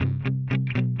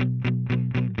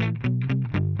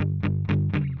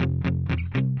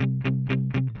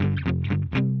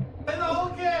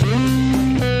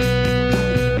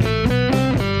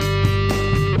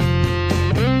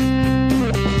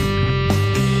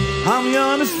I'm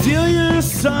gonna steal your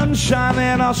sunshine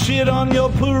and I'll shit on your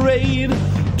parade.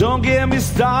 Don't get me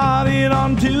started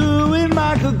on doing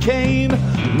Michael Caine.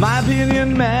 My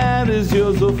opinion matters,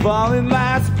 yours will fall in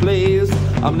last place.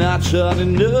 I'm not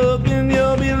shutting up and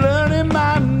you'll be learning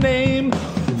my name.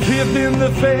 Fifth in the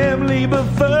family, but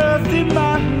first in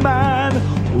my mind.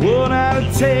 1 out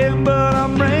of 10, but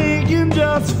I'm ranking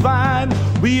just fine.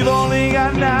 We've only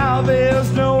got now,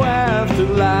 there's no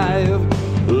afterlife.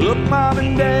 Look, Mom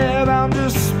and Dad, I'm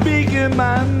just speaking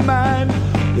my mind.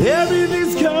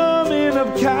 Everything's coming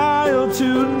up Kyle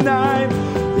tonight.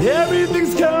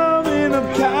 Everything's coming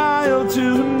up Kyle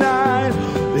tonight.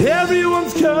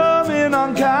 Everyone's coming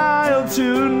on Kyle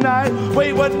tonight.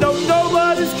 Wait, what? No,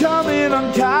 nobody's coming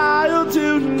on Kyle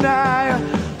tonight.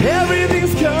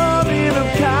 Everything's coming up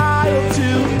Kyle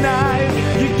tonight.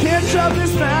 You can't shut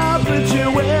this mouth, but you're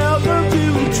welcome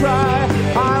to try.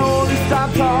 I only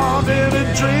stop talking to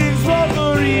drink, smoke,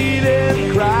 or eat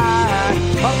and cry.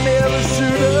 I'll never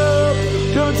shoot up,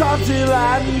 gonna talk till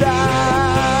I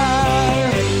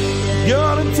die.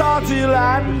 Gonna talk till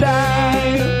I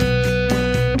die.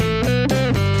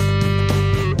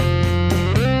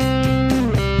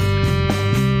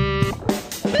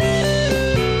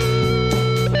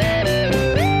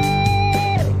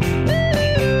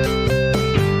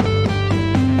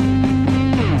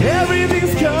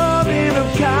 Everything's coming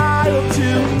up Kyle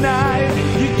tonight.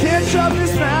 You can't shut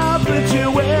this mouth, but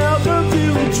you're welcome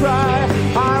to try.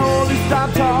 I only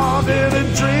stop talking to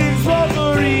drink, smoke,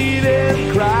 or eat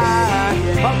and cry.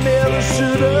 I'll never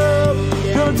shut up,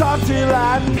 gonna talk till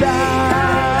I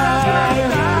die.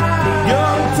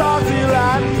 Gonna talk till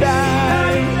I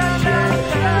die.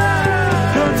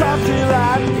 Gonna talk till I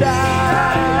die.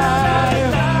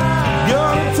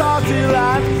 Gonna talk till I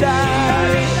die.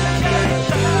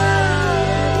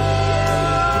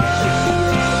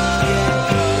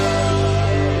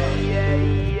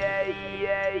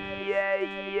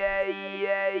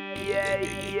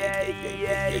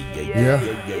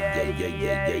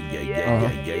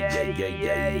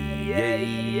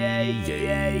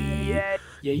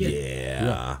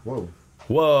 Yeah. Whoa.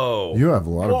 Whoa. You have a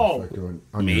lot of effect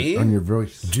on your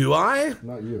voice. Do I?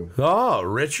 Not you. Oh,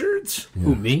 Richards? Yeah.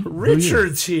 Who, me?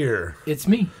 Richard's here. It's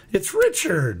me. It's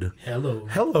Richard. Hello.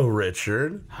 Hello,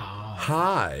 Richard.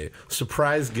 Hi.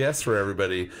 Surprise guest for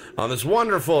everybody on this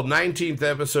wonderful 19th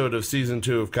episode of Season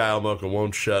 2 of Kyle Mocha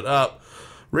Won't Shut Up.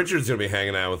 Richard's going to be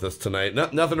hanging out with us tonight.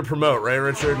 Nothing to promote, right,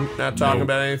 Richard? Not talking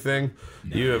about anything?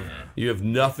 You have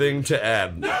nothing to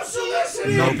add. Nothing to add.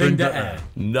 Nothing to add?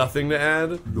 Nothing to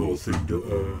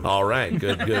add. All right.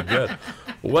 Good.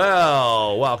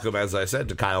 Well, welcome, as I said,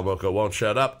 to Kyle Mocha Won't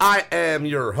Shut Up. I am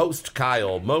your host,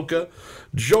 Kyle Mocha.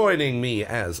 Joining me,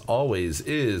 as always,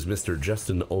 is Mr.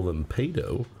 Justin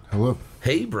Olimpado. Hello.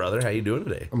 Hey, brother, how you doing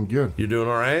today? I'm good. You doing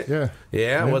all right? Yeah.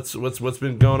 Yeah. What's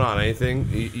been going on? Anything?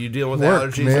 You dealing with Work,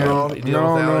 allergies man. at all? You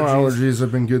dealing with No allergies.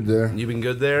 I've been good there. You've been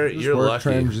good there. Just You're work lucky.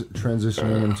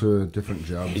 Transitioning into different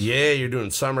jobs. Yeah, you're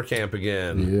doing summer camp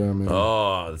again. Yeah, man.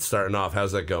 Oh, it's starting off.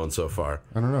 How's that going so far?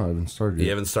 I don't know. I haven't started yet. You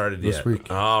haven't started This yet?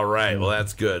 week. All right. Well,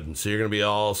 that's good. So you're going to be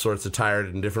all sorts of tired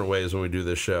in different ways when we do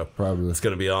this show. Probably. It's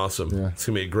going to be awesome. Yeah. It's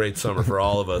going to be a great summer for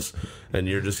all of us. And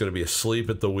you're just going to be asleep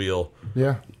at the wheel.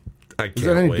 Yeah. I can't Is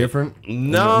that any wait. different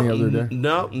No, than any other day?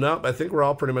 No. I think we're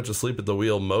all pretty much asleep at the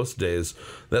wheel most days.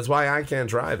 That's why I can't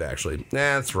drive, actually.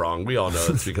 Nah, that's wrong. We all know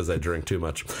it's because I drink too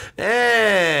much.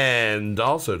 And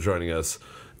also joining us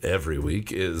every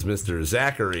week is Mr.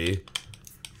 Zachary.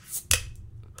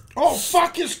 Oh,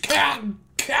 fuck his cat!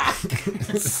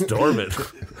 Stormin.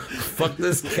 Fuck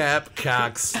this cap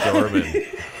cock Stormin.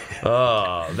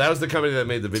 Oh, that was the company that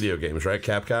made the video games, right?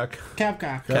 Capcock?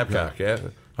 Capcock, yeah.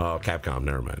 Oh, Capcom,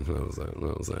 never mind.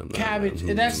 That was that. Cabbage.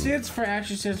 That stands for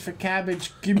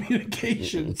Cabbage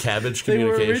Communications. Cabbage They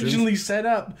were Communications? originally set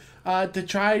up to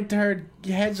try and turn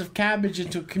heads of cabbage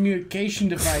into a communication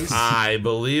device. I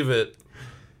believe it.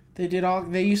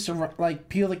 They used to like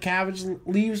peel the cabbage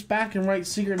leaves back and write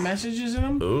secret messages in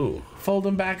them. Ooh. Fold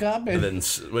them back up And then,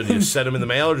 would you set them in the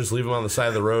mail or just leave them on the side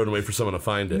of the road and wait for someone to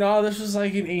find it? No, this was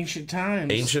like in ancient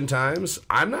times. Ancient times?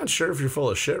 I'm not sure if you're full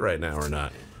of shit right now or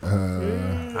not.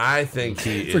 I think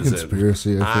he is. It's a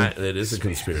conspiracy, I think. It is a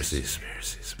conspiracy.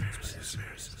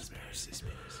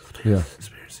 Yeah.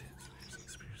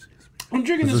 I'm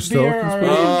drinking Is this there still a beer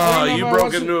conspiracy? already. Oh, you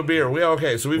broke into a beer.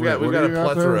 Okay, so we've got a what are you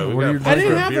out there? plethora. We've What got are a you plethora I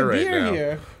didn't of have beer a right beer now.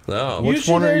 here. No. Which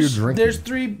Usually one are you there's, drinking? There's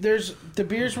three. There's the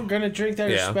beers we're gonna drink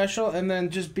that are special, and then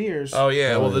just beers. Oh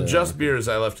yeah, well the yeah. just beers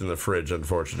I left in the fridge,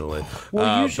 unfortunately.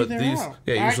 Well, usually but they're these, out.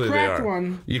 yeah, I usually they cracked are.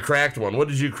 one. You cracked one. What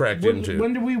did you crack into?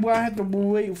 When do we have to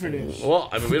wait for this? Well,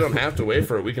 I mean, we don't have to wait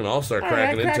for it. We can all start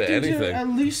cracking I cracked into anything.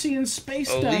 Elysian Space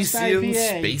Dust Elysian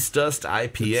IPA. Space Dust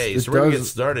IPA. It So we're gonna get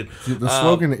does- started. The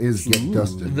slogan is "Get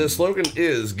Dusted." The slogan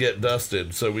is "Get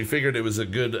Dusted," so we figured it was a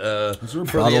good there a for the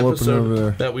bottle opener episode over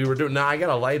there? that we were doing. No, I got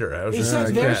a lighter. I was Is just that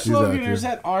I their can't see that slogan or here. is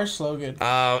that our slogan?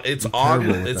 It's on. terrible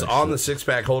with It's that on shit. the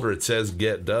 6-pack holder. It says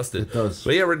 "Get Dusted." It does.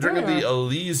 But yeah, we're drinking the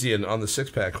Elysian on the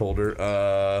 6-pack holder.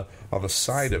 On the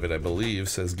side of it, I believe,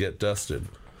 says "Get Dusted."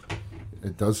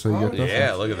 It does say "Get Dusted."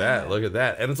 Yeah, look at that. Look at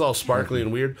that. And it's all sparkly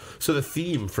and weird. So the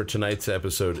theme for tonight's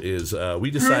episode is we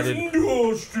decided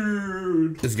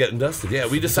it's getting dusted. Yeah,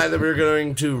 we decided that we were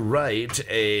going to write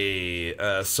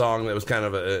a song that was kind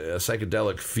of a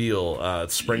psychedelic feel.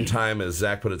 It's springtime, as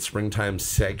Zach put it, springtime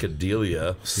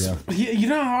psychedelia. Yeah. You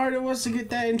know how hard it was to get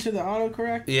that into the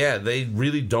autocorrect? Yeah, they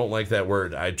really don't like that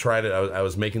word. I tried it. I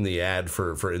was making the ad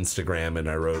for Instagram, and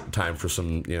I wrote "time for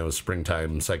some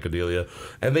springtime psychedelia,"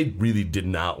 and they really did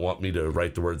not want me to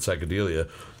write the word psychedelia.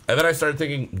 And then I started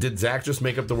thinking, did Zach just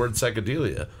make up the word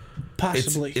psychedelia?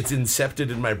 Possibly. It's incepted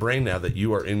in my brain now that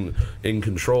you are in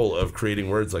control of creating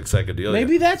words like psychedelia.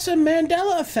 Maybe that's a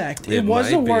Mandela effect. It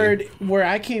was might a be. word where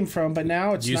I came from, but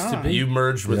now it's Used to not. be. You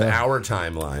merged with Yeah. our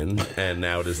timeline, and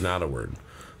now it is not a word.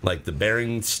 Like the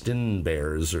Berenstain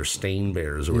Bears or Stain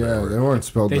Bears or Yeah, whatever. they weren't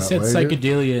spelled They that said way.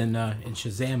 psychedelia in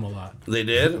Shazam a lot. They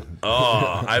did?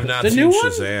 Oh, I've not the seen new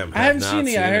one? Shazam. I haven't Have seen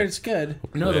not it. I heard it's good.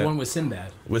 No, Yeah. the one with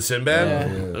Sinbad. With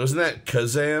Sinbad? Yeah. Wasn't that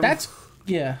Kazam? That's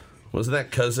Wasn't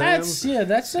that Kazam?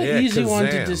 that's an Yeah, easy one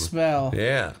to Kazam. dispel.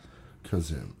 Yeah.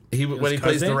 Kazam. When he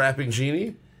plays the Kazam? rapping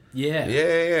genie? Yeah.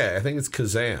 Yeah. I think it's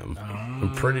Kazam.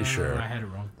 I'm pretty sure. I had it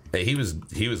wrong. Hey, he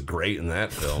was great in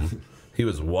that film. He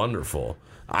was wonderful.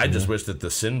 I just wish that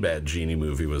the Sinbad genie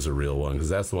movie was a real one, because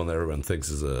that's the one that everyone thinks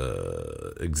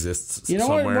exists You know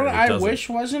somewhere. what and it I doesn't. wish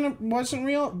wasn't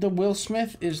real? The Will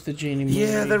Smith is the genie movie.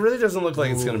 Yeah, that really doesn't look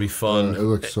like it's going to be fun. it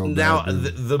looks so now bad,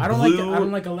 dude. the I don't blue. like. I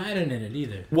don't like Aladdin in it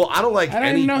either. Well, I don't like I don't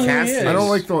any even know who he casting. is. I don't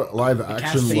like the live action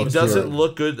casting look. He to doesn't it.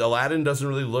 look good. Aladdin doesn't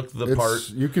really look the part. It's,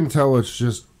 you can tell it's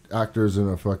just actors in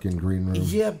a fucking green room.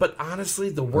 Yeah, but honestly,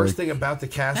 the worst thing about the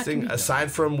casting,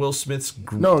 aside from Will Smith's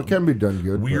No, it can be done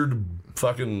good. but- weird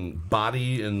fucking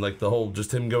body and like the whole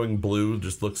just him going blue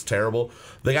just looks terrible.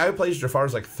 The guy who plays Jafar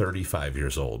is like 35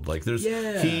 years old. Like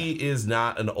he is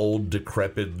not an old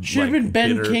decrepit. Should have like, been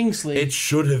Ben bitter- Kingsley. It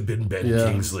should have been Ben Yeah.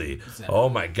 Kingsley. Oh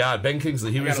my God, Ben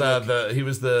Kingsley. He was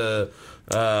the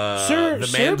Sir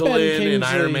Ben mandolin in Kingsley.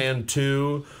 Iron Man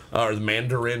 2. Or the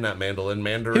Mandarin, not mandolin,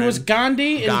 Mandarin. He was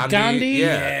Gandhi in Gandhi.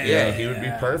 Yeah, he would be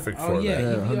perfect for Oh yeah.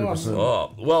 that. he'd be awesome.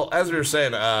 Oh, well, as we were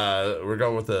saying, we're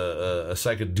going with a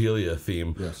psychedelia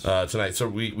theme tonight. So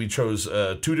we chose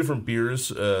 2 different beers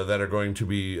that are going to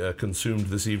be consumed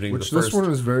this evening. Which the this first, one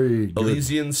is very good.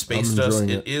 Elysian Space I'm Dust.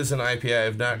 enjoying It is an IPA.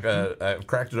 I've not I've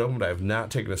cracked it open, but I have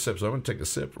not taken a sip. So I'm going to take a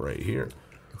sip right here.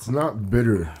 It's not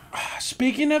bitter.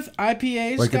 Speaking of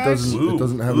IPAs, Like guys, it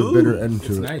doesn't have a bitter end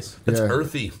to it. Nice. It's Yeah.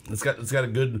 earthy. It's got a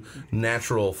good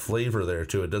natural flavor there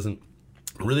too. It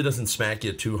really doesn't smack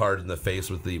you too hard in the face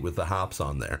with the hops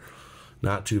on there.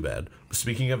 Not too bad.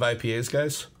 Speaking of IPAs,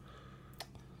 guys.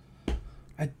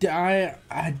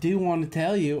 I do want to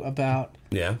tell you about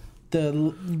Yeah.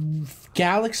 the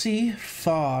Galaxy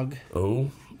Fog Oh,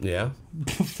 yeah.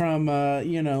 from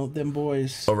them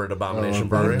boys. Over at Abomination Oh,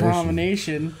 Brewery.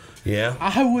 Abomination. Yeah.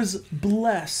 I was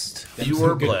blessed You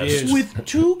were good blessed. beers. with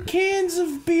 2 cans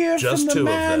of beer Just from 2 the of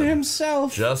man them.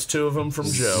 himself. Just 2 of them from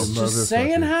Joe. Just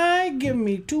saying hi. Give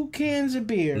me 2 cans of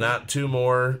beer. Not 2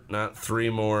 more, not 3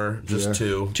 more, just Yeah.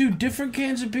 2. 2 different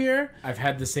cans of beer. I've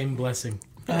had the same blessing.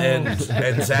 And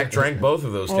Zach drank both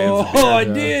of those cans of Oh, beer. I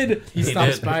did. He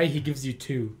stops did. by. He gives you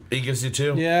 2. He gives you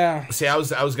 2? Yeah. See, I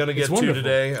was gonna get It's 2 wonderful.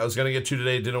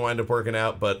 today. Didn't wind up working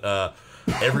out, but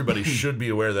everybody should be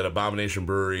aware that Abomination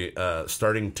Brewery,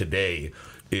 starting today,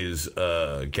 is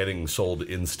getting sold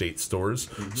in state stores,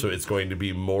 so it's going to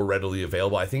be more readily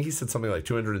available. I think he said something like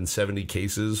 270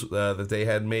 cases that they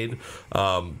had made,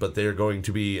 but they're going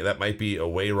to be, that might be a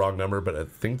way wrong number, but I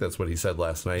think that's what he said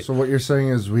last night. So what you're saying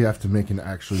is we have to make an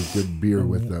actually good beer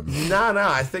with them. No,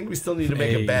 I think we still need to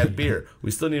make a Hey. bad beer.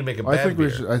 We still need to make a bad I think beer.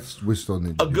 we should. We still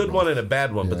need to A do good both. one and a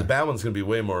bad one, but the Yeah. bad one's going to be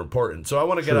way more important. So I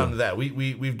want to get onto that.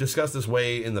 We've discussed this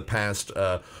way in the past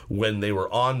when they were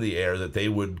on the air that they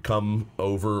would come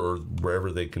over or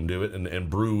wherever they can do it and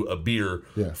brew a beer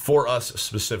Yeah. for us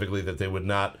specifically, that they would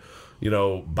not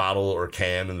bottle or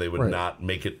can, and they would Right. not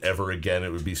make it ever again.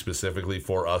 It would be specifically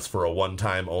for us for a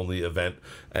one-time only event.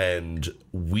 And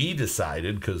we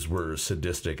decided, because we're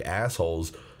sadistic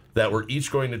assholes, that we're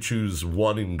each going to choose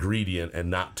one ingredient and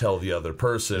not tell the other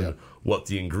person what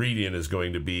the ingredient is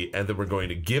going to be, and then we're going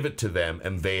to give it to them,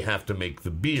 and they have to make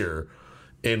the beer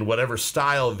in whatever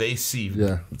style they see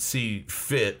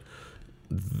fit,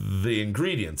 the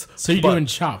ingredients. So you're But- doing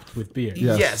chopped with beer.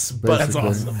 Yes, but That's basically.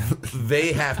 awesome.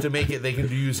 they have to make it. They can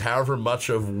use however much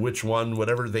of which one,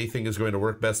 whatever they think is going to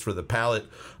work best for the palate,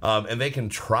 and they can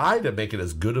try to make it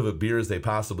as good of a beer as they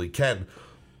possibly can.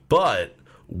 But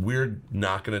we're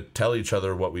not going to tell each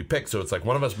other what we pick. So it's like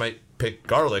one of us might pick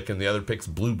garlic and the other picks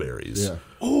blueberries. Yeah.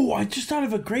 Oh, I just thought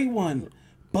of a great one.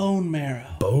 Bone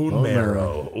marrow. Bone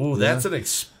marrow. Ooh, that's an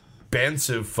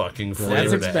expensive fucking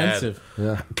flavor. That's expensive.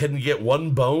 Yeah. Can you get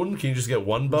one bone? Can you just get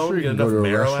one bone? Sure, you get can go enough to a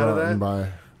marrow out of restaurant that? and buy.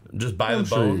 Just buy I'm the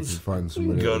sure you bones. can find You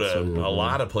somebody. can go that'll sell to you a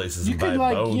lot of places You and buy could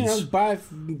like bones. buy.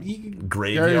 You could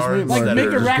Graveyards Like, that make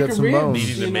are a rack get of some ribs, bones.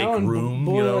 needing to make and room,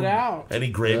 boil it out. Any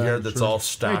graveyard Yeah, that's sure. all It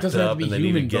stocked doesn't have to up be and they need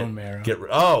human to bone marrow. get.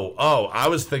 Oh, I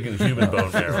was thinking human bone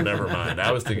marrow. Never mind.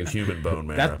 I was thinking human bone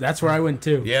marrow. That's where I went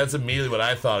too. Yeah, that's immediately what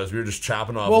I thought. Is we were just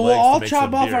chopping off. Well, we'll legs to all make chop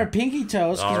some off beer. our pinky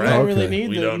toes All because we right. don't really Okay. need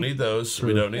We them. don't need those.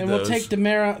 We don't need and those. we'll take the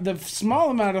marrow, the small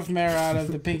amount of marrow out of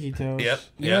the pinky toes. Yep.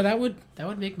 Yeah, Yep. that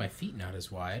would make my feet not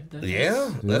as wide.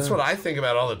 Yeah, that's what I think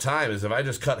about all the time. Is if I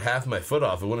just cut half my foot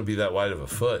off, it wouldn't be that wide of a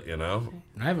foot.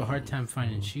 I have a hard time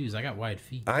finding shoes. I got wide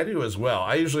feet. I do as well.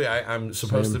 I'm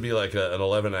supposed to be like an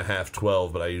 11 and a half,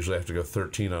 12, but I usually have to go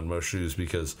 13 on most shoes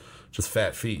because just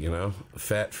fat feet,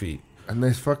 fat feet. And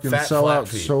they fucking Fat, sell flat out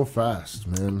feet. so fast,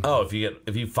 man. Oh, if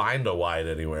you find a wide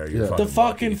anywhere, you're Yeah. fucking The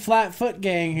fucking lucky. flat foot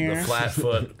gang here. The flat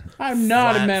foot. I'm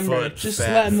not a flat member. foot, Just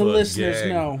fat letting the foot listeners gang.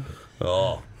 know.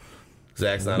 Oh,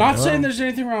 Zach's not. Not a saying there's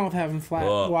anything wrong with having flat,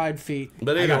 Well, wide feet.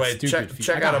 But I got anyway, stupid feet.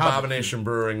 check I got out hobbit Abomination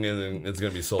Brewing, and it's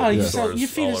going to be sold Oh, in you stores your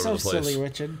feet all are over so the place. silly,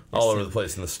 Richard. All over the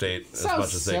place in the state as So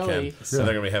much as they can. silly. So they're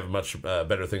going to be having much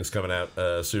better things coming out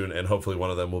soon, and hopefully one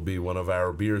of them will be one of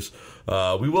our beers.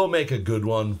 We will make a good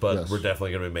one, but Yes. we're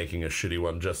definitely going to be making a shitty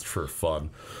one just for fun.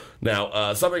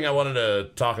 Now, something I wanted to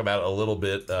talk about a little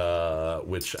bit,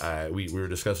 which we were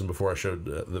discussing before I showed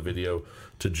the video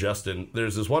to Justin.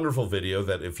 There's this wonderful video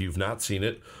that if you've not seen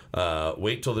it,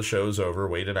 wait till the show's over,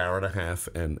 wait an hour and a half,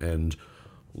 and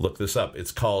look this up.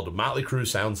 It's called Motley Crue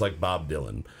Sounds Like Bob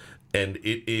Dylan. And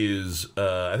it is,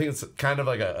 I think it's kind of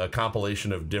like a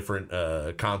compilation of different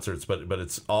concerts, but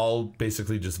it's all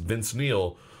basically just Vince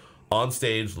Neil on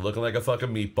stage looking like a fucking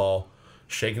meatball,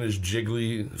 shaking his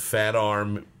jiggly fat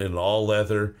arm in all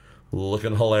leather,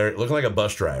 looking hilarious, looking like a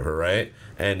bus driver, right?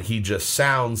 And he just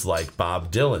sounds like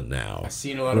Bob Dylan now. I've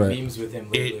seen a lot of Right. memes with him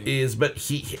It lately. is, but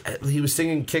he was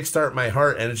singing "Kickstart My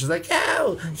Heart," and it's just like,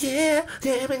 oh yeah,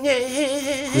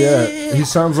 Yeah, he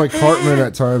sounds like Cartman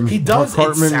at times. He does.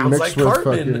 Cartman It sounds mixed like with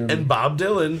Cartman fucking- and Bob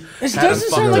Dylan. It had a doesn't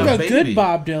sound fucked like up a baby. good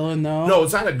Bob Dylan, though. No,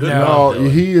 it's not a good No. Bob Oh,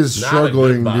 Dylan. he is Not a good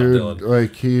struggling, Bob dude. Dylan.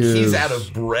 Like he is. He's out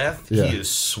of breath. Yeah. He is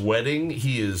sweating.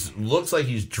 He looks like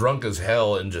he's drunk as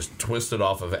hell and just twisted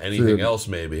off of anything Dude. else.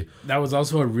 Maybe. That was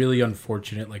also a really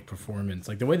unfortunate performance.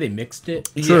 Like the way they mixed it.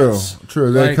 True, Yes.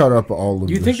 true. They Like, cut up all of.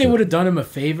 You the think they shit. would have done him a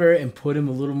favor and put him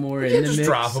a little more in You the just mix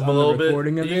drop him on a little the bit.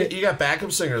 recording of it? You got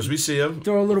backup singers. We see them.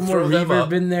 Throw a little more Throw them reverb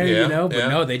up. in there, Yeah, But yeah.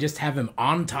 no, they just have him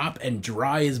on top and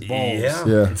dry his balls. Yeah.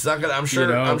 Yeah. It's not gonna. I'm sure. You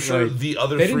know, I'm sure like, the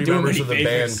other they didn't three do him members any of the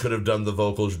favors. band could have done the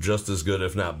vocals just as good,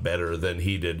 if not better, than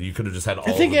he did. You could have just had all.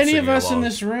 I think of them any of singing us in along.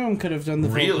 this room could have done the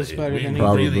Really, vocals better we than he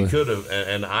Probably. did. really could have,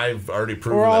 and I've already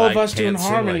proven Or all that of I us doing can't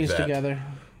sing harmonies like that. together.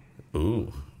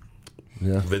 Ooh,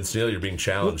 Yeah. Vince Neil, you're being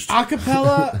challenged.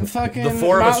 Acapella, fucking The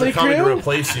four of us Motley are coming to Crue?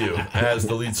 replace you as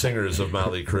the lead singers of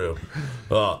Motley Crue.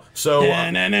 So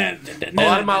a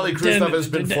lot of Motley Crue stuff has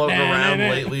been floating around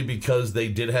lately because they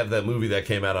did have that movie that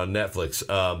came out on Netflix.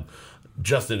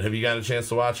 Justin, have you got a chance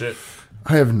to watch it?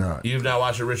 I have not. You've not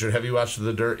watched it. Richard, have you watched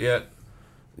The Dirt yet?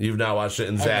 You've not watched it,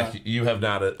 and Zach, you have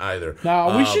not either.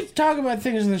 No, we should talk about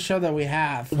things in the show that we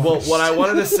have. Well, what I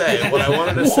wanted to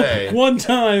say, One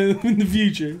time in the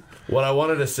future. what I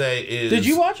wanted to say is, Did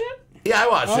you watch it? Yeah, I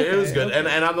watched it. It was Okay, good, okay.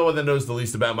 and I'm the one that knows the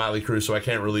least about Motley Crue, so I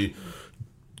can't really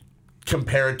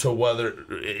compare it to whether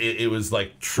it was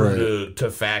like true to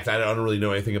fact. I don't really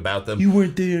know anything about them. You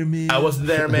weren't there, man. I wasn't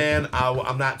there, man.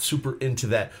 I'm not super into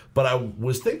that. But I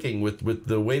was thinking with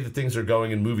the way that things are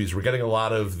going in movies, we're getting a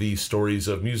lot of these stories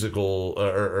of musical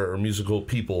or musical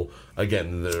people. Again,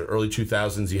 in the early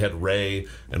 2000s, you had Ray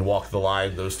and Walk the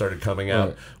Line. Those started coming out.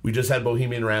 Right. We just had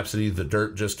Bohemian Rhapsody. The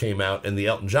Dirt just came out. And the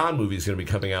Elton John movie is going to be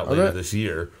coming out later this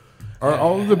year. Are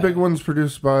all of the big ones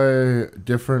produced by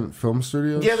different film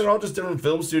studios? Yeah, they're all just different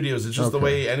film studios. It's just the Okay.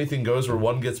 way anything goes where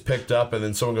one gets picked up and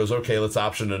then someone goes, okay, let's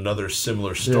option another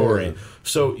similar story. Yeah.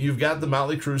 So you've got the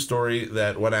Motley Crue story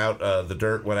that went out, The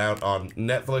Dirt went out on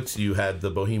Netflix. You had the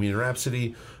Bohemian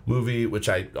Rhapsody movie, which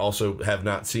I also have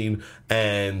not seen,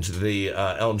 and the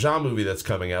Elton John movie that's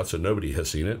coming out, so nobody has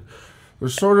seen it.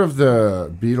 There's sort of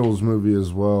the Beatles movie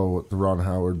as well, with the Ron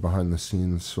Howard behind the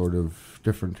scenes sort of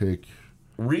different take.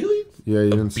 Really? Yeah, you A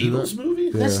didn't see Beatles that? movie?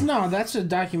 Yeah. That's a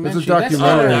documentary. It's a documentary.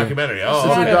 Oh, That's documentary. It's Oh,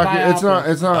 not okay. a biopic. It's not.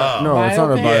 It's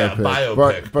not a Biopic? biopic. Yeah,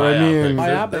 biopic. But I mean,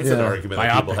 Biopic. That's an yeah. argument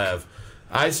that people have.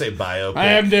 I say biopic. I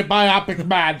am the biopic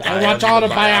man. I watch am all the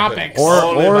the biopic. biopics.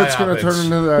 Only Or it's going to biopics. turn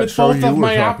into that with show both you of were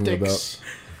my talking optics.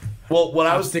 about. Well, what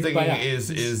I was Optic thinking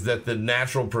biopics. is that the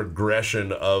natural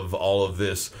progression of all of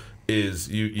this is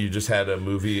you just had a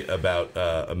movie about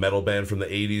a metal band from the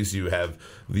 80s. You have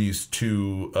these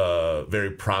two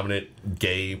very prominent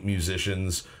gay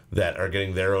musicians that are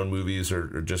getting their own movies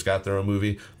or just got their own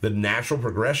movie. The natural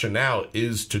progression now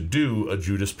is to do a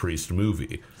Judas Priest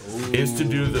movie. Is to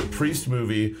do the Priest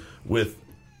movie with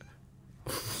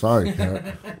Sorry,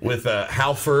 Kat.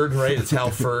 Halford, right? It's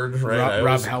Halford, right?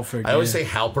 Rob Halford, I always yeah. say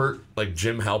Halpert, like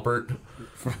Jim Halpert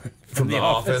from The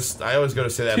Office. I always go to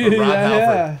say that, but Rob Yeah,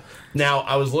 Halford. yeah. Now,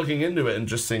 I was looking into it and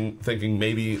just thinking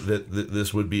maybe that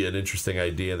this would be an interesting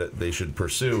idea that they should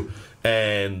pursue.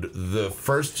 And the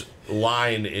first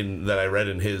line that I read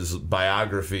in his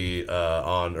biography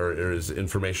or his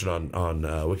information on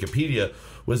Wikipedia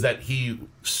was that he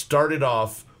started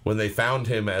off, when they found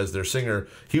him as their singer,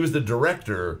 he was the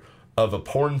director of a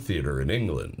porn theater in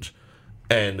England.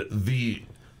 And the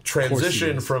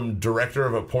transition from director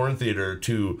of a porn theater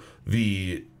to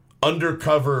the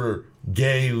undercover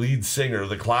gay lead singer,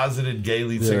 the closeted gay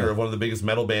lead singer of one of the biggest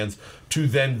metal bands, to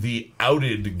then the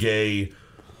outed gay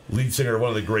lead singer of one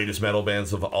of the greatest metal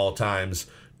bands of all times,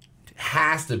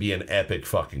 has to be an epic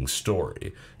fucking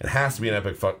story. It has to be an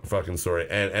epic fucking story.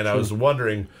 And I was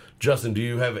wondering, Justin, do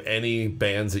you have any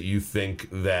bands that you think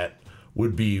that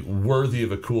would be worthy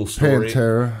of a cool story?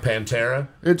 Pantera?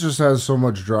 It just has so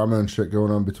much drama and shit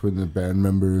going on between the band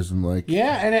members and like.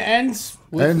 Yeah, and it ends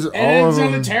Ends it all ends of on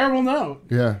a them. terrible note.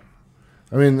 Yeah,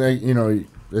 I mean,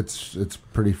 it's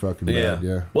pretty fucking bad.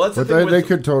 Yeah. Well, that's the but thing they with-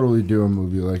 could totally do a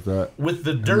movie like that. With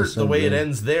The Dirt, the same way it vein.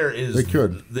 ends there is They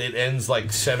could. It ends like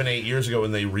 7-8 years ago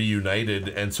when they reunited,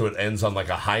 and so it ends on like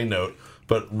a high note.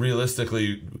 But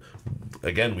realistically,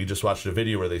 again, we just watched a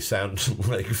video where they sound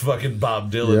like fucking Bob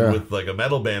Dylan Yeah. with like a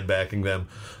metal band backing them.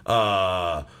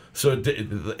 So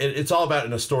it's all about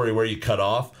in a story where you cut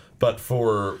off. But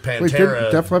for Wait,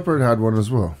 Pantera, Def Leppard had one as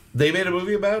well. they made a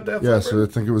movie about Def Yeah, Leppard? so I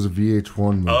think it was a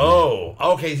VH1 movie. Oh,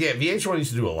 okay, yeah. VH1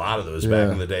 used to do a lot of those back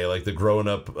Yeah. in the day, like the growing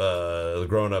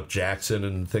up Jackson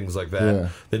and things like that. Yeah.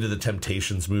 They did the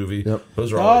Temptations movie. Yep.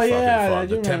 Those are Oh always yeah, fucking I fun.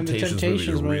 do The remember the Temptations,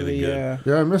 Temptations movie are really good.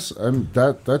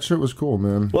 Yeah, that shit was cool,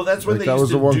 man. Well, that's when Like, they that used was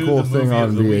to the one do cool the thing movie on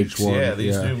of the weeks. VH1. Yeah, they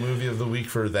used to do movie of the week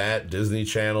for that, Disney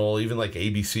Channel, even like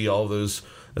ABC, all of those.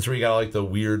 That's where you got like the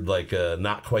weird, like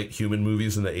not quite human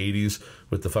movies in the 80s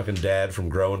with the fucking dad from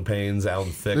Growing Pains, Alan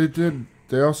Thicke.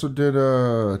 They also did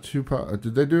Tupac.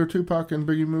 Did they do a Tupac and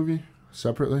Biggie movie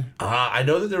separately? I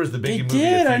know that there was the They Biggie movie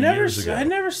did. a few years ago. I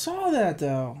never saw that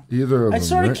though. Either of I them.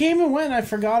 sort of right? came and went. I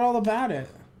forgot all about it.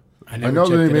 I know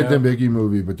checked they it made the out. Biggie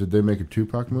movie, but did they make a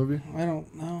Tupac movie? I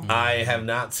don't know. I have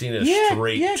not seen a Yeah,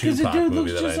 straight yeah, 'cause the Tupac dude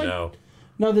movie looks that I just like- know.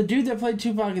 No, the dude that played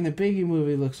Tupac in the Biggie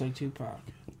movie looks like Tupac.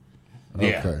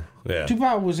 Yeah. Okay. Yeah.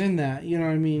 Tupac was in that. You know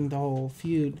what I mean? The whole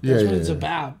feud. Yeah, That's yeah, what it's yeah.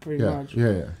 about, pretty Yeah, much.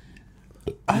 yeah.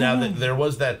 Now there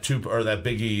was that that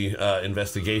Biggie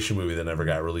investigation movie that never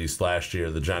got released last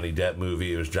year, the Johnny Depp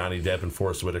movie. It was Johnny Depp and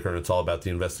Forrest Whitaker, and it's all about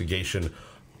the investigation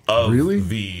of Really?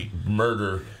 the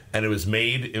murder. And it was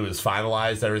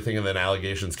finalized, everything, and then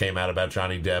allegations came out about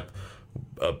Johnny Depp,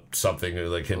 something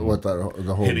like him What the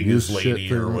whole hitting abuse his lady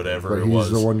shit or thing? whatever But it he's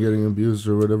was. the one getting abused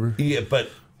or whatever. Yeah, but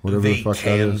Whatever they the fuck that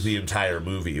canned is. the entire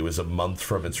movie. It was a month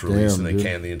from its release, Damn, and they dude.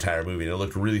 canned the entire movie. And it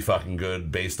looked really fucking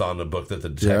good based on the book that the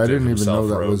detective Yeah, I didn't even himself know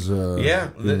that wrote. was, yeah,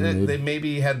 being made. they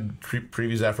maybe had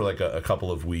previews after like a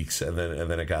couple of weeks, and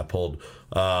then it got pulled.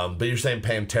 But you're saying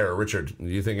Pantera, Richard? Do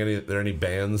you think there are any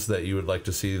bands that you would like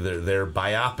to see their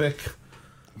biopic?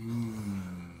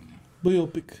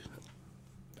 Biopic.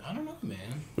 I don't know, man.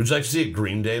 Would you like to see a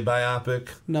Green Day biopic?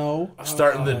 No.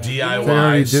 Starting the They DIY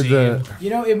already scene. did that. You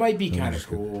know, it might be kind of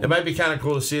cool. It might be kind of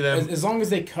cool to see them As long as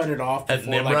they cut it off at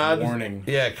before, Nimrod. like, warning.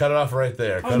 Yeah, cut it off right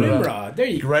there. Oh, Cut it off. Nimrod. There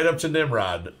you go. Right up to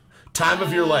Nimrod. Time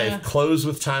of Your Life. Close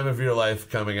with Time of Your Life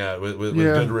coming out with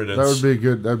Good Riddance. that would be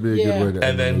good. That'd be a good way to. And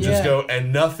end then it. just go,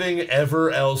 and nothing ever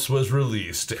else was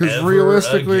released. Because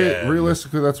realistically,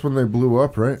 realistically, that's when they blew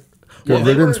up, right? Well, Good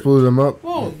they Riddance were- blew them up.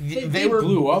 Well, they they were-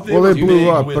 blew up. Well, they big blew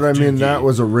up, with but I mean, Dookie. that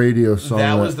was a radio song.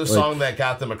 That was the like, song that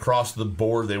got them across the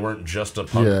board. They weren't just a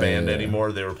punk Yeah, band yeah.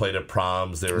 anymore. They were played at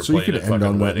proms. They were So you played could at end fucking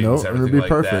on that weddings, note, and everything it'd be like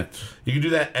perfect. that. You could do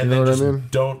that, and You know then what I just mean?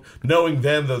 don't. Knowing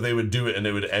them, though, they would do it, and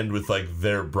it would end with like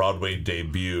their Broadway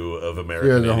debut of Yeah,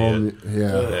 American the whole. Idiot.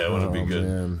 Yeah, It would be Oh, good.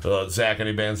 man. Zach,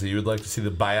 any bands that you would like to see the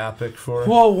biopic for?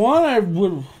 Well, one I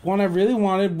really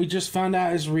wanted, we just found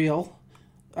out is real.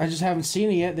 I just haven't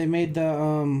seen it yet. They made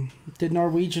the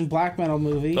Norwegian black metal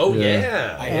movie. Oh Yeah.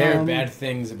 yeah, I hear bad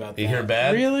things about that. you hear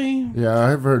bad? Really? Yeah,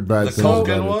 I've heard bad The things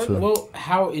Culkin about one? it too. Well,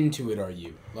 how into it are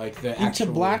you? Like the Into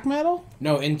actual black metal?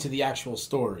 No, into the actual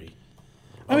story.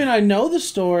 I mean, I know the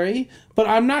story, but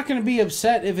I'm not going to be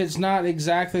upset if it's not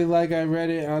exactly like I read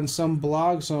it on some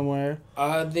blog somewhere.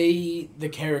 The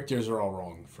characters are all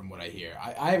wrong from what I hear.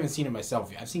 I haven't seen it myself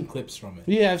yet. I've seen clips from it.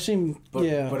 Yeah, I've seen. But,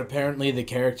 yeah, but apparently the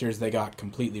characters they got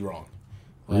completely wrong.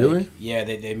 Really? Yeah,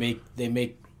 they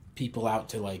make people out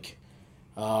to like,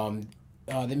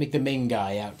 they make the main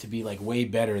guy out to be like way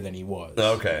better than he was.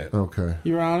 Okay. Okay,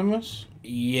 Euronymous.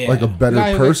 Yeah. like a better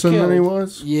Guy who gets person than he killed.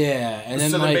 was. Yeah, and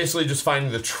then So they're like basically just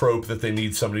finding the trope that they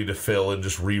need somebody to fill and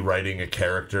just rewriting a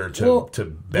character to, Well, to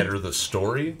better the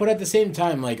story. But at the same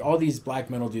time, like all these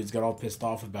black metal dudes got all pissed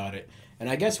off about it. And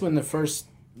I guess when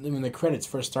the credits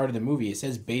first started the movie, it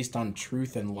says based on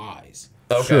truth and lies.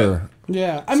 Okay. Sure.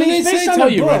 Yeah, I I mean, mean, it's they based on tell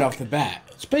a you book. right off the bat.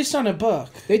 It's based on a book.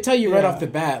 They tell you right Yeah. off the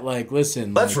bat, like,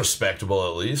 listen, That's like, respectable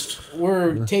at least.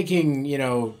 we're taking,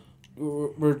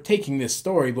 we're taking this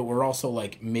story, but we're also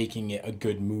like making it a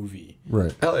good movie.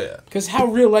 Right. Hell yeah. Because how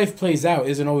real life plays out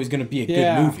isn't always going to be a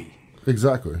Yeah. good movie.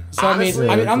 Exactly. So Honestly,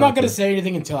 I mean, I'm not exactly. going to say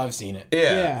anything until I've seen it. Yeah.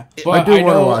 Yeah. But I do wanna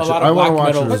know watch a lot it. I of wanna black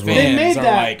watch metal it as well. They fans made are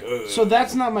that, like, ugh. so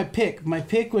that's not my pick. My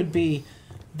pick would be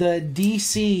the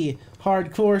DC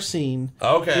hardcore scene.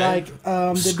 Okay. Like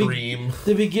Scream.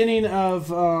 the beginning of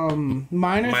Minor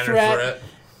Minor Threat, Threat.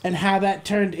 and how that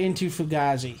turned into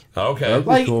Fugazi. Okay. That'd be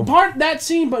Like cool. part that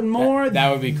scene, but more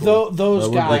That would be cool. those That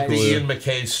would be guys. Like the cool. Ian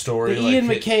McKay story. The like Ian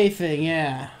McKay thing,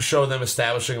 yeah. showing them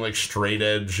establishing like straight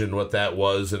edge and what that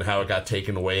was and how it got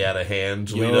taken way out of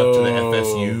hand. Lead up to the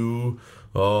FSU.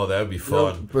 Oh, that would be fun.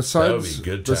 that would Besides, be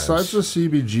good times. besides the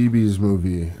CBGB's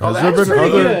movie, Oh, has there that's been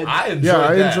pretty other? good. I enjoyed Yeah,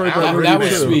 I that. enjoyed that I movie That was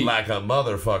too. sweet. like a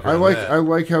motherfucker. I in like that. I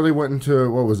like how they went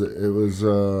into what was it? It was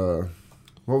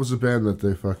what was the band that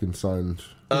they fucking signed?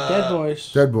 Dead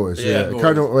Boys. Dead Boys. Yeah, Yeah, Dead Boys.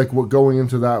 kind of like what going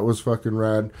into that was fucking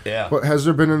rad. Yeah. But has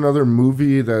there been another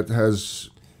movie that has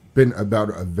been about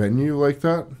a venue like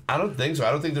that? I don't think so.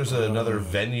 I don't think there's another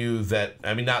venue that.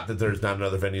 I mean, not that there's not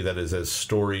another venue that is as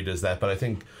storied as that, but I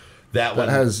think that one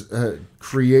That has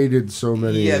created so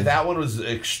many. Yeah, that one was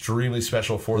extremely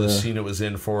special for the scene it was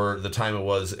in, for the time it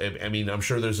was. I mean, I'm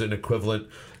sure there's an equivalent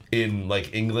in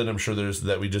like England. I'm sure there's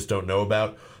that we just don't know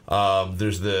about.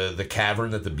 There's the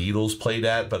cavern that the Beatles played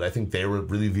at, but I think they were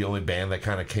really the only band that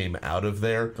kind of came out of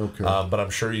there. Okay. But I'm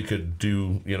sure you could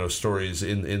do stories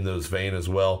in those vein as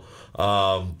well.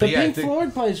 The But yeah, I Pink think,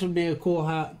 Floyd place would be a cool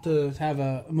to have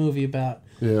a movie about.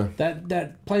 Yeah.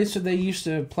 That place that they used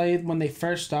to play when they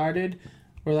first started,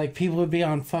 where like people would be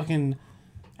on fucking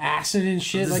acid and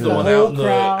shit, this like is the the one whole out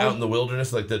crowd. in the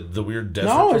wilderness, like the weird desert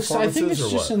No, performances. I think it's or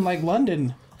just what? in like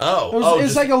London. Oh, It's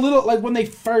just like a little like when they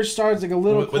first started, it's like a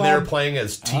little when they were club. playing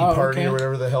as Tea Oh, Party okay. or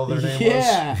whatever the hell their name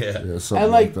Yeah. was. Yeah. Yeah, something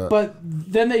And like that. but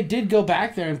then they did go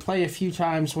back there and play a few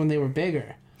times when they were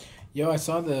bigger. Yo, I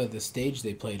saw the stage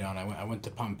they played on. I went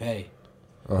to Pompeii.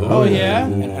 Oh yeah,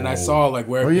 And I saw like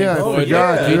where Oh, yeah, I Pink Floyd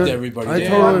forgot, played dude. everybody. I there.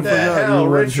 totally What the forgot hell, you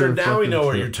went Richard? to Now we fucking know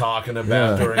what trip. you're talking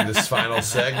about Yeah. during this final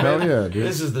segment. Hell yeah, dude.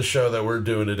 This is the show that we're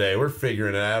doing today. We're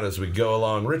figuring it out as we go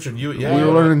along. Richard, you We were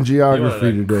learning geography you went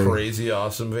on a today. crazy,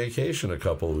 awesome vacation a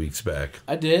couple of weeks back.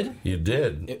 I did. You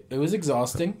did. It was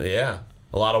exhausting. Yeah.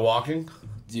 A lot of walking,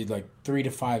 Did like 3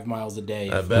 to 5 miles a day,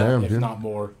 I if, bet. Damn, if dude. not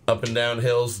more. Up and down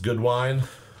hills, good wine.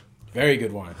 Very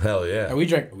good wine. Hell yeah. And we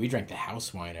drank the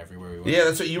house wine everywhere we went. Yeah,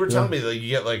 that's what you were telling me. Like, you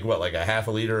get like a half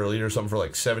a liter or a liter or something for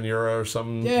like €7 or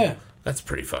something. Yeah. That's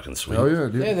pretty fucking sweet. Oh yeah,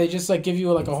 dude. Yeah, they just like give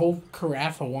you like a whole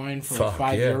carafe of wine for Fuck,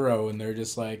 like yeah. €5, and they're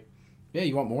just like, "Yeah,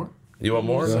 you want more?" You want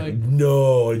more? It's like-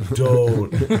 No, I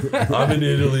don't. I'm in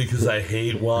Italy because I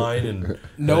hate wine and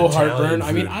No Italian heartburn.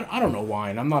 I mean, food. I don't know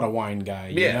wine. I'm not a wine guy,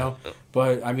 you Yeah. know.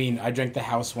 But I mean, I drank the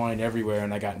house wine everywhere,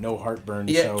 and I got no heartburn.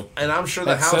 Yeah, So and I'm sure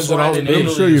the that house says it wine all in to me.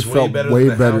 Italy I'm sure you is way felt better way than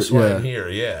the better- house wine yeah. here.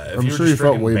 Yeah, if I'm you were sure you just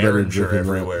felt drinking way better Behringer drinking that.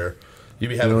 everywhere, you'd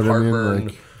be having know what I mean? heartburn.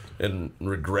 Like- and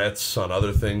regrets on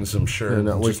other things, I'm sure. And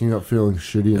not waking up feeling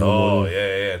shitty in the Oh, morning.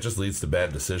 yeah. It just leads to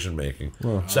bad decision making.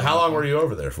 So how long were you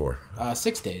over there for?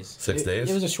 6 days. 6 days?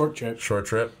 It was a short trip. Short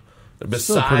trip? still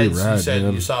Besides, pretty you rad, said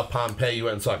man. you saw Pompeii, you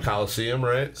went and saw Colosseum,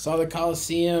 right? Saw the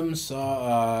Colosseum.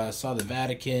 Saw the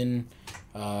Vatican.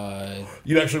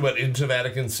 You actually went into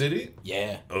Vatican City?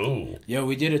 Yeah. Oh. Yo,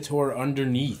 we did a tour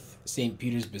underneath St.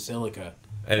 Peter's Basilica.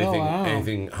 Anything Oh, wow.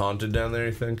 anything haunted down there,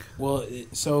 you think? Well,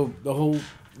 so the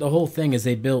whole thing is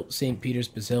they built St. Peter's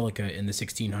Basilica in the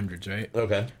 1600s, right?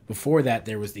 Okay. Before that,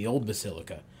 there was the old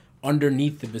basilica.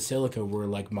 Underneath the basilica were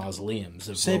like mausoleums.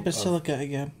 Say Basilica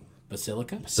again.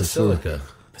 Basilica? Basilica.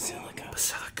 Basilica.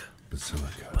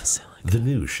 Basilica. Basilica. The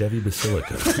new Chevy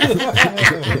Basilica.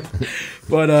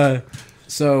 But,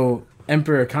 so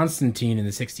Emperor Constantine in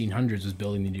the 1600s was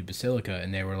building the new basilica,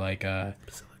 and they were like,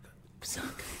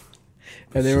 Basilica.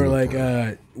 And they were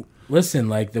like, listen,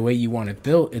 like, the way you want it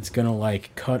built, it's gonna,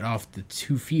 like, cut off the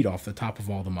 2 feet off the top of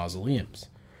all the mausoleums.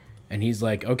 And he's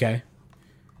like, okay.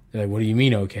 They're like, what do you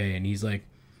mean, okay? And he's like,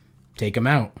 take them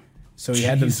out. So he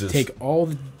had them Jesus. take all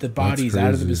the bodies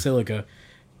out of the crazy. basilica,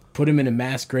 put them in a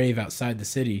mass grave outside the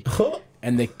city,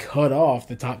 and they cut off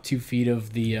the top 2 feet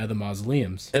of the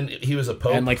mausoleums And he was a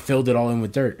pope? and, like, filled it all in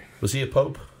with dirt. Was he a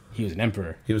pope? He was an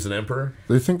emperor. He was an emperor?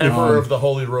 They think Emperor of the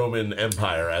Holy Roman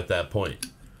Empire at that point.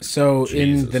 So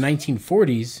Jesus. in the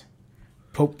 1940s,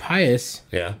 Pope Pius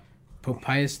Yeah.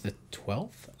 the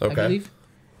 12th, Okay. I believe,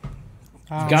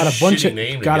 got a bunch Shitty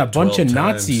name of to get 12 of times.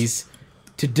 Nazis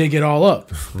to dig it all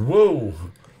up. Whoa.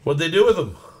 What'd they do with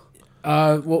him?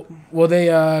 Well,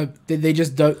 they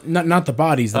just dug, not the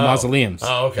bodies, the mausoleums.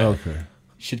 Oh, okay. Okay.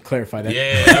 Should clarify that.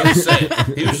 Yeah, I was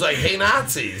saying, he was like, hey,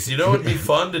 Nazis, you know what'd be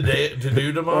fun to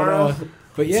do tomorrow?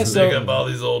 But yeah, Dig up so all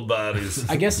these old bodies.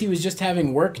 I guess he was just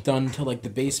having work done to like the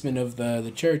basement of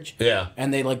the church. Yeah.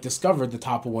 And they like discovered the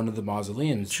top of one of the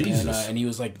mausoleums. Jesus. And he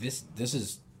was like, this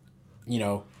is,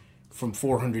 from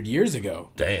 400 years ago.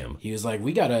 Damn. He was like,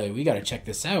 we gotta check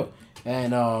this out.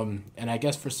 And I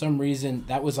guess for some reason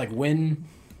that was like when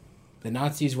the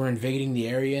Nazis were invading the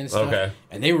area and stuff. Okay.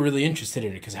 And they were really interested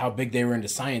in it because how big they were into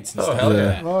science and Oh, stuff hell like yeah.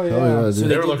 that. Oh, yeah. Oh, yeah, So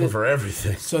dude. They were did looking the- for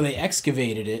everything. So they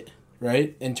excavated it,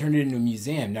 right, and turned it into a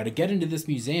museum. Now to get into this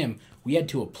museum, we had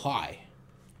to apply.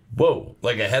 Whoa.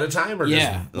 Like ahead of time? Or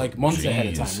Yeah, just, like months ahead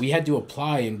of Jeez. time. We had to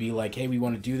apply and be like, hey, we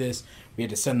want to do this. We had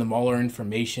to send them all our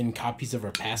information, copies of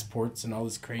our passports, and all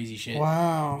this crazy shit.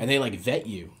 Wow. And they like vet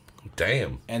you.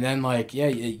 Damn. And then, like, yeah,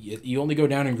 you only go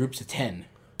down in groups of 10.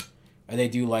 And they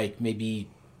do, like, maybe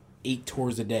 8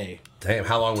 tours a day. Damn.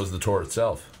 How long was the tour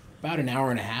itself? About an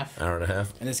hour and a half. Hour and a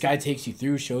half? And this guy takes you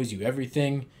through, shows you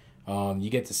everything. You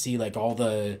get to see, like, all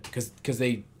the... Because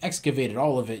they excavated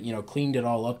all of it, cleaned it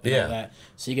all up and Yeah. all that.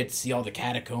 So you get to see all the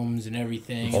catacombs and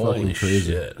everything. Holy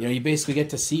crazy. shit. You basically get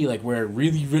to see, like, where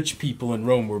really rich people in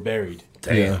Rome were buried.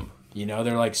 Damn.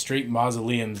 They're, like, straight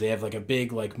mausoleums. They have, like, a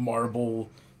big, like,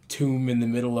 marble tomb in the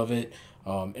middle of it.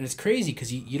 And it's crazy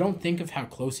because you don't think of how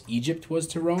close Egypt was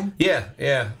to Rome. Yeah,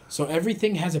 yeah. So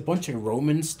everything has a bunch of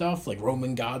Roman stuff, like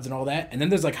Roman gods and all that. And then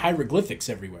there's like hieroglyphics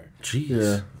everywhere. Jeez.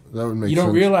 Yeah, that would make You don't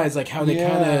sense. realize like how they Yeah.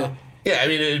 kind of... Yeah, I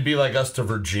mean, it'd be like us to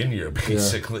Virginia,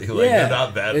 basically. Like, Yeah. you're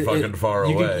not that fucking far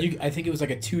away. I think it was like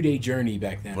a 2-day journey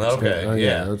back then. Okay, Oh,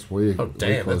 yeah. that's way, Oh, way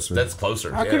damn, closer. that's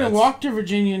closer. I Yeah, couldn't that's- walk to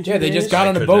Virginia in 2 Yeah, they days. just got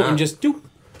on a could boat not. and just doop.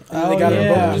 Oh, They got on a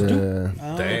boat yeah. and just doop.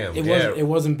 Yeah. Damn, It yeah.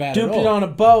 wasn't bad at Duped all. it on a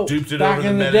boat Duped it back over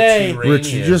in the the day. Mediterranean. Rich,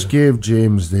 you just gave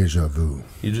James deja vu.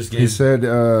 You just He gave...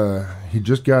 said he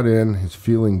just got in, he's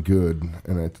feeling good,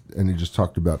 and he just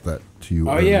talked about that to you.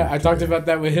 Oh earlier yeah, I talked today. about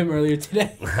that with him earlier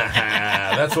today.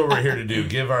 That's what we're here to do.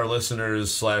 Give our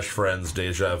listeners/friends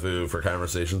deja vu for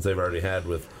conversations they've already had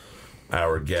with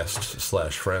our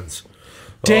guests/friends.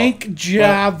 Dank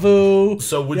Javu.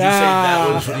 So would you say that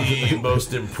was the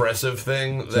most impressive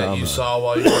thing that you saw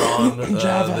while you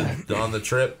were on the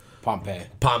trip? Pompeii.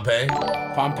 Pompeii?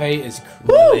 Pompeii is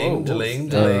Deling.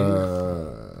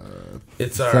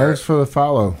 It's our Thanks for the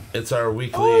follow. it's our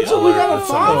weekly. so we got a alert. Somebody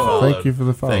follow. followed. Thank you for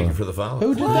the follow. Thank you for the follow.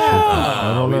 Who did that?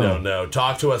 I don't we know. don't know.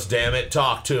 Talk to us, damn it.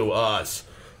 Talk to us.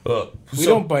 We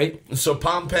don't bite. So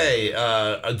Pompeii,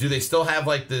 do they still have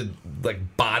like the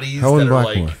bodies Helen that are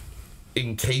Blackmore. like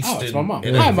encased Oh, it's in? my mom.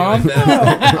 in Hi, anything Mom. Like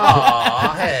that?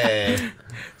 Aw, hey.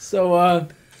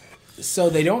 So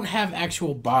they don't have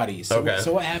actual bodies. So, Okay.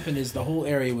 so what happened is the whole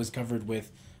area was covered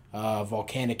with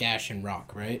volcanic ash and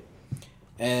rock, right?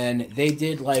 And they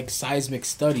did like seismic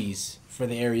studies for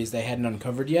the areas they hadn't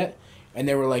uncovered yet, and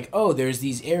they were like, "Oh, there's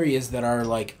these areas that are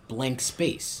like blank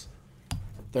space."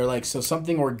 They're like, so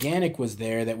something organic was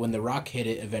there that when the rock hit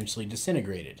it, eventually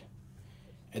disintegrated,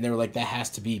 and they were like, that has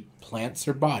to be plants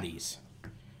or bodies.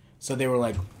 So they were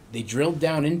like, They drilled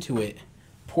down into it,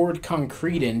 poured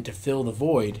concrete in to fill the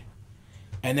void,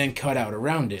 and then cut out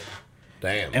around it.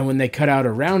 Damn. And when they cut out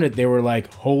around it, they were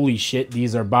like, "Holy shit,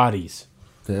 these are bodies."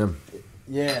 Damn.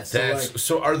 Yeah.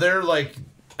 So are there like,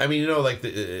 I mean, you know, like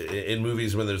in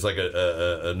movies when there's like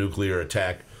a nuclear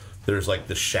attack, there's like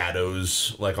the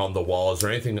shadows like on the walls or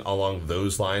anything along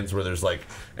those lines where there's like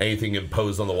anything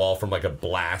imposed on the wall from like a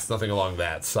blast, nothing along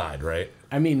that side, right?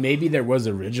 I mean, maybe there was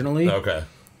originally. Okay.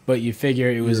 But you figure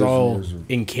it was Years and all years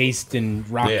of- encased in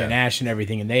rock and ash and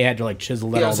everything, and they had to like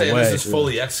chisel that Yeah, all I'm the saying way. this is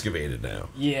fully excavated now.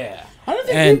 Yeah. I don't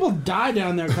think And- people died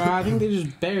down there, Kyle. I think they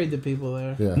just buried the people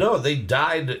there. Yeah. No, they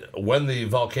died when the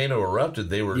volcano erupted.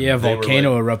 They were Yeah, they were,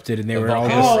 volcano like, erupted, and they the were all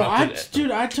volcano- just... Oh,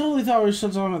 I totally thought we were still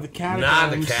talking about the catacombs.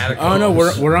 not the catacombs. Oh no,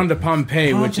 we're on to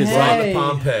Pompeii, which is We're on like to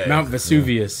Pompeii. Mount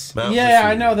Vesuvius. Mount Yeah, I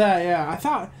Vesuvius. know that. Yeah, I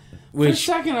thought for a Which,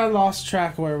 second I lost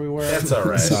track where we were. That's all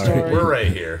right. Sorry. We're right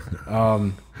here.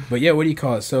 but yeah, what do you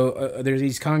call it? So there's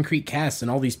these concrete casts, and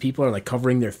all these people are like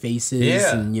covering their faces,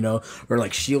 Yeah. and or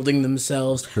like shielding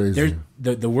themselves. crazy.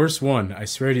 There's the worst one. I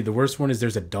swear to you, the worst one is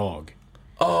there's a dog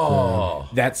Oh,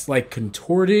 that's like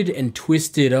contorted and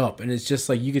twisted up, and it's just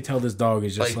like you could tell this dog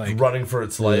is just like running for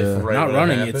its life. Yeah. Right not when it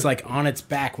running. happened. It's like on its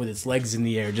back with its legs in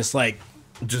the air, just like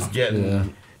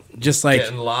getting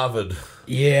lavaed.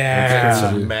 yeah.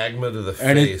 Getting some magma to the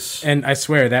And face. and I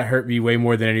swear that hurt me way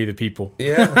more than any of the people.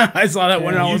 Yeah. I saw that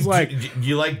one and I was like,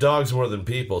 you like dogs more than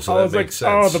people, so I that was like, makes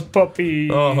sense. oh, the puppy.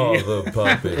 Oh, the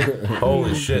puppy.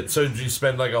 Holy shit. So did you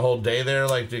spend like a whole day there,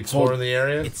 like exploring the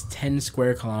area? It's 10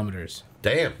 square kilometers.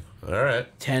 Damn. All right.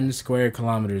 10 square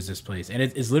kilometers, this place. And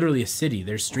it is literally a city.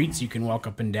 There's streets you can walk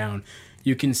up and down.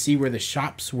 You can see where the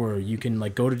shops were. You can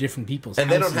like go to different people's And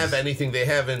houses. they don't have anything, they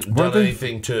haven't done Weren't they-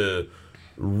 anything to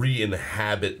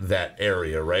re-inhabit that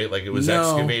area, right? Like it was No,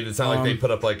 excavated. It's not like they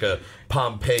put up like a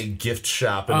Pompeii gift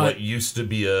shop in what used to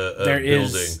be a There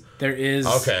building. there is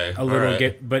Okay, a little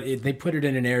alright. but they put it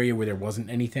in an area where there wasn't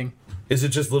anything. Is it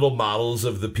just little models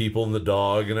of the people and the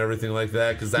dog and everything like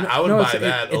that? Because I would buy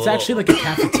that. It's actually like a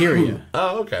cafeteria.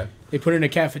 Oh, okay. They put it in a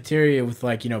cafeteria with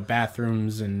like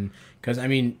bathrooms and because I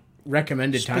mean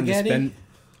recommended time to Spaghetti? spend.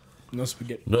 No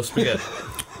spaghetti. No spaghetti.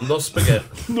 No spaghetti.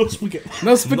 No spaghetti.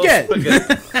 No spaghetti. No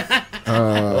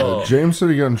spaghetti. James said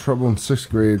he got in trouble in 6th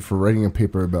grade for writing a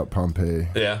paper about Pompeii.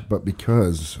 Yeah. But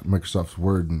because Microsoft's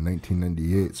Word in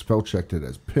 1998 spell checked it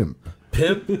as pimp,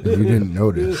 Pimp. and you didn't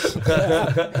notice.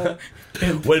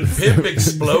 When Pimp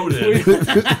exploded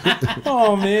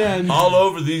Oh man. all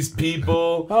over these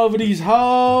people. Over these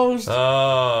hoes.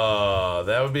 Oh,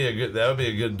 that would be a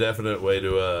good definite way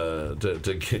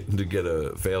to get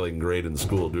a failing grade in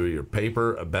school. Do your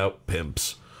paper about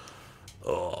pimps.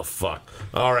 Oh fuck!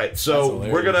 All right, so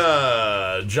we're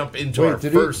gonna jump into our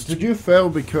Wait, first did you fail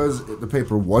because the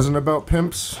paper wasn't about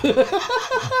pimps?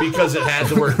 because it had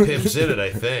the word pimps in it. I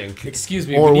think. Excuse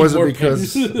me. Or we need was it more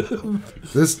because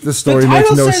pimps. this story makes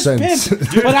Title no says sense?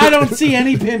 pimp, but I don't see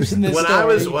any pimps in this When story. I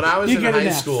was You in get an high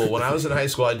F.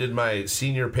 school, I did my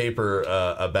senior paper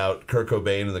about Kurt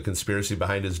Cobain and the conspiracy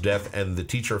behind his death, and the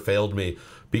teacher failed me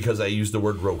because I used the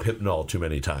word Rohypnol too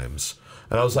many times.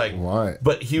 And I was like, Why?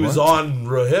 But he was on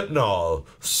Rohypnol,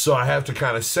 so I have to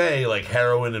kind of say like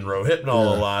heroin and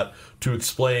Rohypnol a lot to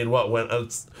explain what went.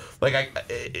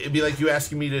 It'd be like you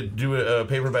asking me to do a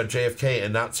paper about JFK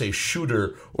and not say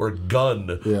shooter or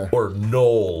gun or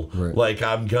knoll. Right. Like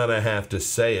I'm gonna have to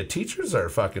say it. Teachers are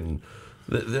fucking.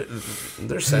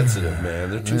 They're sensitive,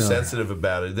 man. They're too sensitive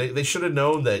about it. They should have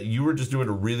known that you were just doing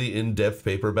a really in-depth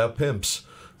paper about pimps.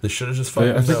 They should have just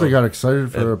fucking I think known. we got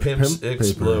excited for And a pimps pimp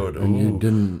explode. paper, and you Ooh.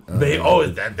 didn't.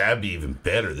 That'd be even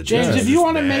better. The James, teachers if you just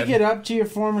want to mad make it up to your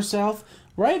former self,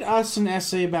 write us an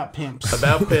essay about pimps.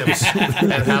 about pimps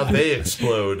and how they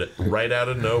explode right out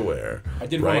of nowhere. I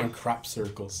did right? one on crop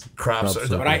circles, Crops.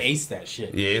 but I aced that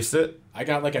shit. You aced it. I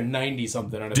got like a 90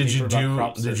 something on a Did paper you about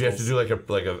crop do? circles. Did you have to do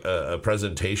like a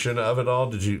presentation of it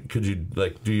all? Could you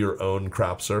like do your own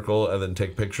crop circle and then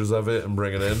take pictures of it and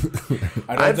bring it in?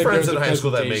 I had think friends there in was a high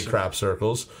school that made presentation. crop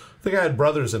circles. I think I had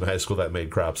brothers in high school that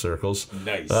made crop circles.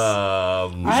 Nice. I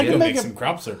had Go to make make some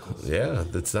crop circles. Yeah,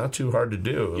 that's not too hard to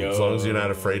do as long as you're not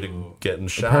afraid of getting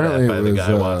shot Apparently, at by it the was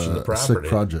guy watching the a sick property.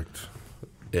 project.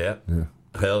 Yeah.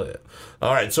 Hell yeah.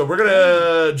 All right, so we're going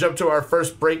to jump to our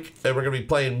first break, and we're going to be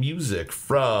playing music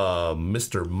from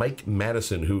Mr. Mike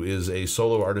Madison, who is a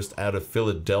solo artist out of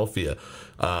Philadelphia.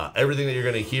 Everything that you're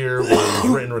going to hear was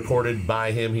written, recorded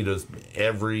by him. He does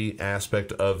every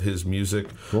aspect of his music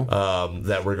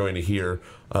that we're going to hear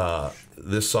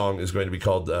This song is going to be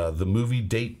called The Movie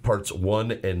Date Parts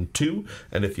 1 and 2.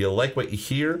 And if you like what you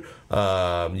hear,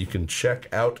 you can check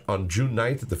out on June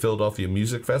 9th at the Philadelphia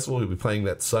Music Festival. He'll be playing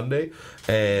that Sunday.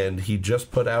 And he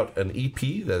just put out an EP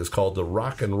that is called The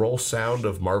Rock and Roll Sound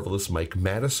of Marvelous Mike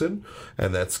Madison.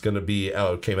 And that's going to be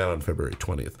it came out on February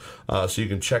 20th. So you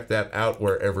can check that out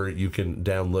wherever you can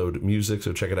download music.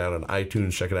 So check it out on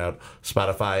iTunes, check it out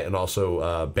Spotify, and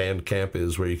also Bandcamp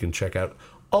is where you can check out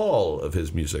all of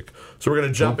his music. So we're going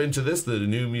to jump into this, the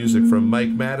new music from Mike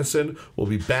Madison. We'll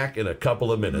be back in a couple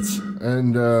of minutes.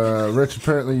 And, Rich,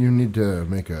 apparently you need to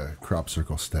make a crop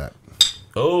circle stat.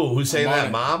 Oh, who's saying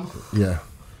that, Mom? Yeah.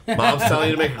 Mom's telling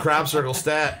you to make a crop circle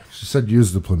stat. She said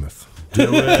use the Plymouth. Do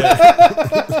it.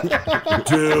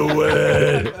 Do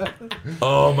it.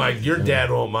 Oh, my, your dad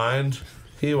won't mind.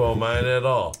 He won't mind at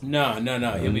all. No,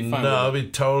 he'll be fine. No, it'll be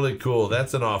totally cool.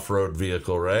 That's an off-road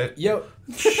vehicle, right? Yep.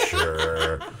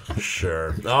 Sure.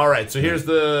 All right, so here's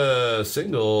the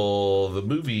single, The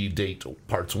Movie Date,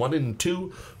 Parts 1 and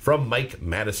 2 from Mike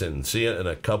Madison. See you in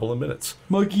a couple of minutes.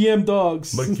 Mikey M.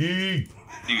 Dogs. Mikey!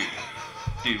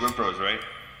 Dude, we're bros, right?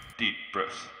 Dude,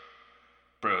 bros,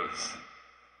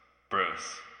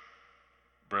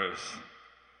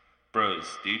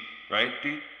 dude, right,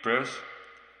 dude, bros?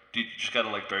 Dude, you just gotta,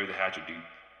 like, bury the hatchet, dude.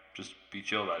 Just be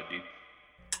chill about it, dude.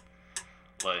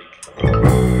 Like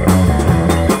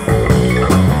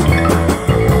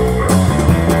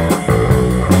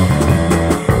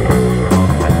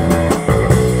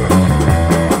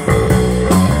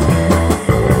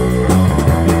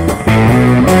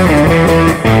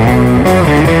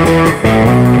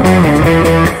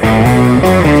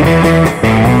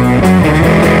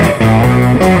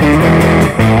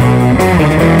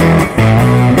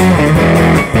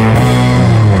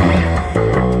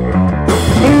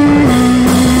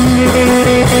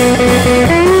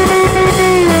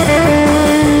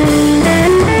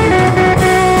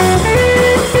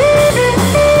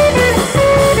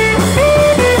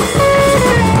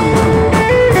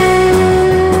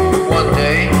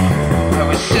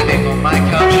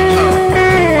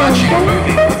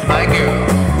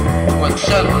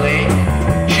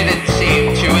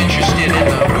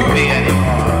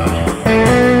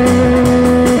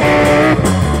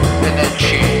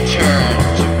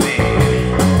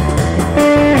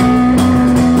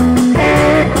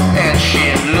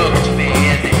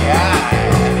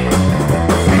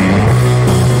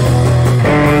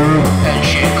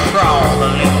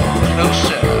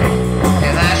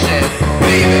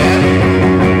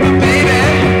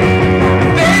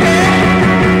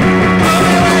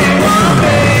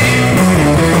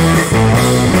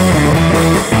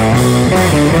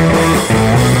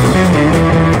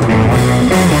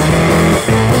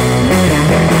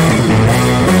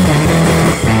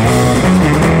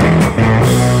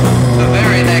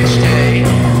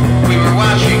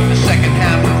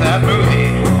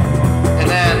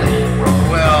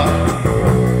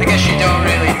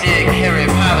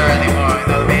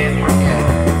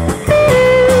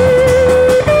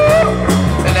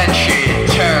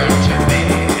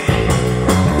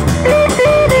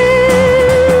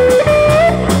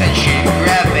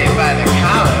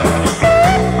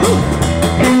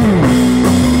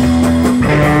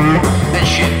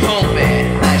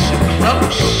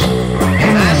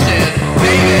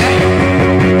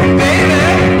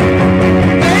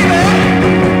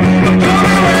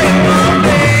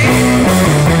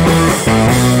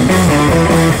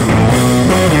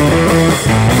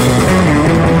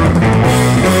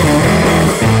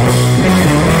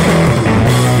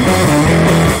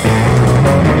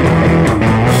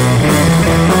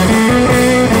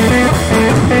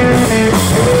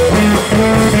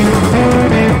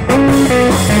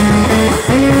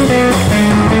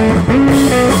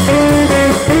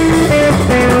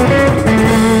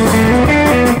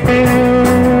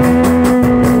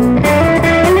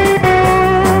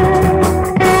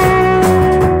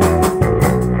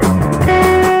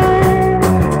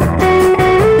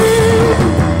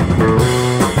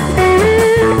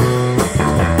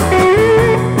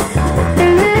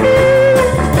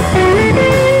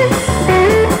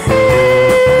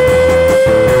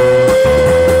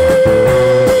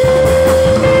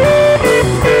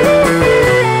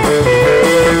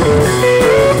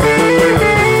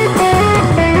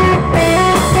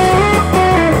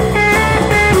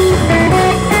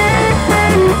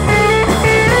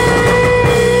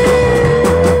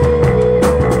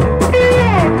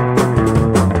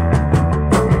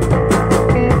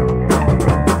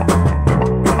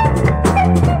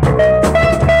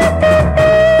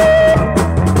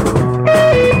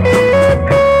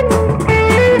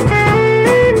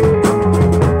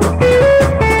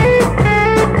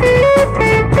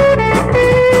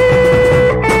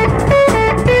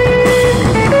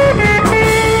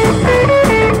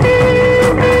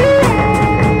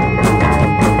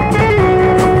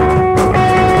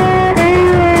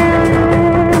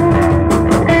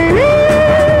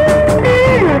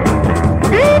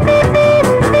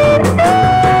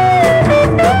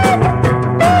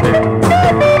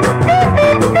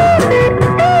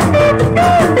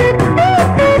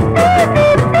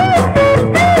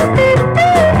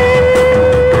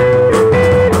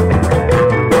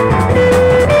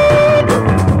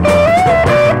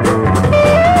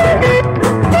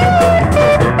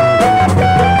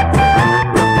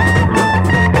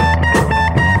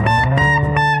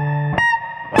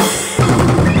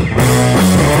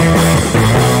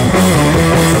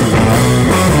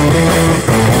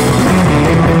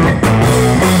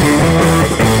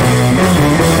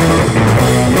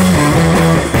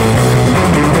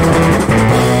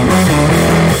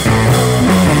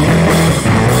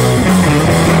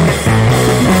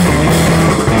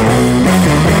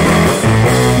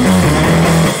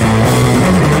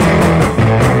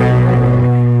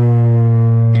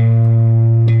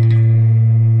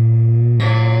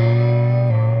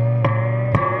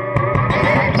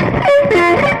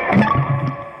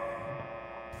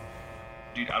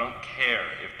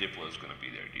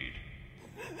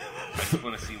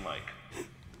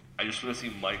just want to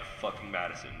see Mike fucking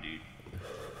Madison, dude.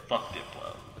 Fuck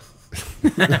Diplo.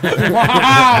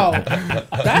 Wow,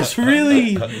 that's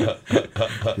really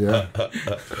Yeah.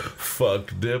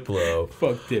 Fuck Diplo.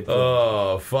 Fuck Diplo.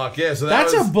 Oh, fuck yeah. So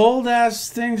that's was, a bold ass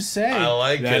thing to say. I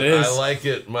like That it. is. I like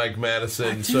it, Mike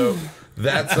Madison. So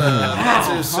that's his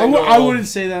I single. wouldn't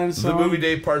say that in a The song. movie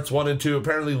Day Parts 1 and 2.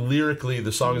 Apparently, lyrically,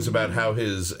 the song is about how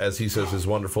his, as he says, his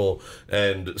wonderful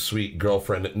and sweet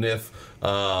girlfriend, Nif.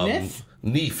 Nif?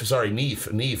 Neef.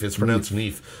 It's pronounced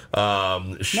Neef.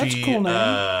 She, That's a cool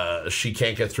name. she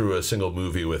can't get through a single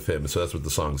movie with him. So that's what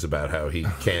the song's about, how he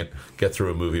can't get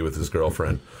through a movie with his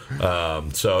girlfriend.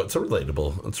 So it's a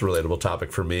relatable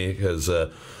topic for me because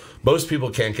most people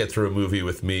can't get through a movie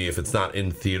with me if it's not in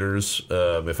theaters.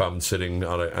 If I'm sitting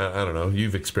on I don't know,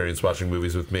 you've experienced watching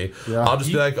movies with me. Yeah. I'll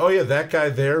just be like, oh yeah, that guy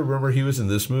there, remember he was in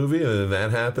this movie, and then that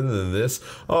happened, and then this.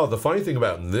 Oh, the funny thing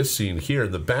about in this scene here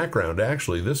in the background,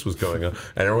 actually, this was going on.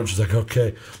 And everyone's just like,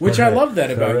 okay. Which all I right, love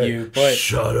that about all right, you, but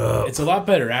shut up. it's a lot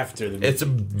better after the movie. It's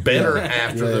better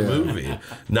after the movie,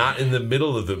 not in the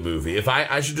middle of the movie. If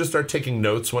I should just start taking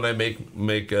notes when I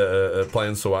make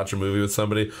plans to watch a movie with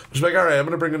somebody. Just like, all right, I'm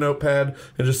going to bring a notepad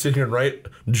and just sit here and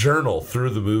journal through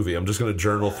the movie. I'm just going to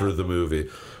journal through the movie.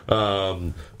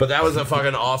 But that was a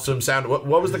fucking awesome sound. What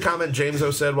was the comment James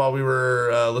O said while we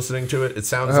were listening to it? It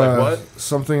sounds like what?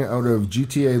 Something out of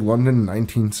GTA London It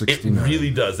 1969. really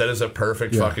does. That is a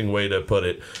perfect fucking way to put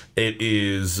it. It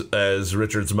is, as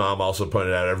Richard's mom also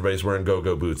pointed out, everybody's wearing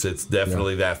go-go boots. It's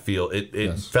definitely that feel.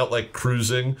 It felt like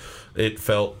cruising. It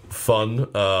felt fun.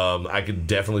 I could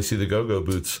definitely see the go-go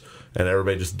boots and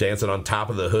everybody just dancing on top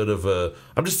of the hood of a...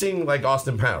 I'm just seeing like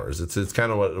Austin Powers. It's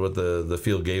kind of what the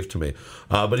feel gave to me.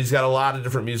 But he's got a lot of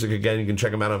different music. Again, you can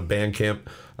check him out on Bandcamp,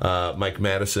 Mike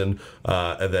Madison.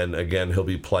 And then, again, he'll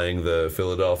be playing the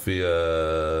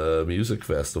Philadelphia Music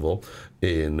Festival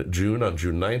in June, on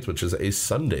June 9th, which is a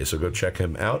Sunday. So go check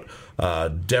him out.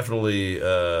 Definitely...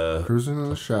 Cruising in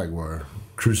the Shagwar.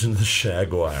 Cruising the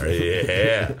Shagwar,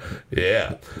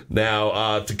 yeah.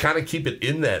 Now, to kind of keep it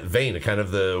in that vein, kind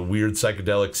of the weird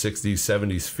psychedelic 60s,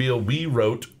 70s feel, we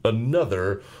wrote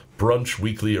another Brunch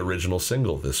Weekly original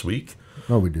single this week.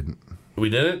 No, we didn't.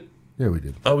 We didn't? Yeah, we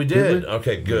did. Oh, we did? Did we?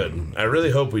 Okay, good. I really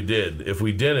hope we did. If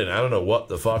we didn't, I don't know what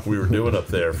the fuck we were doing up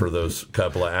there for those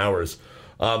couple of hours.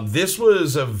 This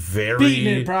was a very...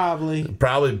 Beating it, probably.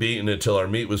 Probably beating it till our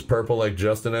meat was purple like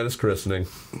Justin at his christening.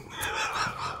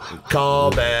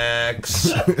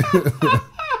 Callbacks.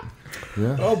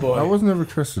 Yeah. Oh, boy. I was never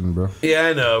christened, bro. Yeah,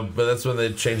 I know, but that's when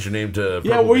they changed your name to Purple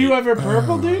Yeah, were you Meat. ever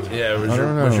purple, dude? Yeah, was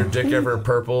don't was your know. dick ever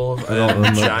purple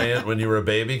and giant when you were a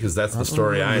baby? Because that's the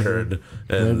story I heard.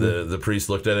 And the priest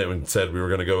looked at it and said we were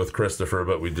going to go with Christopher,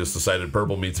 but we just decided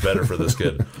Purple Meat's better for this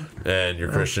kid. And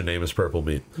your Christian name is Purple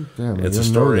Meat. Damn, I It's a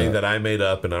didn't know story that. that I made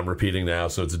up and I'm repeating now,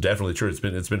 so it's definitely true. It's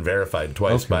been verified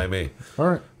twice by me. All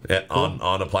right.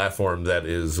 On a platform that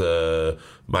is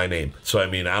my name. So, I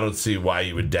mean, I don't see why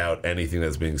you would doubt anything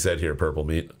that's being said here, Purple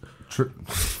Meat.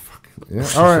 Yeah.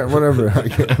 All right. Whatever. I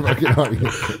get on you.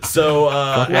 So,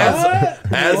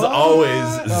 as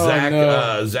always,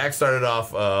 no. Zach started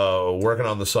off working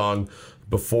on the song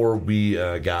before we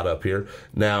got up here.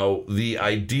 Now, the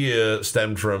idea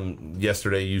stemmed from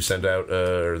yesterday. You sent out,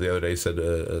 or the other day, said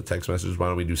a text message. Why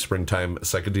don't we do Springtime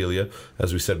Psychedelia,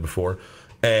 as we said before?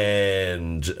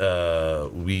 And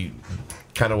we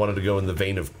kind of wanted to go in the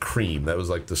vein of Cream. That was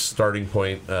like the starting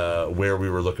point where we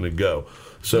were looking to go.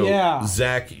 So, Yeah.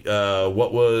 Zach,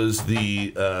 what was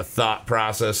the thought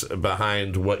process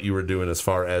behind what you were doing as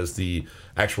far as the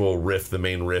actual riff, the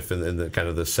main riff, and the kind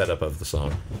of the setup of the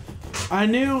song? I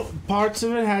knew parts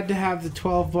of it had to have the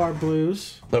 12-bar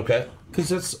blues, Okay. because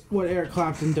that's what Eric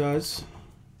Clapton does.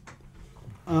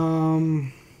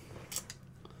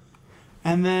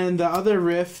 And then the other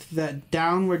riff, that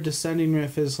downward descending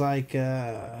riff, is like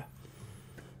they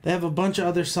have a bunch of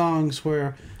other songs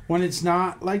where when it's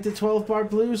not like the 12-bar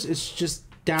blues, it's just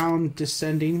down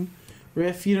descending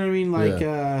riff. You know what I mean? Like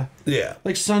Yeah.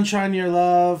 like Sunshine Your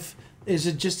Love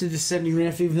is just a descending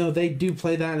riff, even though they do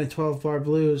play that in a 12-bar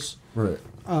blues. Right.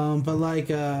 But like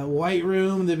White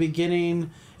Room, the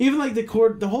beginning, even like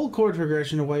the whole chord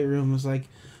progression of White Room was like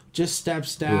just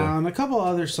steps down. A couple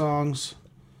other songs.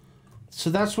 So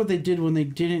that's what they did when they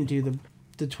didn't do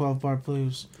the 12-bar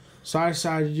blues. So I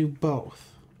decided to do both.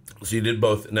 So you did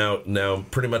both. Now,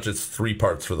 pretty much it's 3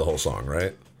 parts for the whole song,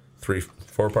 right?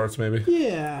 4 parts, maybe?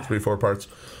 Yeah. 4 parts.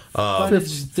 But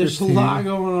there's a 15. lot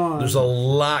going on. There's a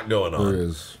lot going on. There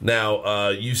is. Now,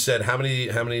 you said how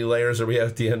many layers are we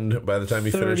at the end by the time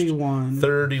you finished? 31.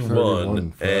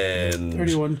 31. And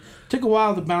 31. Took a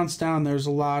while to bounce down. There's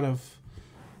a lot of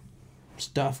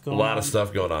stuff going A lot on. of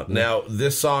stuff going on. Now,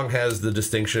 this song has the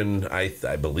distinction, I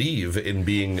believe, in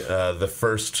being the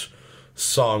first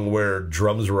song where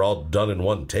drums were all done in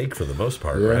one take for the most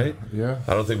part, right? Yeah.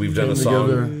 I don't think we've done a Came song.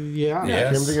 together. Yeah.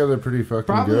 Yes. Came together pretty fucking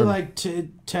Probably good. like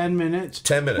 10 minutes.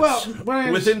 10 minutes.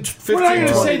 Well, Within 15, we're not going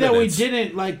to 20 say that we minutes.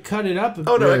 didn't like cut it up.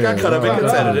 Oh, no, it got cut up. It Yeah,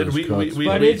 gets yeah. edited. It's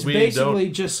But it's we basically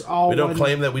don't, just all we don't one,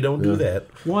 claim that we don't do that.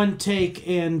 one take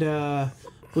and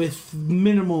with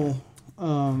minimal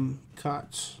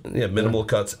cuts. Yeah, minimal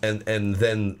cuts. And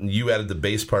then you added the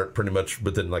bass part pretty much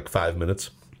within like 5 minutes.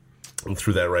 And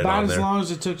threw that right About on as there. long as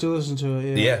it took to listen to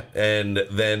it. Yeah, and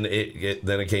then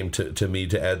it came to me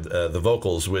to add the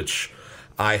vocals, which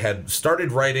I had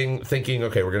started writing thinking,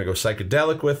 okay, we're going to go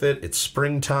psychedelic with it. It's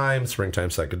springtime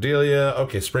psychedelia.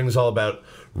 Okay, spring's all about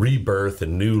rebirth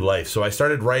and new life. So I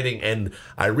started writing, and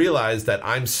I realized that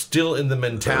I'm still in the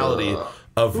mentality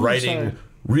of writing sorry.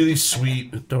 really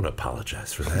sweet, don't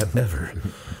apologize for that, ever.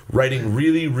 Writing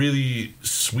really, really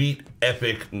sweet,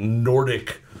 epic,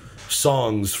 Nordic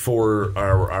songs for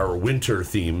our winter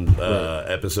themed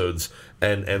episodes,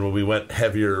 and when we went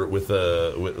heavier with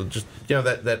just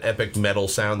that epic metal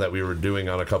sound that we were doing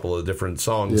on a couple of different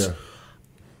songs. Yeah.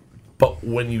 But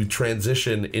when you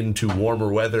transition into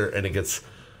warmer weather and it gets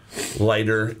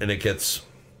lighter and it gets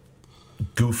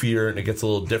goofier and it gets a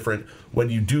little different, when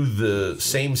you do the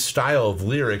same style of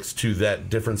lyrics to that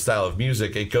different style of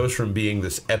music, it goes from being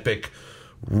this epic,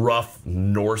 rough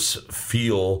Norse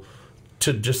feel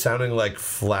to just sounding like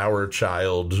Flower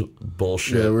Child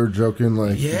bullshit. Yeah, we were joking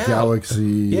like galaxy.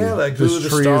 Yeah, like this Glue the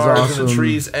tree is Stars awesome. and the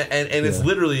trees. And it's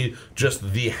literally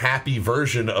just the happy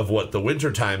version of what the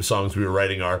wintertime songs we were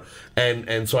writing are.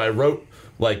 And so I wrote,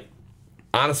 like,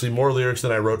 honestly, more lyrics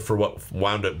than I wrote for what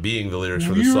wound up being the lyrics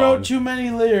for the You song. wrote too many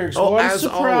lyrics. Oh, What a as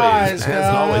surprise,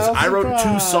 always, guys. I wrote 2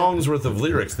 Surprise. songs worth of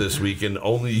lyrics this week and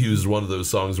only used one of those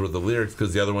songs worth of lyrics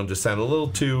because the other one just sounded a little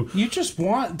too... You just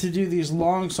want to do these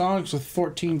long songs with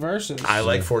 14 verses. I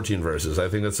like 14 verses. I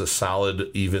think that's a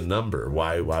solid, even number.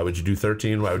 Why would you do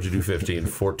 13? Why would you do 15?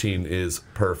 14 is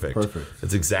perfect. Perfect.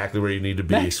 It's exactly where you need to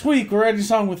be. Next week, we're writing a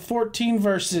song with 14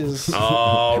 verses.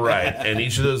 All right. And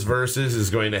each of those verses is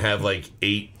going to have like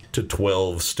 8 to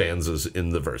 12 stanzas in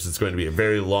the verse. It's going to be a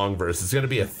very long verse. It's going to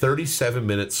be a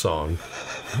 37-minute song.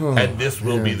 And this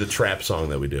will be the trap song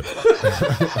that we do.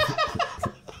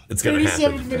 It's going to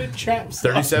happen. 37-minute trap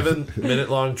song. 37-minute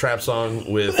long trap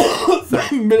song with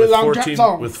Minute-long trap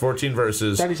song. with 14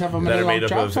 verses that 37-minute are made long up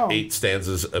trap of song. 8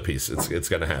 stanzas apiece. It's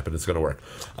going to happen. It's going to work.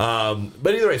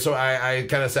 But either way, so I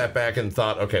kind of sat back and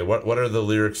thought, okay, what are the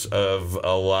lyrics of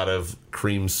a lot of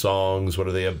Cream songs? What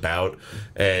are they about?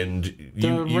 And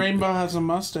The rainbow has a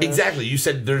mustache. exactly. You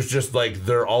said there's just like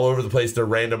they're all over the place. They're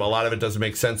random. A lot of it doesn't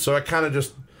make sense. So I kind of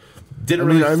just didn't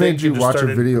really. I think made you and just watch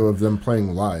started, a video of them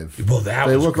playing live. Well, that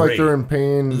They was look great. like they're in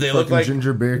pain. They look Fucking like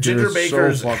Ginger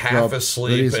Baker's so fucked half up that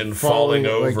asleep he's and falling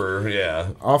like, over. Yeah.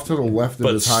 off to the left of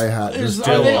But his hi hat. Is, Just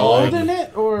are they still, old like- in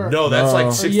it? Or No, that's like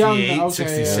No. 68, Young, okay,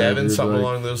 67, yeah. something Like-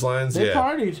 along those lines. they yeah.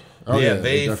 partied. Oh, yeah, yeah,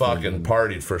 they they fucking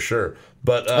definitely partied for sure.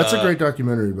 But That's a great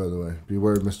documentary, by the way.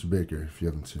 Beware of Mr. Baker, if you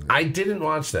haven't seen it. I didn't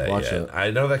watch that Watch yet. it.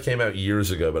 I know that came out years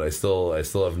ago, but I still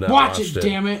have not Watch watched it,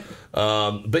 damn it.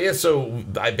 But yeah, so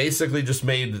I basically just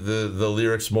made the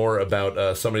lyrics more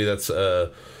about somebody that's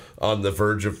on the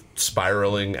verge of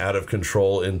spiraling out of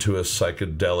control into a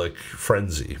psychedelic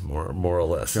frenzy, more or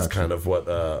less. Is kind of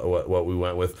what we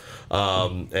went with,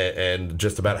 and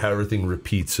just about how everything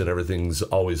repeats and everything's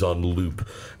always on loop,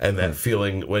 and that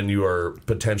feeling when you are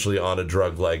potentially on a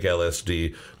drug like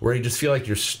LSD, where you just feel like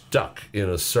you're stuck in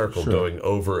a circle going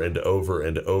over and over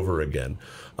and over again.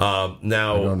 Now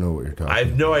I don't know what you're talking I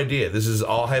have no idea. This is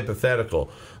all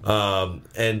hypothetical.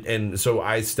 And so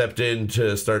I stepped in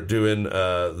to start doing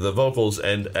the vocals,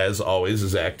 and as always,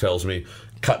 Zach tells me,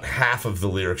 cut half of the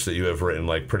lyrics that you have written,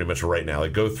 like pretty much right now.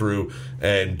 Like go through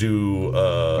and do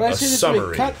But I a say this summary.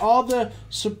 week, cut all the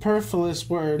superfluous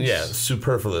words. Yeah,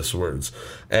 superfluous words.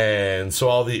 And so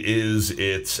all the is,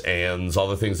 it's, ands, all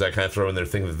the things that I kind of throw in there,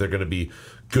 think that they're going to be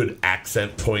good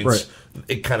accent points. Right.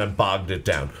 It kind of bogged it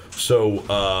down.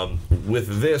 So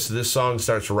with this song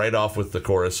starts right off with the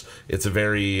chorus. It's a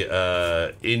very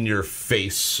in your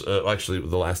face. Actually,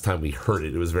 the last time we heard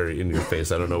it, it was very in your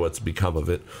face. I don't know what's become of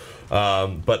it.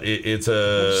 But it's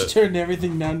a Just turned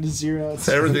everything down to zero. It's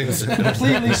everything's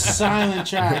completely silent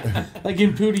track, like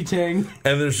in Pootie Tang.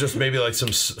 and there's just maybe like some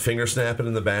finger snapping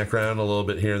in the background a little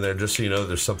bit here and there, just so you know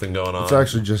there's something going on. It's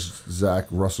actually just Zach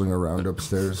rustling around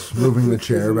upstairs, moving the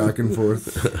chair back and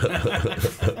forth.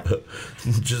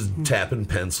 Just tapping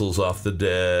pencils off the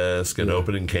desk and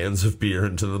opening cans of beer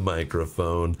into the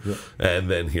microphone. And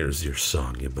then here's your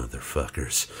song, you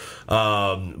motherfuckers.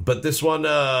 But this one,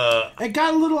 It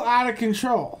got a little out of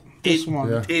control. This one.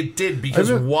 Yeah. it did,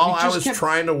 because I mean, while you I just was kept-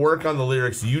 trying to work on the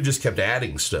lyrics, you just kept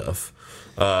adding stuff.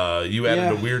 You added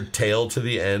Yeah. a weird tail to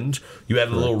the end. You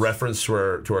added a little reference to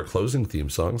our closing theme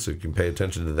song, so you can pay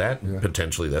attention to that.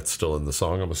 Potentially, that's still in the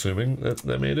song. I'm assuming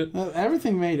that made it.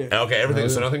 Everything made it. Okay, everything.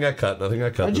 So nothing got cut. Nothing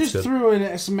got cut. I That's just good. threw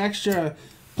in some extra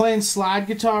playing slide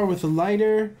guitar with a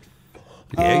lighter.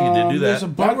 Yeah, you did do There's that. a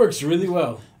That bunch. works really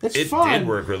well. It's It fun. did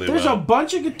work really There's well. a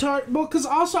bunch of guitar. Well, because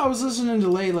also I was listening to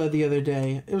Layla the other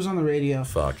day. It was on the radio.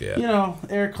 Fuck yeah. You know,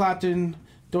 Eric Clapton,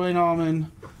 Dwayne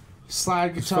Allman,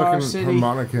 slide It's guitar, fucking City.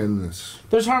 harmonica in this.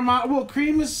 There's harmonica. Well,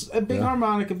 Cream is a big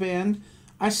harmonica band.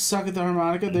 I suck at the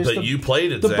harmonica. There's But the, you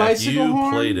played it, the Zach. bicycle You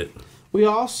horn. played it. We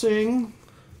all sing.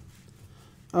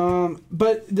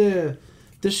 But the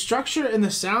structure and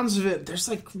the sounds of it, there's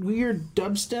like weird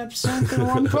dubstep synth in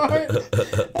one part.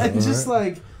 And just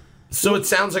like, So it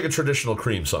sounds like a traditional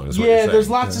Cream song, is what yeah, you're saying. there's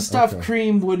lots of stuff okay.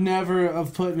 Cream would never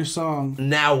have put in a song.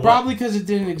 Now, Probably because it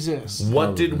didn't exist.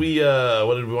 what did we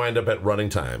wind up at running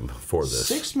time for this?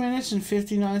 6 minutes and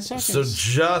 59 seconds. So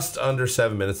just under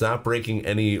 7 minutes, not breaking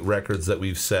any records that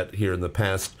we've set here in the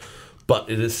past, but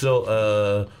it is still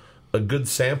a good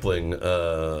sampling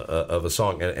of a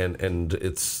song, and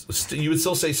it's you would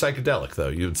still say psychedelic though.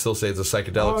 You would still say it's a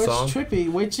psychedelic Oh, it's song. trippy.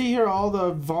 Wait till you hear all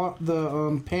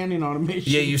the panning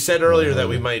automation. Yeah, you said earlier that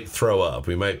we might throw up,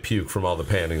 we might puke from all the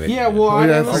panning. That Yeah, you did. well, I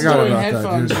yeah, I didn't listen forgot to it in about that,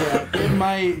 headphones dude. yet. It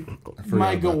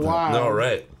might go about that. wild. All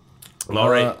right, all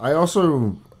right. I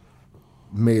also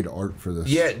made art for this.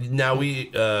 Yeah, now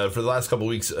we for the last couple of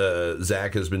weeks,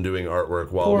 Zach has been doing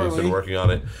artwork while we've Poorly. been working on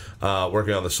it,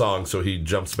 working on the song. So he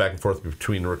jumps back and forth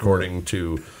between recording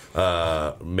to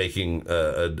making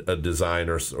a design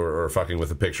or fucking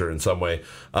with a picture in some way.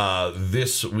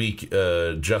 This week,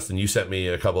 Justin, you sent me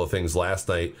a couple of things last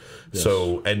night. Yes.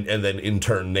 So and then in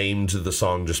turn named the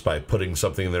song just by putting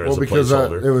something in there Well, as a because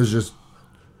placeholder. it was just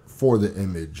for the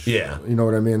image. Yeah. You know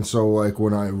what I mean? So, like,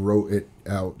 when I wrote it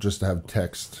out just to have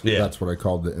text, Yeah. that's what I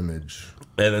called the image.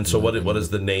 And then, so what is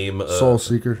the name? Soul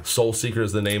Seeker. Soul Seeker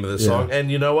is the name of this Yeah. song. And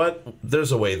you know what?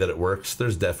 There's a way that it works.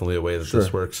 There's definitely a way that this Sure.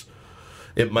 works.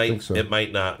 It might so. it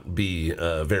might not be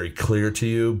very clear to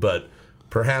you, but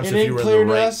perhaps It if you ain't were in clear the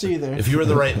to right us either. if you were in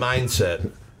the right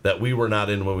mindset that we were not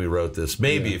in when we wrote this,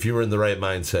 maybe if you were in the right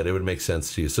mindset, it would make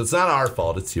sense to you. So it's not our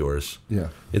fault. It's yours. Yeah.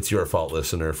 It's your fault,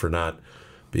 listener, for not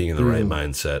being in the right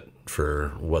mindset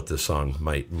for what this song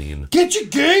might mean. Get your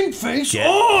game face Get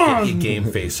on! your game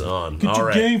face on. Get All your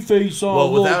right. game face on, Well,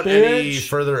 little without any bitch.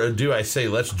 further ado, I say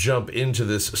let's jump into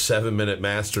this 7-minute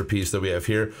masterpiece that we have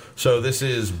here. So this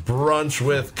is Brunch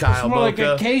with Kyle It's more like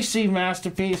Mocha. a Casey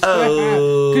masterpiece.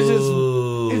 Oh.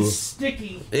 Because it's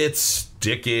sticky. It's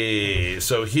sticky.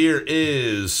 So here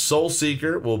is Soul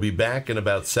Seeker. We'll be back in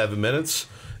about 7 minutes.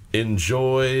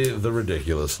 Enjoy the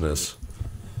ridiculousness.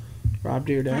 Rob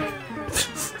Deerdeck.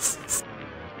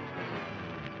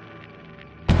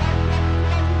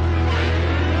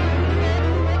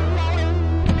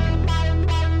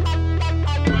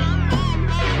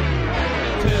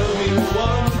 Tell me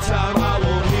one time, I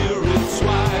won't hear it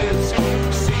twice.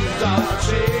 Seasons are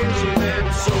changing and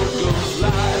so goes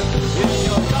life. If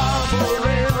you're gone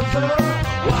forever,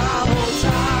 one more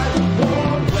time.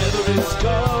 Warm weather is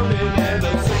coming and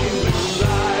the same blue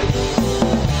light.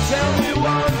 Tell me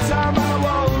one time, I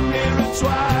won't hear it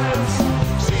twice.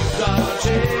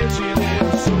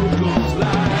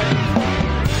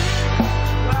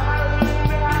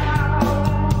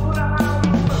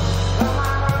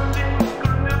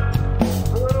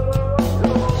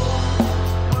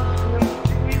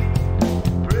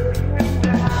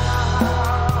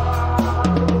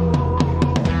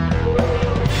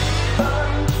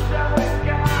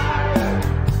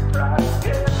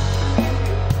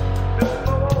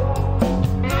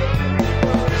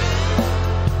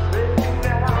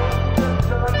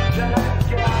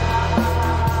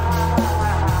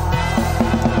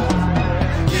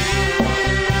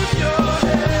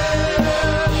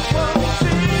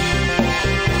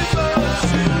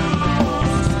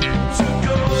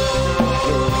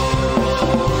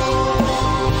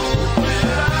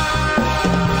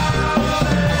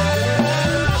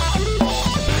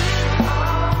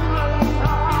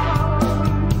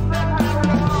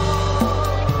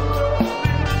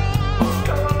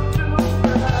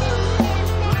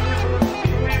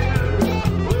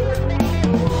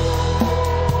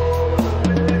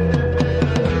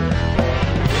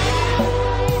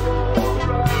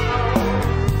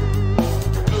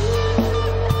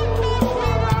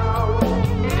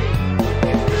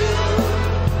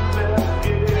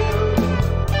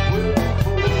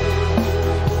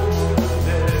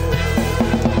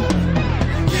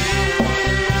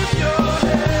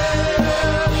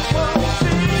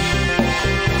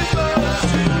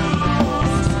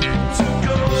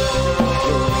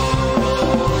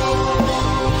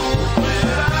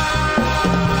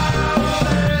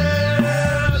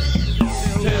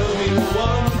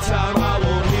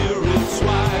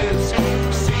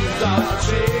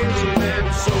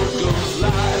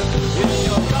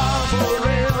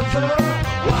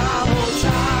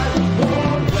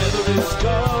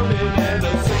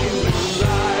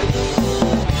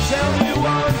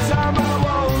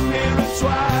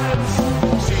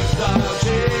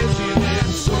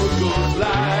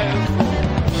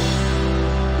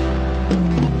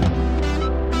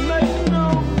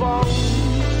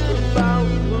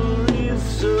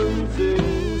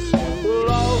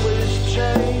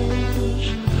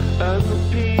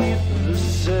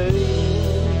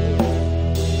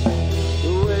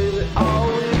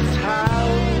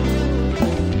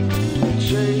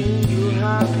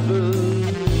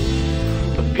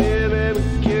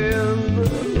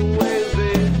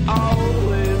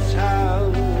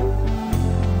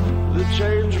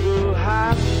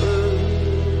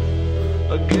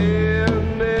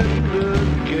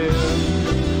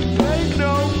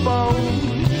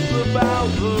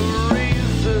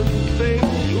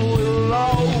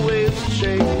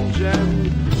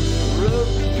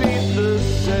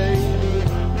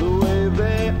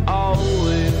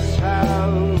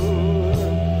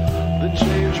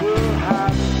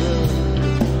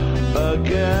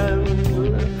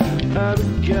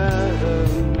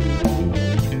 hand,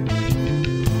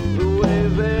 the way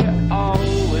they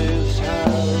always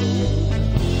have,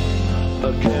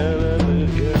 again and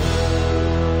again.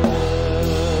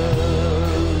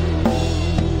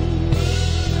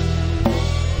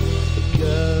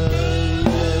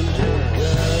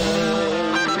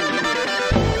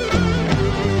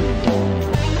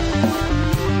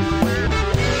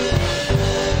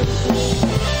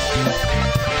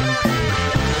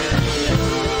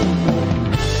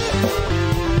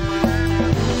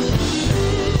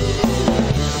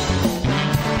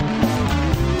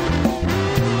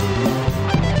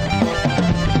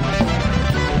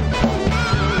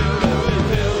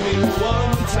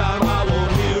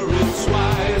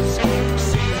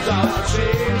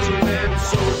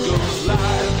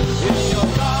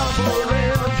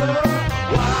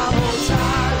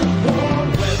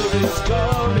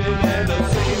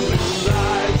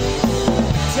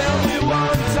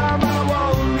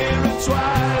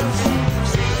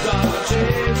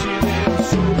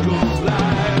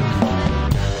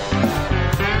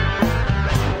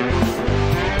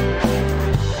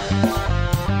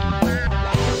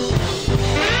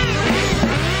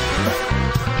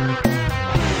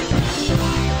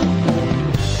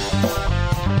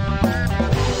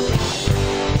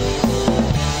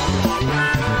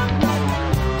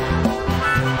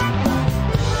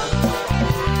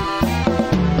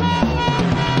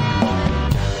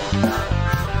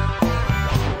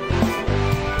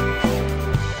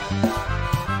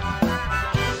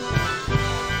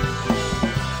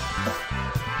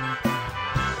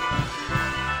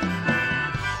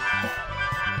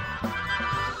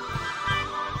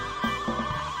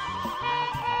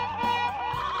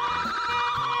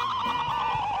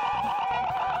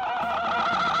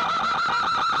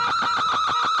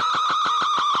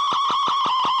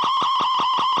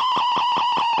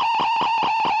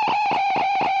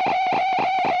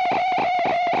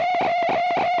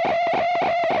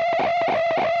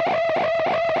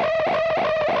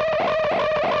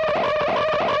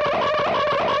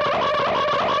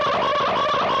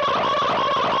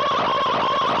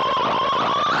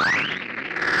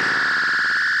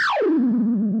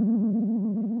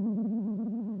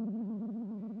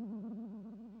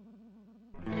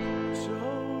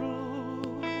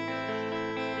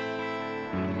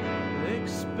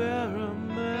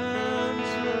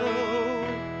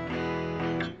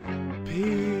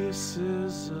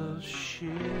 Pieces of shit.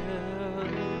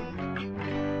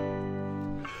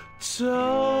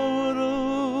 Total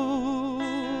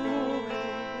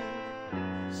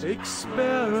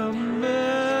experimental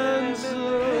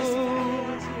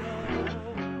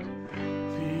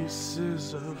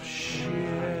pieces of shit.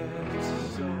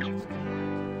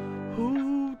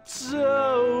 Ooh,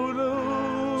 total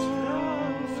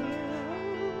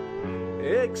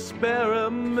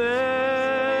experimental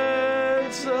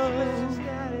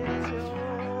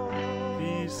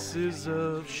pieces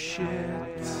of shit.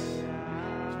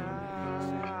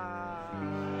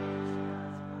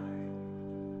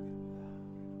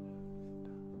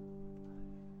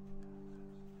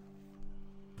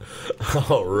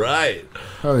 All right.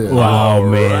 Oh yeah. Wow, All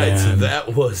man. right.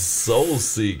 That was Soul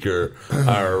Seeker,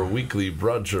 our weekly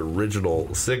brunch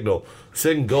original single.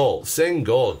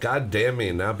 God damn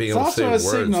me, not being able to say also a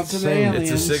words. signal to the aliens.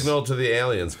 It's a signal to the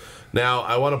aliens. Now,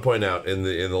 I want to point out in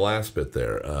the last bit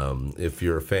there, if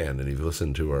you're a fan and you've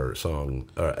listened to our song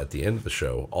at the end of the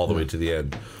show, all the way to the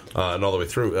end, and all the way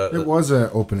through. It was an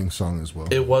opening song as well.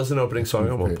 It was an opening song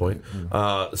at one point.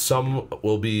 Some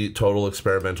will be total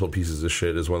experimental pieces of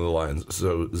shit is one of the lines.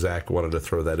 So Zach wanted to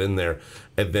throw that in there.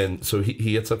 And then, so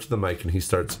he gets up to the mic and he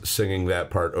starts singing that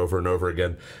part over and over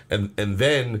again. And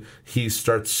then he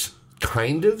starts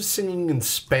kind of singing in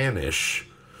Spanish.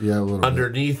 Yeah, a little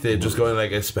Underneath it, just going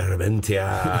like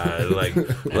experimentia, like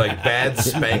bad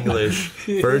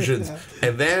Spanglish versions,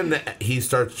 and then he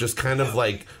starts just kind of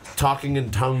like talking in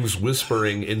tongues,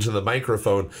 whispering into the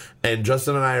microphone. And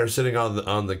Justin and I are sitting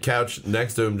on the couch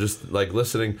next to him, just like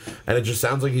listening, and it just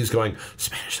sounds like he's going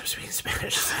Spanish. I'm speaking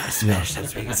Spanish. Spanish. I'm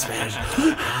speaking Spanish.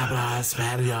 Habla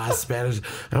Spanish. Spanish.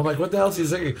 And I'm like, what the hell is he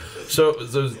singing? So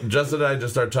Justin and I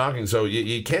just start talking. So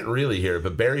you can't really hear it,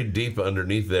 but buried deep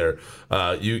underneath there,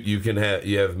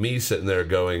 you have me sitting there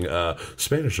going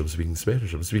Spanish. I'm speaking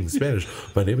Spanish. I'm speaking Spanish.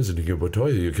 My name is Inigo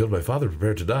Montoya. You killed my father.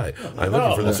 Prepare to die. I'm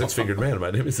looking for the six-fingered man. My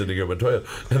name is Inigo Montoya.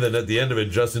 And then at the end of it,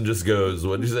 Justin just goes,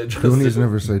 what did you say, Justin? Goonies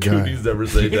never say die. Goonies never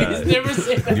say die.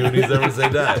 Goonies never say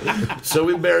die. So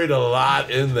we buried a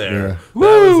lot in there. Yeah.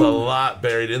 That was a lot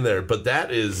buried in there. But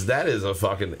that is a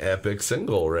fucking epic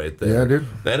single right there. Yeah, dude.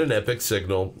 And an epic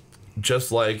signal,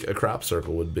 just like a crop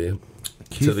circle would be.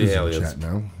 Keith to the is aliens. in chat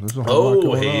now. There's a whole lot Oh,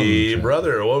 going on in hey, the chat.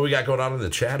 brother. What we got going on in the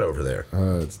chat over there?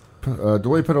 It's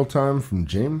delay pedal time from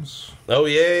James. Oh,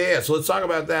 yeah. So let's talk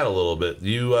about that a little bit.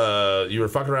 You were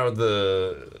fucking around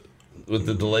with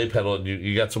the delay pedal, and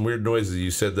you got some weird noises.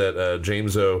 You said that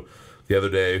James-O the other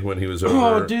day when he was over.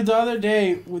 Oh, dude, the other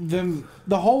day, with them,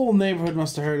 the whole neighborhood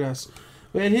must have heard us.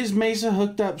 We had his Mesa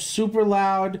hooked up super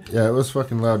loud Yeah, it was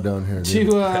fucking loud down here. Dude.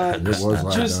 to It was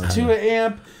loud just down to here. an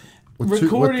amp, With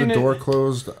recording the door it.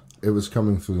 closed, it was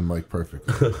coming through the mic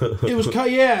perfectly. It was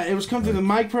coming through the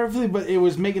mic perfectly, but it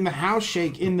was making the house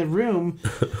shake in the room,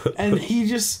 and he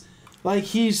just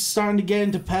he's starting to get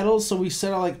into pedals, so we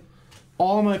set out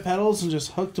all my pedals and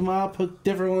just hooked them up, hooked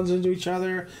different ones into each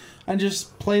other, and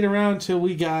just played around till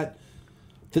we got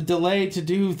the delay to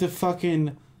do the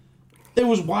fucking. It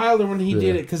was wilder when he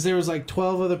did it because there was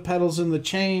 12 other pedals in the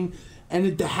chain,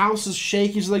 and the house is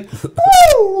shaking. He's like, for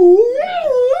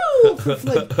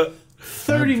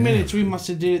 30 minutes. We must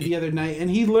have did it the other night, and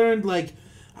he learned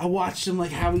I watched him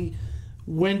how he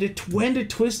when to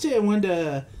twist it and when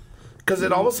to. Because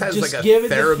it almost has Just a give it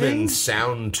the theremin thing.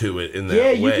 sound to it in that Yeah,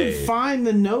 way. you can find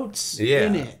the notes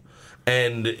in it.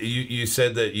 And you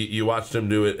said that you watched him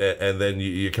do it, and then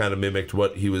you kind of mimicked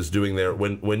what he was doing there.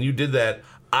 When you did that,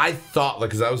 I thought,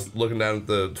 because I was looking down at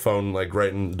the phone,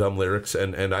 writing dumb lyrics,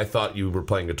 and I thought you were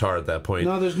playing guitar at that point.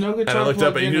 No, there's no guitar. And I looked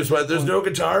up, plugged and in you at just that went, "There's point. no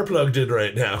guitar plugged in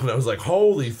right now," and I was like,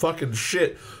 "Holy fucking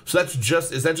shit!" So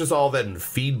is that just all then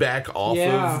feedback off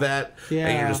Yeah. of that? Yeah.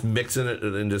 And you're just mixing it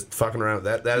and just fucking around.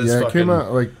 That is Yeah, it fucking. came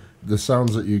out the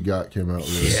sounds that you got came out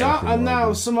really fucking well, Now,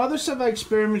 dude. some other stuff I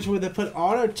experimented with, I put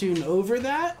auto-tune over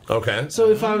that. Okay. So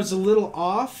if I was a little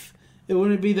off, it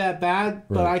wouldn't be that bad,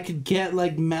 but Right. I could get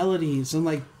melodies and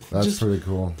That's just pretty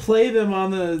cool. play them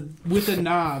with a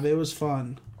knob. It was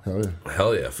fun. Hell yeah.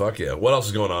 Hell yeah, fuck yeah. What else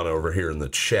is going on over here in the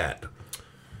chat?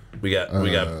 We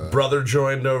got brother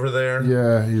joined over there.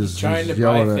 Yeah, he's Trying to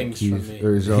yelling buy at things Keith, from me.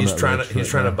 or yelling He's at trying Rich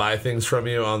to right now. buy things from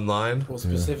you online. Well,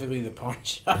 specifically the pawn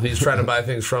shop. He's trying to buy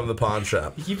things from the pawn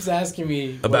shop. He keeps asking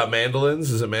me About mandolins?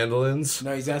 Is it mandolins?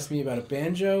 No, he's asking me about a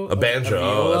banjo. A banjo.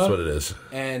 Oh, that's what it is.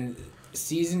 And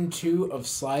season 2 of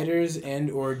Sliders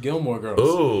and or Gilmore Girls.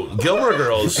 Ooh, Gilmore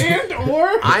Girls. And/or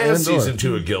I have And/or. season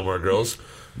 2 of Gilmore Girls.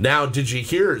 Now, did you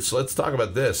hear? So let's talk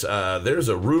about this. There's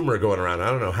a rumor going around. I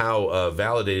don't know how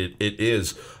validated it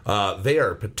is. They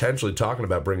are potentially talking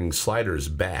about bringing Sliders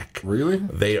back. Really?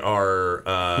 They are.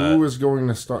 Who is going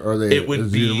to start? Are they? It would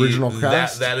is be the original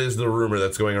cast? That is the rumor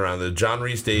that's going around. That John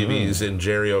Rhys Davies and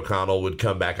Jerry O'Connell would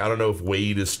come back. I don't know if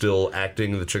Wade is still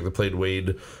acting. The chick that played Wade.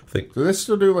 I think. Do they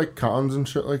still do cons and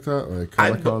shit like that?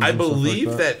 Comic-Cons I and stuff believe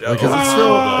like that. Like, is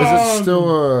it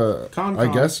still? Con-con.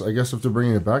 I guess if they're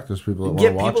bringing it back, there's people that Yeah,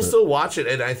 want to watch people it. still watch it,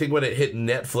 and I think when it hit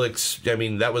Netflix, I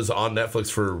mean that was on Netflix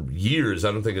for years.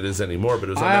 I don't think it is anymore, but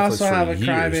it was on I Netflix also for have a years.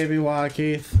 crybaby wallet,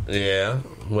 Keith. Yeah,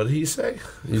 what did he say?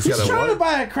 He's He's got a trying to what?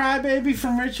 buy a crybaby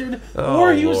from Richard, Oh,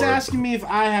 or he was Lord. asking me if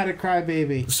I had a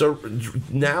crybaby. So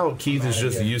now Keith is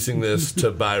just using this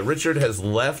to buy. Richard has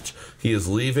left. He is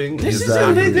leaving. This He's is not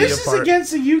gonna be this a is part-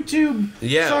 against the YouTube.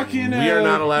 Yeah, fucking, we are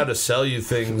not allowed to sell you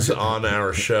things on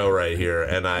our show right here,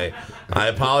 and I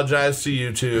apologize to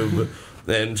YouTube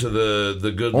and to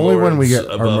the good Only lords when we get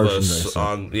our above merchandise us up.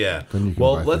 on Then you can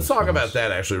Well, buy let's things talk from about us.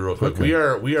 that actually real quick.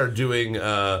 Okay. We are doing.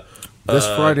 This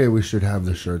Friday we should have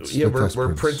the shirts. Yeah, the we're test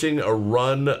prints. printing a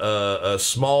run, a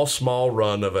small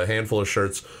run of a handful of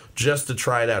shirts just to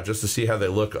try it out, just to see how they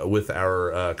look with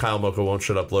our Kyle Mocha Won't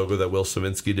Shut Up logo that Will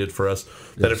Saminsky did for us.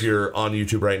 That if you're on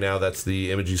YouTube right now, that's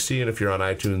the image you see, and if you're on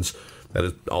iTunes, that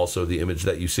is also the image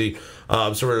that you see.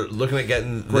 So we're looking at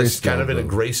getting this Grayscale kind of in a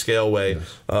logo. grayscale way.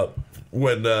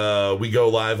 When we go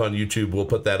live on YouTube, we'll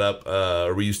put that up,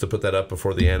 or we used to put that up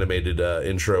before the animated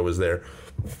intro was there.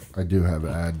 I do have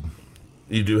an ad.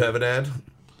 You do have an ad?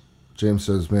 James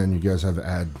says, "Man, you guys have an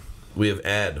ad." We have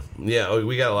ad. Yeah,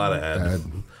 we got a lot of ad. Ad.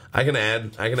 I can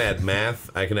add math.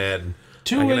 I can add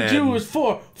 2 I can and 2 add- is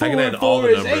 4. 4 I can and add all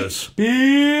 4 the is numbers. 8.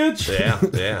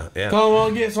 Bitch. Yeah. Come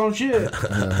on, get some shit.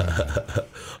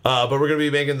 But we're gonna be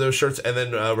making those shirts, and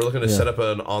then we're looking to set up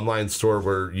an online store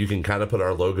where you can kind of put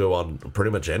our logo on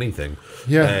pretty much anything.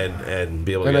 Yeah. and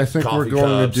be able to And get I think we're coffee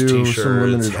going cups, to do t-shirts, some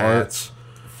limited hats. art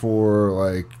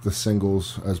for the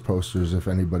singles as posters if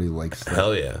anybody likes that.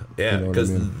 Hell yeah, You know what I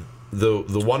because mean? the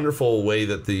wonderful way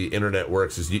that the internet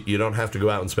works is you don't have to go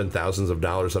out and spend thousands of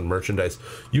dollars on merchandise.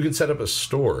 You can set up a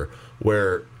store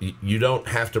where you don't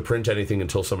have to print anything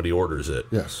until somebody orders it.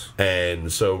 Yes.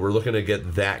 And so we're looking to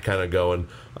get that kind of going,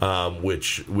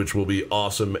 which will be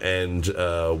awesome. And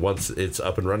once it's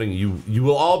up and running, you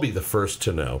will all be the first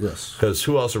to know. Yes. Because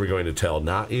who else are we going to tell?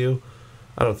 Not you.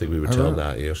 I don't think we would tell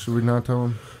not you. Should we not tell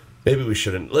him? Maybe we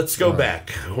shouldn't. Let's go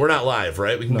back. We're not live,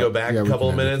 right? We can go back a couple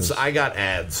of minutes. I got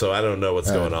ads, so I don't know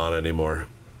what's going on anymore.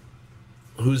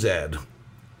 Who's ad?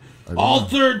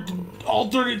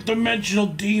 Alternate dimensional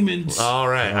demons. All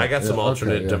right, I got some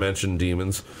alternate dimension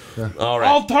demons. Yeah. All right,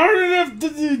 Alternative to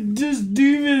this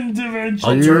demon dimension.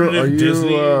 Are you Alternative Disney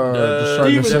just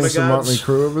trying to sing some demigods? Motley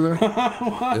Crue over there?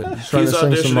 He's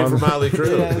auditioning for Motley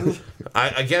Crue.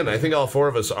 I think all four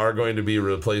of us are going to be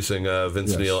replacing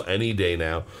Vince Neil any day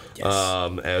now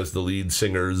as the lead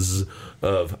singers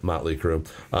of Motley Crue.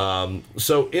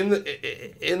 So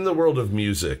in the world of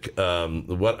music,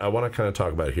 what I want to kind of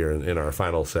talk about here in our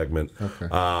final segment. Okay.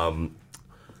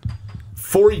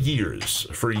 For the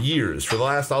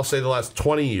last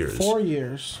 20 years. 4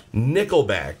 years.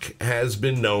 Nickelback has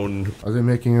been known. Are they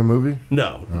making a movie?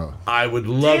 No. Oh. I would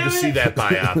love to see that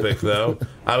biopic, though.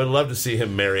 I would love to see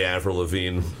him marry Avril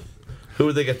Lavigne. Who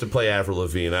would they get to play Avril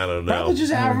Lavigne? I don't know. Probably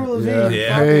just Avril Lavigne.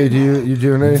 Yeah. Hey, you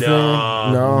doing anything? No.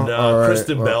 All right,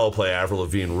 Kristen well, Bell will play Avril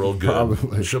Lavigne real good.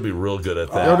 Probably. She'll be real good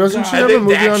at that. Yo, doesn't she I have a think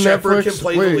movie Dax on Shepard Netflix? can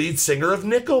play the lead singer of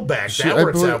Nickelback. That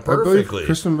works out I believe perfectly.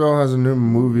 Kristen Bell has a new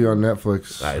movie on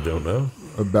Netflix I don't know.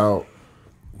 about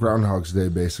Groundhog's Day,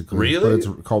 basically. Really? But it's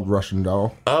called Russian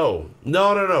Doll. Oh,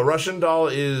 no. Russian Doll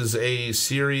is a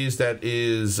series that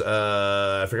is,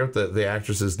 I forget what the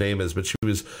actress's name is, but she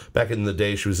was, back in the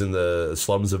day, she was in the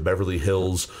slums of Beverly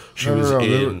Hills. She was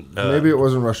in... maybe it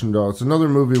wasn't Russian Doll. It's another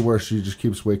movie where she just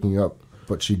keeps waking up,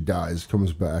 but she dies,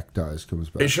 comes back, dies, comes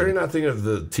back. Are you sure you're not thinking of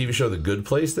the TV show The Good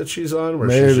Place that she's on, where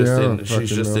Maybe, she's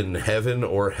just in heaven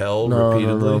or hell No,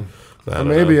 repeatedly? no. I don't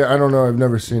Maybe, know. I don't know. I've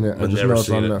never seen it. I just never know it's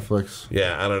seen on it. Netflix.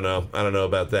 Yeah, I don't know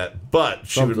about that. But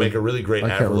she would Something. make a really great I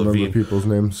can't Avril remember Lavigne. people's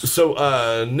names. So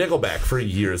Nickelback, for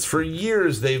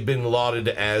years they've been lauded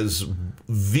as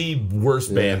the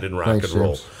worst band in rock thanks, and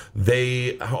roll. James.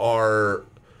 They are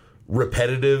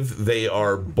repetitive, they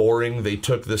are boring. They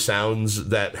took the sounds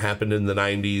that happened in the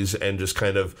 90s and just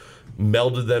kind of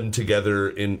melded them together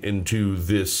into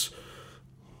this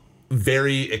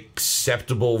very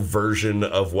acceptable version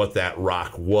of what that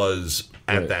rock was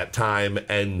at that time,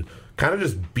 and kind of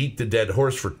just beat the dead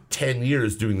horse for 10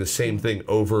 years doing the same thing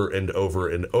over and over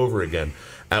and over again.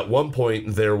 At one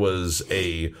point, there was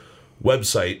a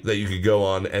website that you could go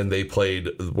on, and they played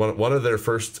one of their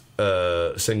first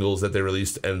singles that they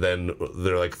released, and then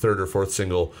their like third or fourth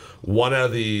single. One out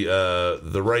of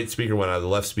the right speaker, one out of the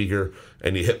left speaker,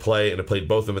 and you hit play, and it played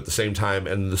both of them at the same time,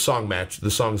 and the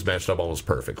songs matched up almost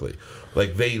perfectly.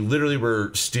 Like, they literally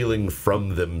were stealing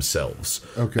from themselves,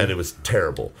 and it was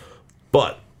terrible.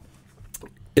 But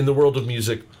in the world of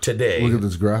music today, Look at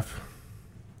this graph.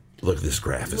 look, this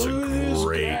graph is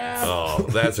oh,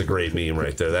 that's a great meme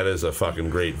right there. That is a fucking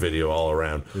great video all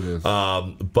around. It is.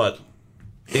 But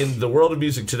in the world of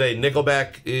music today,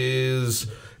 Nickelback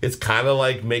it's kind of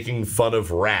like making fun of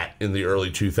Rat in the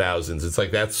early 2000s. It's like,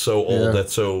 that's so old,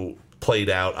 that's so played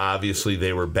out. Obviously,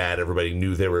 they were bad. Everybody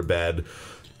knew they were bad.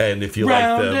 And if you like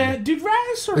them... Dude, Rat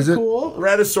is sort of Is it- cool.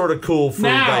 Rat is sort of cool for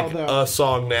Now, like though. a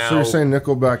song now. So you're saying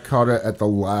Nickelback caught it at the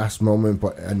last moment,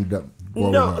 but ended up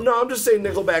blowing up? No, I'm just saying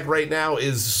Nickelback right now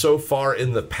is so far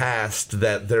in the past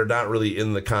that they're not really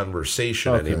in the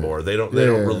conversation anymore. They don't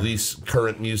release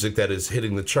current music that is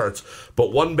hitting the charts.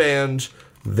 But one band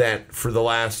that for the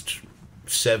last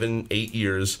 7-8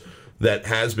 years that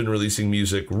has been releasing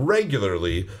music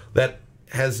regularly, that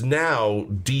has now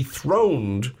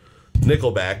dethroned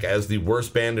Nickelback as the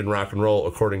worst band in rock and roll,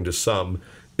 according to some,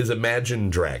 is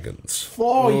Imagine Dragons.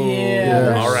 Oh,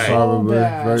 yeah. All right. Probably.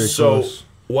 bad. Very So close.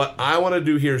 what I want to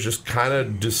do here is just kind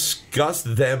of discuss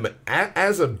them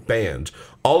as a band.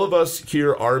 All of us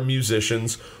here are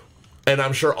musicians, and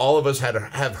I'm sure all of us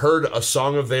have heard a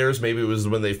song of theirs. Maybe it was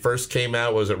when they first came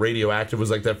out. Was it Radioactive? Was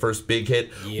like that first big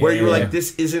hit where you were like,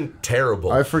 "This isn't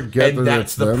terrible." I forget and that that's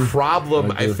it's the them.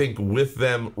 problem. I I do. think with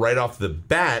them right off the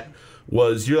bat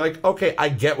was you're like, okay, I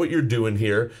get what you're doing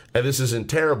here, and this isn't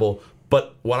terrible.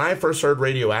 But when I first heard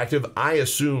Radioactive, I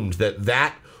assumed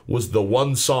that was the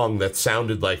one song that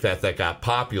sounded like that got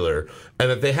popular, and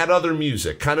that they had other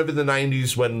music. Kind of in the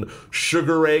 90s when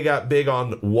Sugar Ray got big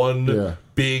on one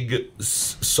big,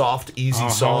 soft, easy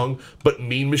song, but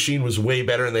Mean Machine was way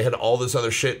better, and they had all this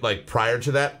other shit like prior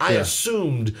to that. I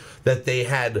assumed that they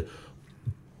had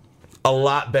a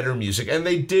lot better music, and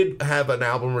they did have an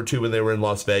album or two when they were in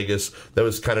Las Vegas that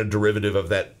was kind of derivative of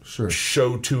that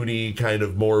show tuney kind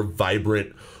of more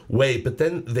vibrant way, but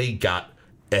then they got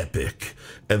epic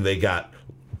and they got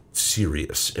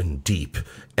serious and deep,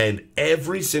 and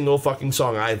every single fucking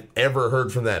song I've ever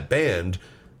heard from that band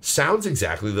sounds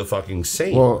exactly the fucking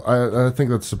same. Well, I think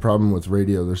that's the problem with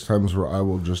radio. There's times where I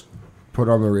will just put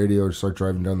on the radio or start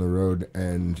driving down the road,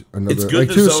 and another It's good like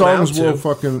to two zone songs out, will too.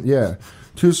 fucking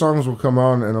two songs will come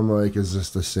on, and I'm like, is this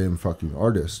the same fucking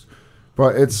artist?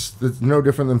 But it's no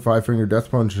different than Five Finger Death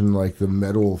Punch and like the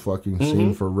metal fucking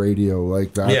scene for radio.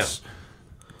 Like that's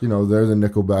they're the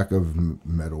Nickelback of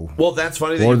metal. Well, that's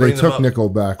funny that Or you they bring them took up.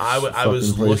 Nickelback. I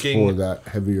was looking for that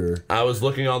heavier. I was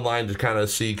looking online to kind of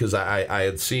see, because I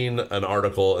had seen an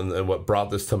article, and what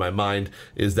brought this to my mind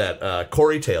is that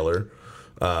Corey Taylor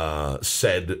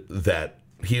said that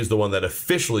he is the one that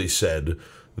officially said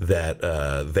that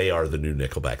they are the new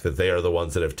Nickelback, that they are the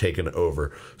ones that have taken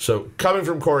over. So coming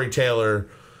from Corey Taylor,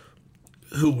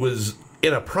 who was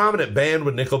in a prominent band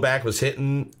when Nickelback was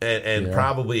hitting, and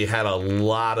probably had a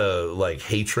lot of like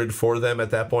hatred for them at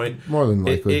that point. More than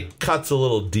likely. It cuts a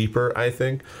little deeper, I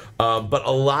think. But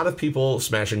a lot of people,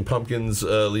 Smashing Pumpkins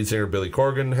lead singer Billy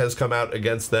Corgan has come out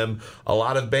against them. A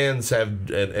lot of bands have,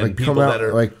 and Like people come out that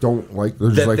are like don't like. They're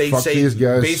just that like they fuck say these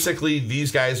guys. basically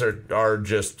these guys are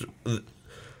just.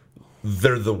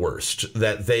 They're the worst.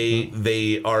 That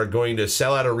they are going to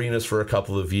sell out arenas for a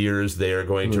couple of years. They are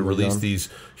going to release these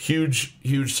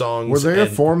huge songs. Were they a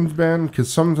and- formed band?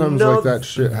 Because sometimes like that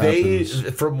shit happens.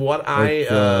 From what I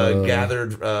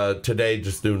gathered today,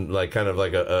 just doing like kind of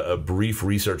like a brief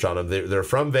research on them, they're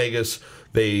from Vegas.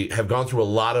 They have gone through a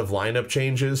lot of lineup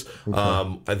changes.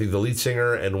 I think the lead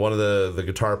singer and one of the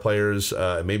guitar players,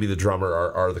 maybe the drummer,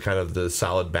 are the kind of the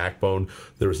solid backbone.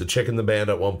 There was a chick in the band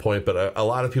at one point, but a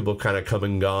lot of people have kind of come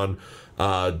and gone.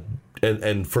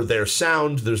 And for their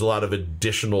sound, there's a lot of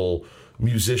additional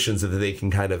musicians that they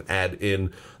can kind of add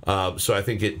in. So I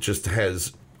think it just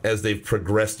has, as they've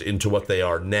progressed into what they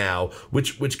are now,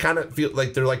 which kind of feel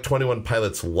like they're like 21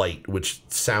 Pilots light, which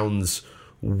sounds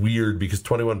weird because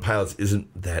 21 Pilots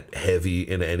isn't that heavy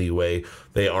in any way.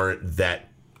 They aren't that.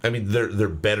 I mean, they're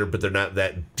better, but they're not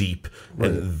that deep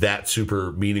and that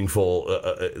super meaningful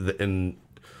in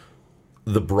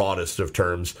the broadest of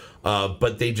terms.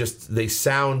 But they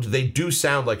do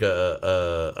sound like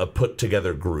a put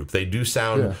together group. They do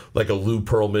sound like a Lou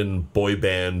Pearlman boy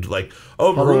band. Like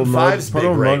Maroon 5's big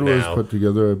right Mud was now. put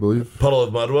together, I believe. Puddle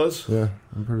of Mud was? Yeah,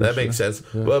 I'm pretty That sure. makes sense.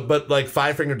 Yeah. But like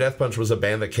Five Finger Death Punch was a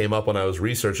band that came up when I was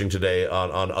researching today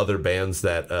on other bands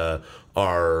that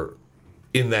are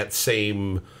in that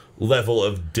same level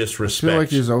of I disrespect. feel like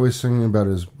he's always singing about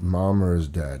his mom or his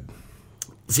dad.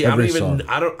 See, every I song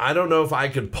don't know if I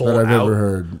could pull that I've out ever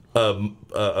heard.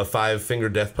 a Five Finger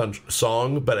Death Punch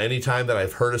song, but anytime that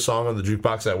I've heard a song on the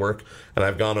jukebox at work and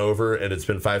I've gone over and it's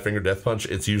been Five Finger Death Punch,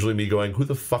 it's usually me going, who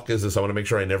the fuck is this? I want to make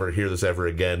sure I never hear this ever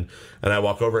again. And I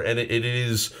walk over and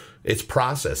it's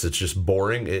process. It's just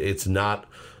boring. It's not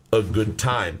a good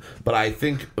time. But I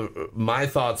think my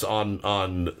thoughts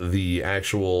on the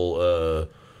actual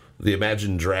the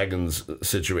Imagine Dragons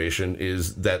situation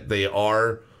is that they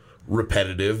are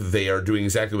repetitive. They are doing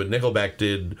exactly what Nickelback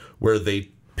did, where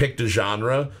they picked a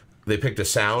genre, they picked a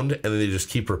sound, and then they just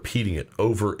keep repeating it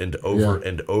over and over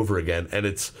and over again. And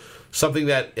it's something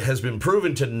that has been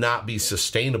proven to not be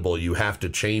sustainable. You have to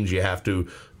change, you have to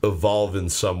evolve in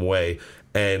some way.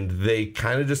 And they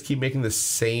kind of just keep making the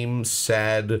same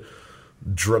sad,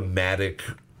 dramatic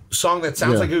song that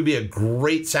sounds like it would be a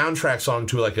great soundtrack song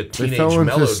to like a They teenage fell into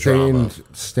melodrama.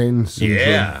 Stained syndrome.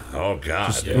 Yeah. Oh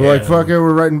God. We're like, fuck it,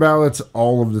 we're writing ballads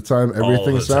all of the time.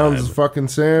 Everything the sounds time. fucking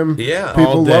same. Yeah. People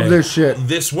All love day. this shit.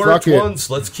 This worked Fuck it. once.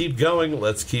 Let's keep going.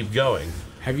 Let's keep going.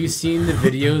 Have you seen the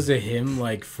videos of him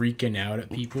like freaking out at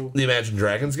people? The Imagine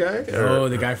Dragons guy? Or- Oh,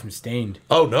 the guy from Stained.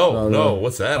 Oh no, no. no.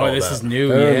 What's that all Oh, this about? is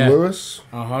new. Aaron Yeah. Lewis?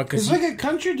 Because He's like a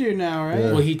country dude now, right?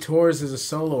 well, he tours as a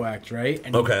solo act, right?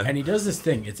 And Okay. and he does this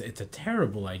thing. It's a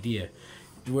terrible idea,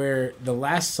 where the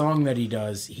last song that he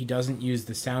does, he doesn't use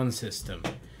the sound system,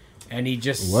 and he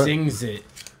just What? sings it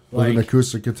With an like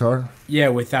acoustic guitar?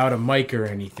 without a mic or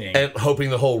anything. And hoping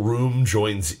the whole room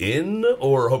joins in,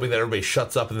 or hoping that everybody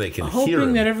shuts up and they can hear Hoping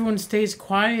him. that everyone stays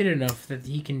quiet enough that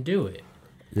he can do it.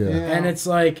 Yeah. And it's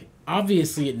like,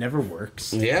 obviously it never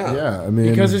works. Yeah. Yeah, I mean...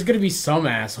 Because there's going to be some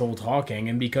asshole talking,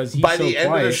 and because he's By so the end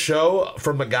quiet, of the show,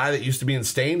 from a guy that used to be in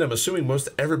Stained, I'm assuming most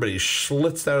everybody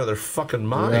schlitzed out of their fucking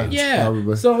mind. yeah.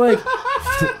 Probably. So like,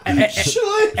 and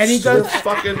he They're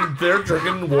does, they're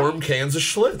drinking warm cans of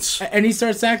Schlitz. and he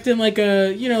starts acting like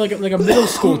a like a middle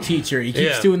school teacher. He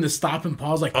keeps Yeah. doing the stop and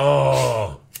pause, like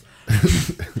Oh,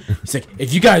 he's like,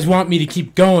 if you guys want me to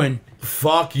keep going,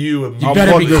 fuck you. And I'll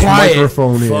better plug be this quiet.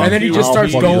 microphone in. Fuck And then he you, just I'll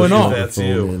starts plug going this off. That's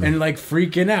you. and like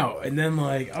freaking out, and then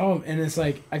like, oh, and it's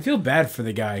like, I feel bad for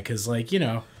the guy because like,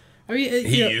 I mean,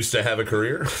 He used to have a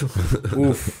career.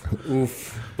 oof.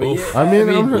 But Oof. yeah, I mean,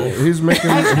 he's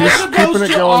keeping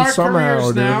it going somehow,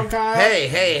 dude. now, Kyle.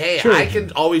 Hey, I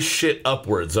can always shit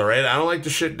upwards, all right? I don't like to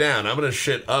shit down. I'm going to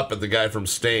shit up at the guy from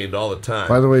Stained all the time.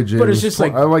 By the way, James, But it's just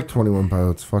like- I like 21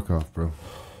 Pilots. Fuck off, bro.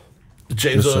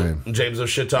 James Just O saying.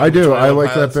 shit talking. I do. 21 I like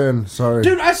Pilots. that band. Sorry.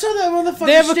 Dude, I saw that motherfucker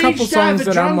They have a stage couple dive songs a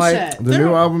that drum I'm like- set. The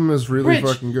new album is really Rich,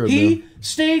 fucking good, he man.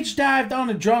 stage dived on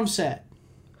a drum set.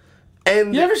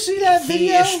 And You ever see that he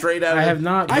video? is straight out of I have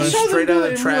not. I he's saw them straight do out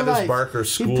it of in real Travis life. Barker He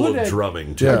School put of a-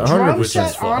 Drumming, too. Yeah, Drum 100%.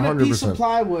 set on a piece 100%. of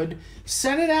plywood,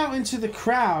 sent it out into the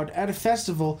crowd at a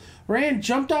festival, ran,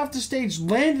 jumped off the stage,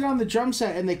 landed on the drum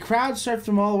set, and they crowd surfed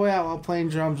him all the way out while playing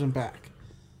drums and back.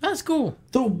 That's cool.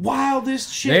 The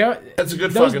wildest shit. They are. That's a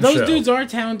good those fucking show. dudes are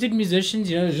talented musicians.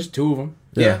 You know, there's just two of them.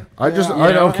 Yeah. I You don't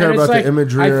know, care and it's about like, the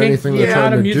imagery I or think anything the they're amount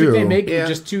trying of to music do. they make Yeah. with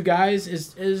just two guys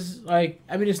is like.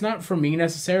 I mean, it's not for me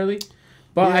necessarily,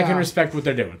 but I Yeah. can respect what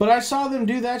they're doing. But I saw them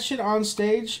do that shit on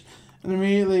stage, and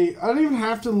immediately, I don't even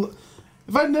have to.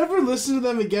 If I never listen to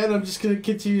them again, I'm just going to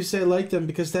continue to say I like them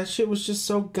because that shit was just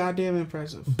so goddamn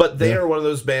impressive. But they are one of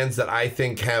those bands that I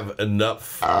think have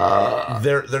enough.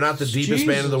 They're not the deepest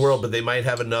band in the Jesus. world, but they might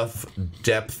have enough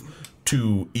depth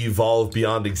to evolve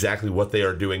beyond exactly what they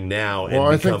are doing now. And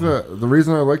Well, I become, think the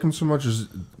reason I like them so much is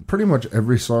pretty much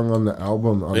every song on the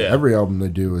album, on Yeah. every album they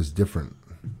do, is different.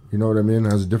 You know what I mean?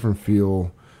 It has a different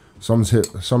feel. Some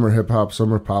are hip hop,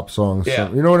 some are pop songs. Yeah.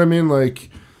 You know what I mean? Like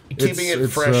keeping it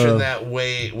it's, fresh in that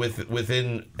way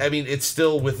within. I mean, it's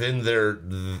still within their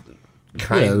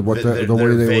kind. Yeah, what their the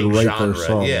way they vague would write their genre.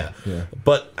 song. Yeah. Yeah.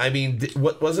 But I mean,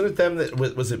 what wasn't it them that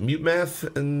was it Mute Math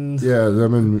and Yeah,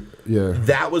 them and yeah.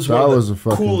 that was That one was of a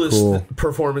the fucking coolest cool.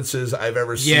 performances I've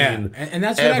ever seen. Yeah, and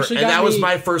that's what ever. actually and got that was me-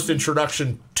 my first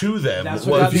introduction to them. That's was-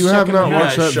 what got If you me have checking not them out.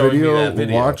 watched that Showing me video, that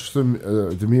video. watch the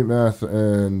Mute Math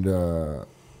and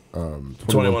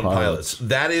 21 Pilots.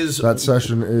 That is That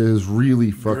session is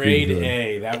really fucking Grade good.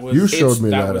 A. That was. You showed me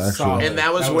that that, was actually. solid. And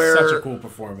that was where- such a cool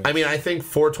performance. I mean, I think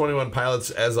for 21 Pilots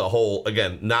as a whole,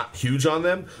 again, not huge on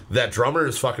them. That drummer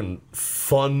is fucking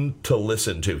fun to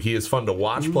listen to. He is fun to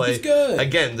watch play. He's good.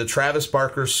 Again, the Travis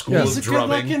Barker School Yeah. He's a of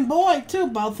Drumming. good-looking boy, too.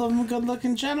 Both of them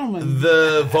good-looking gentlemen.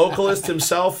 The vocalist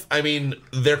himself, I mean,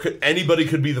 anybody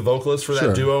could be the vocalist for that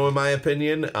Sure. duo, in my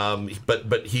opinion.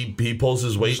 But he pulls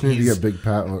his weight. Just need to He's- get Big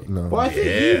Pat. No. Well, I think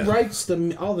Yeah. he writes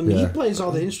all the. He Yeah. plays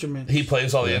all the instruments. He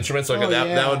plays all the instruments. Okay, Oh, that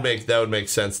yeah. would make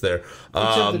sense there.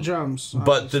 Except the drums.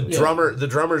 But the obviously.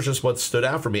 drummer is just what stood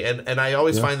out for me, and I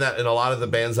always find that in a lot of the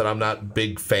bands that I'm not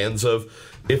big fans of,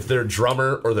 if their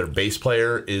drummer or their bass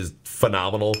player is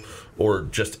phenomenal or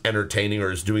just entertaining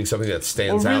or is doing something that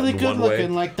stands Or out really in good one way,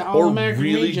 looking, like the or All-American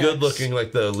really Rejects. good looking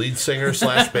like the lead singer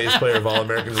 / bass player of All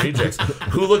American Rejects,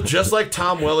 who looked just like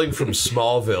Tom Welling from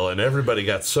Smallville, and everybody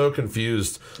got so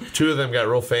confused. Two of them got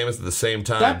real famous at the same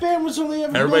time. That band was only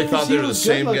ever. Everybody good thought because they he were the was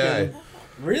same good-looking. guy.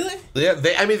 really? Yeah,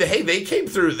 they came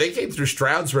through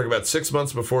Stroudsburg about 6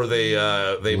 months before they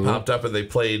popped up, and they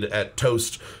played at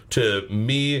Toast to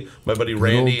me, my buddy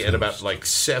Randy, old and about Toast. like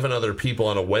 7 other people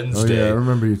on a Oh Wednesday. yeah, I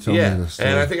remember you telling me this.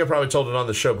 and I think I probably told it on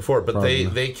the show before, but Probably.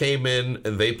 they came in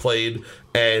and they played,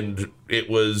 and it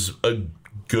was a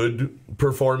good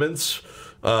performance.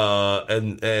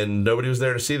 And nobody was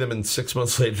there to see them, and 6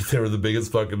 months later they were the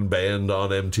biggest fucking band on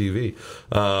MTV.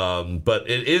 But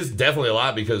it is definitely a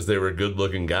lot because they were good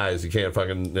looking guys. You can't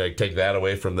fucking take that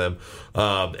away from them.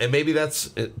 And maybe that's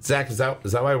Zach. Is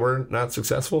that why we're not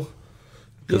successful?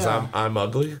 Because Yeah. I'm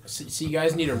ugly. So you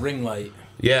guys need a ring light.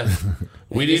 Yeah,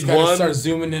 we You need just gotta one. start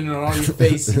zooming in on all your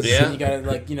faces. Yeah. And you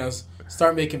gotta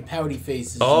start making pouty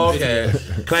faces. Oh, and okay.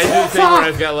 videos. Can I do the thing where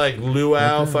I've got like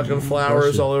luau fucking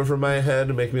flowers all over my head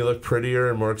to make me look prettier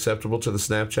and more acceptable to the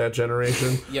Snapchat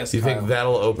generation? Yes, You think Kyle.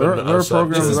 that'll open there are us up?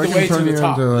 programs This is that the can way to turn the you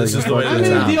top. into like This is a the way to fucking the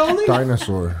top. The only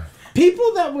dinosaur.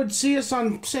 people that would see us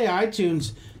on, say,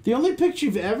 iTunes, the only picture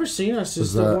you've ever seen us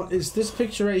is Is this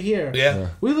picture right here. Yeah.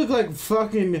 We look like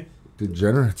fucking.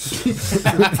 Degenerates.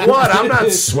 What? I'm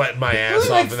not sweating my We ass look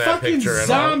like off in that fucking picture at all.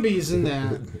 zombies in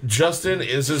that. Justin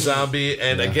is a zombie,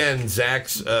 and again,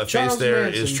 Zach's face Charles there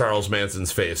Manson. is Charles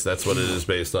Manson's face. That's what it is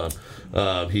based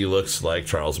on. He looks like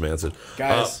Charles Manson.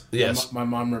 Guys, yes. my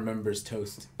mom remembers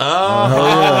Toast. Oh,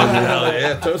 hell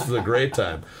yeah. Toast is a great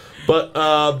time. But,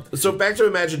 so back to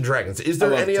Imagine Dragons. Is there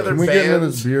I love any Toast. other Can we get into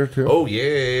this bands? beer too? Oh,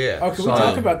 yeah. Oh, can we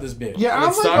talk about this bitch? Yeah,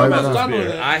 Let's I'm talk like about almost this done with beer.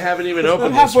 it. I haven't even opened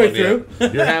I'm this halfway one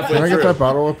yet. You're halfway Can I through. get that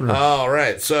bottle opener? All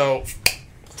right, so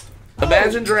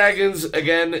Imagine Dragons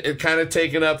again. It kind of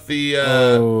taken up the.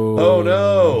 Oh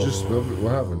no! Just spilled it.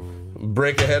 What happened?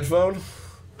 Break a headphone.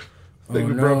 I think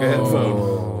we broke a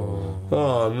headphone.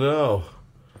 Oh no!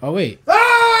 Oh wait.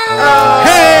 Ah!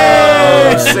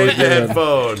 Save the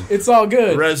headphone. It's all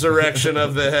good. Resurrection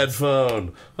of the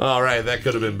headphone. All right, that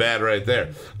could have been bad right there.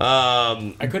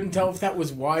 I couldn't tell if that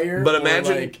was wire. But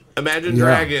or Imagine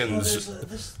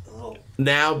Dragons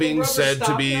now being said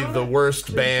to be the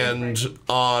worst band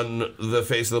on the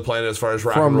face of the planet as far as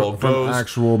rock and roll goes. From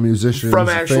actual musicians. From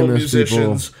actual famous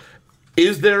musicians. People.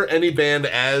 Is there any band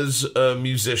as a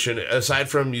musician, aside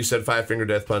from you said Five Finger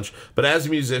Death Punch, but as a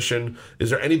musician, is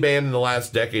there any band in the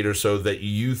last decade or so that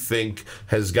you think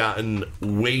has gotten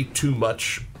way too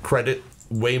much credit,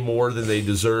 way more than they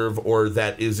deserve, or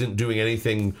that isn't doing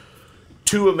anything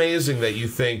too amazing that you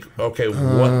think, okay,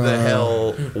 what the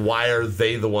hell, why are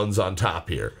they the ones on top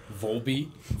here? Volbeat.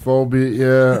 Volbeat,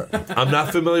 yeah. I'm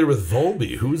not familiar with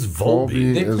Volbeat. Who's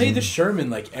Volbeat? They play the Sherman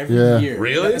like every year.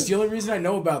 Really? That's the only reason I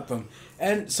know about them.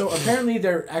 And so apparently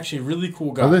they're actually really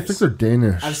cool guys. Oh, they think they're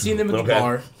Danish. I've seen them at the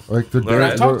bar. Like they're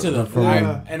Right. I've talked to them, from,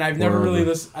 and I've never really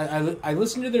wherever. listened. I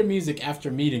listened to their music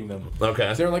after meeting them. Okay.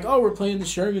 So they're like, "Oh, we're playing the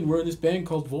Sherman. We're in this band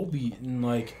called Volbeat," and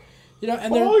like, you know,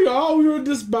 and they're yeah, we were in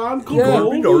this band called Yeah.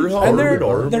 Volbeat.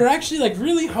 and they're actually like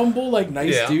really humble, like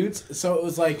nice Yeah. dudes. So it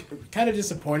was like kind of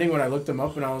disappointing when I looked them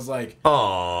up and I was like,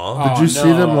 Aww. Did you see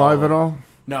them no. live at all?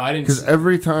 "No, I didn't." Because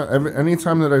any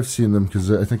time that I've seen them,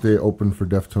 because I think they opened for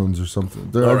Deftones or something.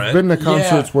 All I've right. been to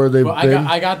concerts Yeah. where they've Well, been.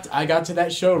 I got to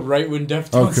that show right when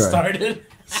Deftones Okay. started.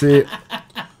 See,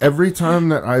 every time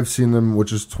that I've seen them,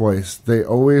 which is twice, they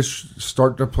always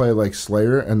start to play like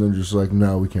Slayer, and they're just like,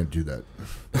 "No, we can't do that."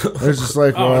 It's just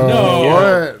like, Oh,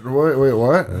 no. what? Wait,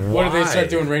 what? What did they start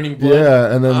doing? Raining Blood.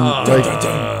 Yeah, and then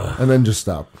and then just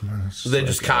stop. It's They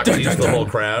just cock tease the whole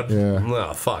crowd? Yeah.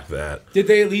 No, fuck that. Did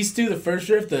they at least do the first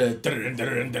riff?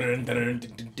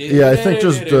 Yeah, I think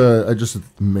just the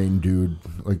main dude,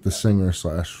 like the singer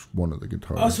 / one of the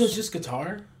guitarists. Oh, so it's just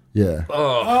guitar? Yeah.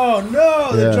 Oh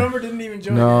no, the Yeah. drummer didn't even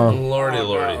join. No. in. Lordy, Oh,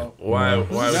 lordy. no. Why would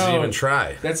you No. even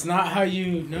try? That's not how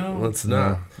you know. Let's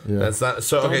not. Yeah. That's not.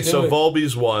 So, okay, do so it.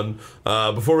 Volbeat's one.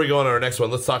 Before we go on to our next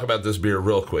one, let's talk about this beer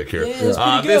real quick here. Yeah, it's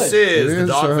pretty This good. is It the is,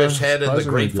 Dogfish Head and the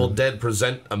surprisingly Grateful good. Dead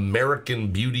present American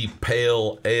Beauty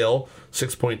Pale Ale,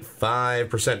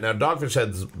 6.5%. Now, Dogfish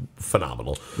Head's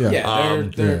phenomenal. Yeah. Yeah,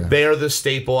 they're They are the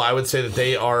staple. I would say that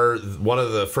they are one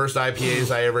of the first IPAs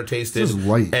I ever tasted. This is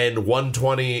light. And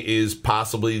 120 is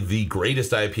possibly the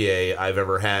greatest IPA I've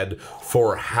ever had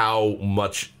for how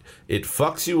much it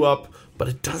fucks you up, but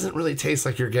it doesn't really taste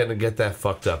like you're going to get that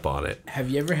fucked up on it.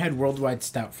 Have you ever had Worldwide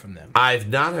Stout from them? I've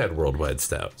not had Worldwide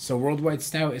Stout. So Worldwide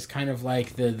Stout is kind of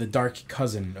like the dark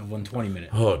cousin of 120 Minute.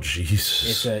 Oh,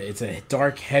 Jesus. It's a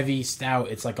dark, heavy stout.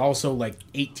 It's like also like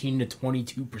 18 to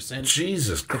 22%.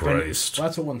 Jesus Christ. Well,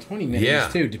 that's what 120 Minute Yeah.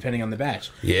 is too, depending on the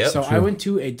batch. Yep, So I went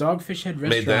to a Dogfish Head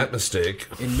Made that restaurant mistake.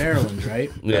 in Maryland,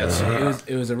 right? Yes.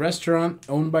 It was a restaurant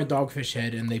owned by Dogfish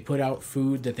Head, and they put out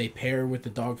food that they pair with the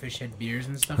Dogfish Head beers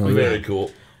and stuff like Very that. cool.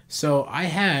 So I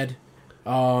had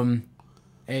what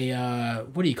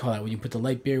do you call that when you put the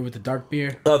light beer with the dark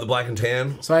beer? Oh, the black and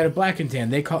tan? So I had a black and tan.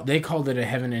 They called it a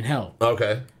heaven and hell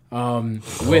Okay.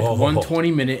 with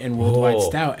 120 Minute and Worldwide Oh.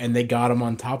 Stout, and they got them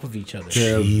on top of each other.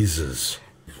 Jesus.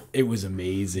 It was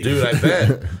amazing. Dude, I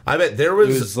bet. I bet there it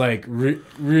was like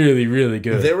really, really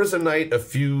good. There was a night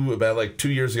about like 2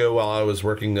 years ago while I was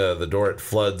working the door at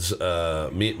Floods.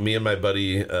 Me and my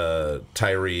buddy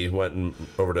Tyree went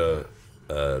over to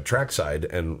Trackside,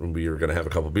 and we were going to have a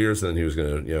couple beers, and then he was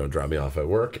going to drop me off at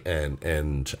work,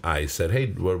 and I said, hey,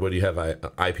 what do you have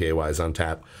IPA wise on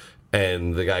tap?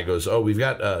 And the guy goes, oh, we've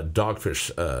got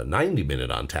Dogfish 90 Minute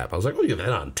on tap. I was like, oh, you have that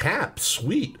on tap?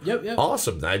 Sweet. Yep.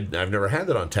 Awesome. I've never had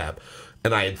that on tap.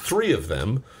 And I had 3 of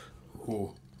them.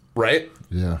 Ooh. Right?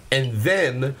 Yeah. And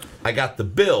then I got the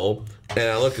bill, and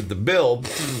I look at the bill,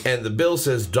 and the bill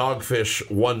says Dogfish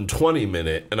 120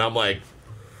 Minute, and I'm like,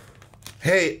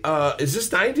 hey, is this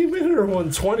 90 minute or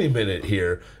 120 minute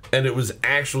here? And it was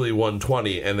actually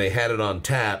 120, and they had it on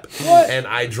tap. What? And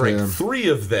I drank Damn. 3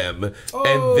 of them, and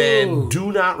Oh. then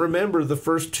do not remember the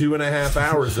first 2.5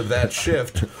 hours of that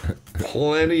shift.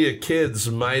 Plenty of kids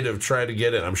might have tried to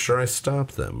get in. I'm sure I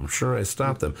stopped them.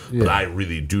 But I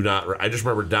really do not. I just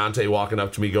remember Dante walking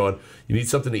up to me going, you need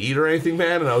something to eat or anything,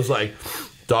 man? And I was like,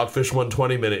 Dogfish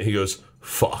 120 Minute. He goes,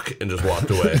 fuck, and just walked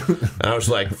away. And I was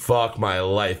like, fuck my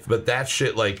life. But that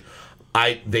shit, like,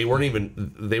 they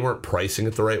weren't pricing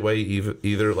it the right way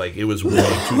either. Like, it was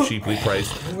way too cheaply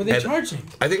priced. What were they And charging?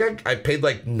 I think I paid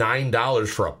like $9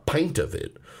 for a pint of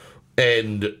it.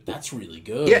 And That's really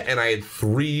good. yeah, and I had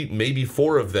 3, maybe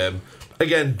 4 of them.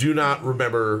 Again, do not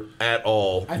remember at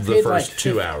all I the paid first like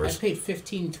 2 I hours. paid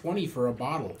 $15.20 for a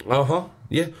bottle. Uh-huh.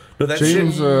 Yeah, no, that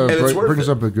James shit, and it's worth brings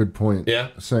it. up a good point. Yeah.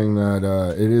 Saying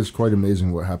that it is quite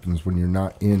amazing what happens when you're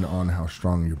not in on how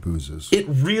strong your booze is. It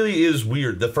really is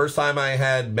weird. The first time I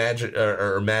had Magic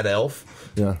or Mad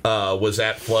Elf was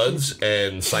at Floods,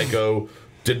 and Psycho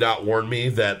did not warn me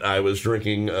that I was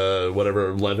drinking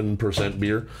whatever 11%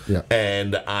 beer. Yeah.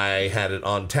 And I had it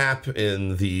on tap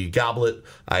in the goblet.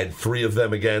 I had 3 of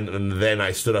them again, and then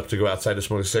I stood up to go outside to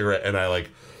smoke a cigarette, and I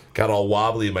got all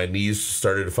wobbly and my knees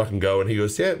started to fucking go. And he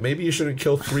goes, yeah, maybe you shouldn't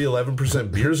kill 3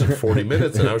 11% beers in 40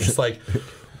 minutes. And I was just like,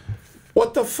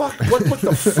 what the fuck? What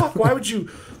the fuck? Why would you?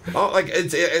 Oh, like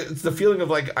it's the feeling of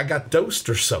like I got dosed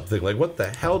or something. Like what the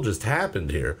hell just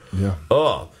happened here? Yeah.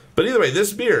 Oh, but either way,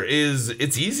 this beer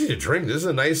it's easy to drink. This is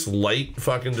a nice light,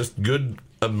 fucking just good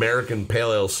American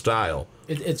pale ale style.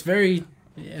 It's very.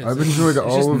 Yeah, I've enjoyed it's just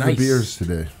all of nice. the beers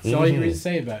today. That's all you can really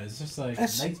say about it. It's just like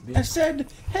nice beer. I said,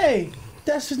 hey,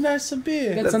 that's a nice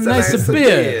beer. That's a nice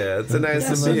beer. It's a nice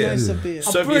That's a beer. nice beer.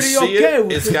 So I'm if you pretty see okay it,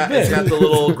 with it's this got beer. the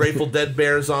little Grateful Dead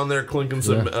bears on there clinking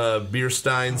some beer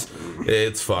steins.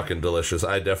 It's fucking delicious.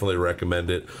 I definitely recommend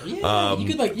it. Yeah,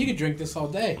 you could drink this all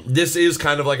day. This is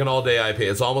kind of like an all day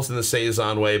IPA. It's almost in the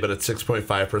saison way, but at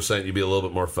 6.5%, you'd be a little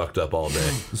bit more fucked up all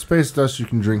day. The Space Dust you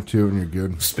can drink too, and you're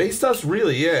good. Space Dust,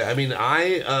 really, yeah. I mean,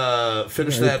 I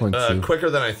finished that 8.2. quicker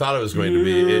than I thought it was going to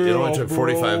be. It only took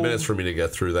 45 minutes for me to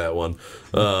get through that one,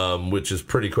 which is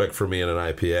pretty quick for me in an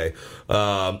IPA.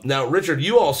 Now, Richard,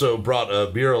 you also brought a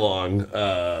beer along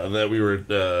that we were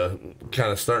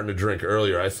kind of starting to drink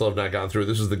earlier. I still have not gone through.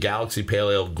 This is the Galaxy Pale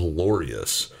Ale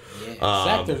Glorious. Yeah.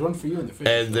 Zach, there's one for you in the fridge.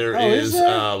 And there is is,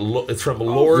 there? it's from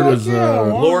Lord It is,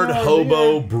 Lord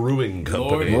Hobo Brewing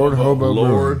Company. Lord Hobo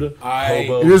Lord Brewing.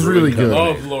 Hobo It is Brewing really good.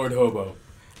 Company. Love Lord Hobo.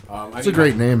 It's a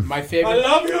great name. My favorite.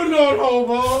 love you, Lord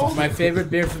Hobo. My favorite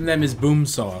beer from them is Boom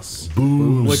Sauce,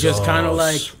 Boom which is kind of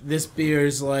sauce. like this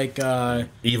beer's like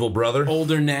Evil Brother.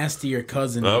 older, nastier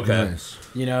cousin. Okay. Nice.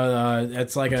 You know,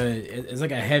 it's like a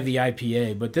heavy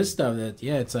IPA, but this stuff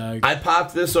it's I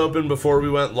popped this open before we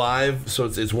went live, so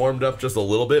it's warmed up just a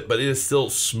little bit, but it is still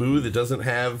smooth. It doesn't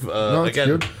have No, it's again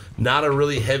good. not a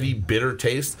really heavy bitter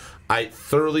taste. I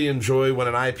thoroughly enjoy when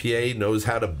an IPA knows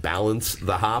how to balance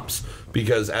the hops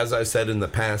because, as I said in the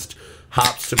past,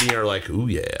 hops to me are like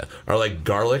are like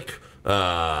garlic.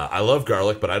 I love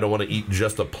garlic, but I don't want to eat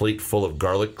just a plate full of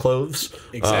garlic cloves.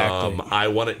 Exactly. I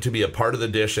want it to be a part of the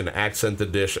dish and accent the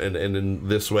dish, and in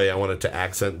this way, I want it to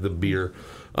accent the beer.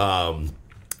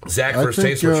 Zach, I first think,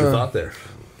 taste, what's your thought there?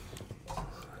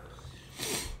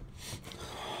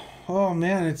 Oh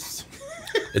man, it's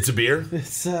It's a beer.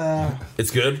 it's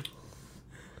It's good.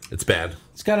 It's bad.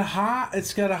 it's got a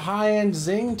high end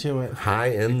zing to it. High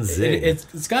end zing.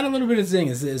 it's got a little bit of zing.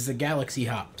 It's the Galaxy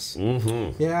hops.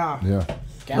 Yeah. Yeah.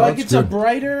 Like it's a good.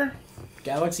 brighter.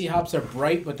 Galaxy hops are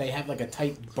bright, but they have like a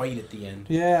tight bite at the end.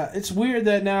 Yeah, it's weird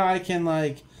that now I can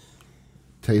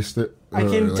Taste it. I or,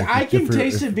 can like, I can if you're-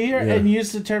 taste if- a beer yeah. and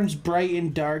use the terms bright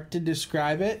and dark to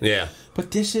describe it. yeah.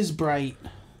 But this is bright.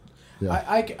 Yeah.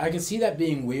 I can see that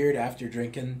being weird after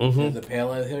drinking the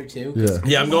pale ale here too. 'cause Yeah.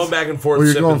 Yeah, I'm going back and forth. Well,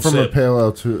 you're sip going and from a sip. pale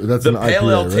ale to that's The an pale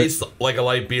IPA, ale right? tastes like a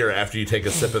light beer after you take a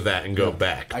sip of that and go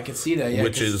back. I can see that. Yeah,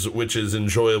 which 'cause- is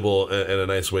enjoyable and a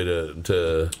nice way to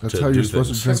That's to how do you're supposed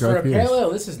things. to drink for a pale IPAs.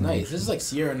 ale, this is nice. This is like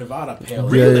Sierra Nevada pale ale.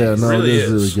 Really, Yeah, no, really it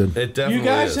is really good. It definitely You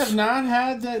guys is. have not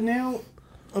had that new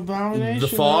abomination. The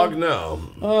fog, though? no.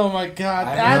 Oh my god.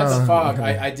 I had That's the fog.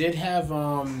 I did have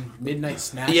Midnight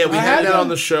Snack. Yeah, we I had had that them- on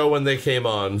the show when they came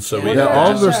on. So Yeah, we Yeah, Yeah, all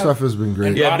of just their have- stuff has been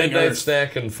great. yeah, Rotting Midnight Earth.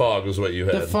 Snack and fog was what you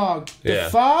had. the fog. Yeah. The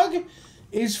fog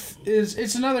is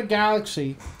it's another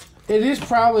galaxy. It is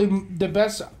probably the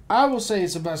best. I will say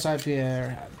it's the best IPA I ever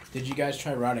had. Did you guys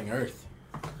try Rotting Earth?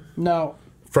 No.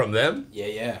 From them.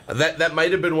 Yeah. That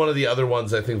might have been one of the other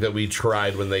ones I think that we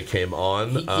tried when they came on.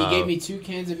 He gave me 2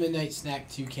 cans of Midnight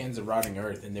Snack, 2 cans of Rotting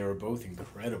Earth, and they were both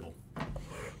incredible.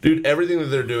 Dude, everything that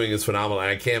they're doing is phenomenal.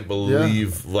 I can't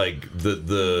believe like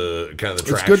the kind of the It's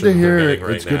traction good to hear. they're getting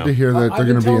right It's now. good to hear that I've they're been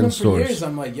going to be telling in them for years, stores.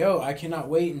 I'm like, yo, I cannot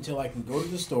wait until I can go to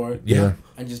the store Yeah.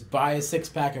 and just buy a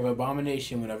 6-pack of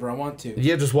Abomination whenever I want to.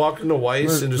 Yeah, just walk into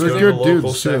Weiss They're, and just they're go to the good local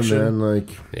dudes too, section. man. Like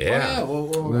Yeah. Well,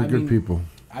 they're I good mean, people.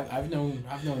 I've known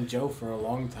Joe for a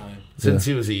long time. Since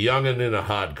he was a youngin' in a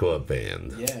hardcore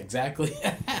band. Yeah, exactly.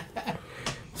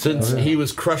 Since he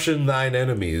was crushing thine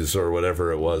enemies or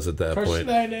whatever it was at that Crush point.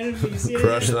 Thine Enemies. Yeah.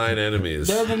 Crush thine enemies.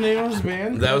 They're the name of his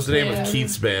band. That was the name of Yeah.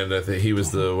 Keith's band. I think he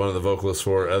was the one of the vocalists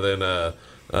for. And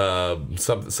then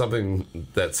something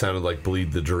that sounded like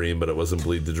Bleed the Dream, but it wasn't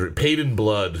Bleed the Dream. Paid in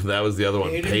Blood. That was the other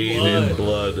one. Paid in Paid in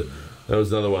Blood. That was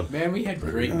another one. Man, we had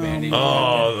great band names.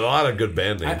 Oh, a lot of good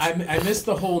band names. I missed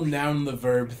the whole noun the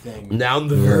verb thing. Noun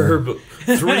the verb,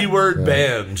 3-word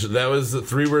band. That was the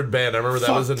 3-word band. I remember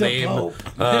that was a the name Pope.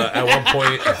 at one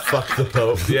point. Fuck the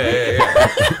Pope. Yeah.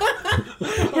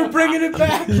 We're bringing it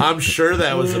back. I'm sure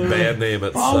that was a band name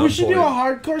at some Oh, point. we should do a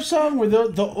hardcore song where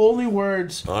the only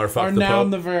words Or fuck are the noun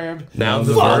Pope. the verb. Noun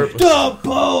the Fuck verb. the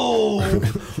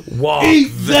Pope! Walk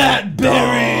Eat that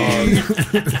berry!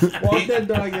 dog. Walk that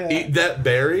dog out. Eat that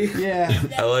berry? Yeah.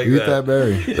 I like Eat that. that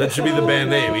berry. That should be the band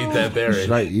name. Eat that berry.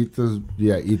 Should I eat the?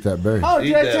 Yeah, eat that berry. Oh, Eat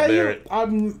did I that tell berry.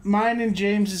 you? Mine and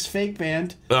James's fake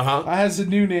band Uh-huh. has a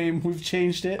new name. We've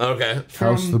changed it. Okay.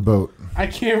 House the boat. I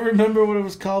can't remember what it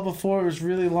was called before. It was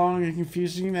really long and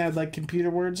confusing. It had like computer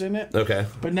words in it. Okay.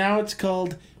 But now it's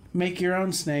called Make Your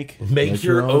Own Snake. Make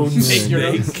your own snake. snake. Your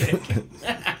own snake.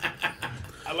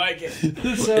 I like it.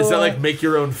 So, Is that like make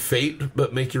your own fate,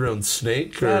 but make your own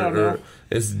snake? Or, I don't know. or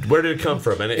where did it come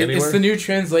from? Anywhere? It's the new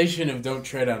translation of "Don't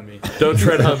Tread on Me." Don't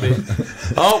tread on me.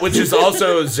 Oh, which is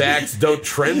also Zach's "Don't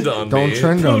trend on me." Don't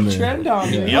trend on Don't me. trend on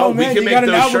me. Yo, Oh we man, can you make got an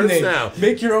those album shirts name. now.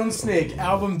 Make your own snake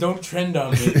album. Don't trend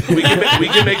on me. We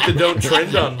can make the "Don't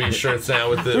trend on me" shirts now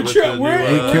with the, with the new We're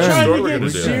can. trying store to we're get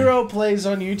gonna do. 0 plays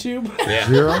on YouTube. Yeah.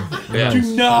 0? Yeah.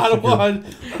 Do not want.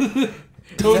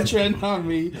 Don't trend on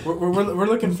me. We're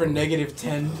looking for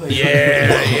 -10 plays.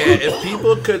 Yeah. If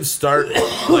people could start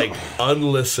like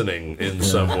unlistening in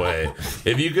some way,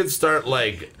 if you could start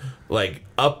like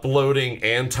uploading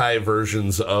anti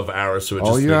versions of ours, so it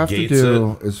All just you have to negates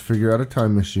do is figure out a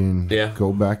time machine, Yeah.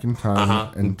 go back in time,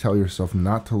 and tell yourself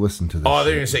not to listen to this. Oh,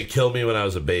 they're shit. gonna say "kill me when I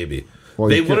was a baby." Well,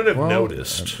 They you could- wouldn't have well,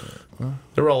 noticed.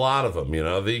 There were a lot of them, you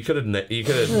know. You could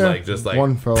have like just like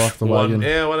one fell off the wagon.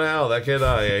 Yeah, what the hell? That kid,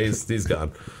 oh yeah, he's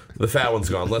gone. The fat one's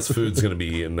gone. Less food's gonna be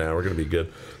eaten now. We're gonna be good.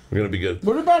 We're gonna be good.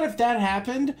 What about if that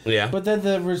happened? Yeah. But then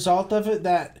the result of it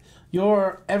that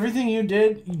everything you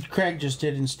did, Craig just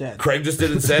did instead. Craig just did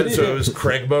instead, so it was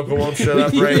Craig Boca won't shut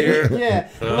up right here. Yeah.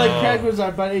 Like Craig was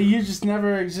our buddy. You just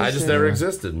never existed. I just never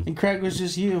existed. And Craig was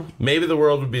just you. Maybe the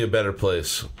world would be a better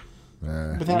place.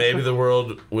 Without Maybe the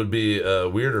world would be a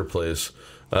weirder place.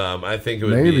 I think it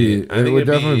would Maybe be. I think it would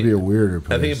it'd definitely be a weirder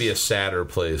place. I think it'd be a sadder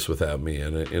place without me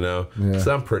in it. You know, Yeah. 'Cause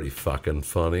I'm pretty fucking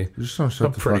funny. You just don't shut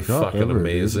I'm the pretty fuck up fucking ever, dude.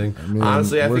 amazing. I mean,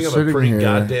 Honestly, I we're think I'm a sitting pretty here,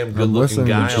 goddamn I'm good-looking listening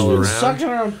guy to all you. around. sucking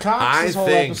our own cocks I this whole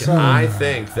think episode.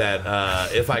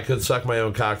 that if I could suck my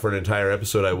own cock for an entire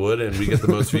episode, I would, and we get the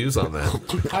most views on that.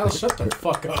 Kyle, shut the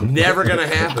fuck up. Never gonna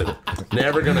happen.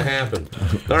 Never gonna happen.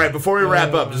 All right, before we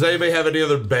wrap up, does anybody have any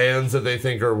other bands that they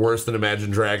think are worse than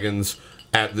Imagine Dragons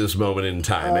at this moment in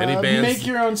time? Any bands? Make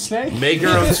your own snake. Make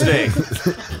your own steak.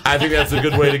 I think that's a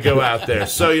good way to go out there.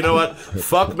 So you know what?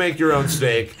 Fuck Make Your Own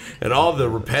Steak and all the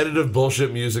repetitive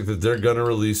bullshit music that they're going to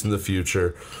release in the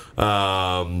future.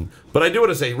 But I do want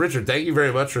to say, Richard, thank you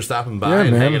very much for stopping by Yeah,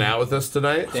 and man. hanging out with us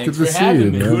tonight. Thanks good for to see having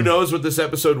you, me. man. Who knows what this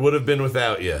episode would have been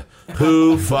without you?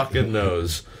 Who fucking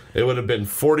knows? It would have been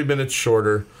 40 minutes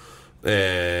shorter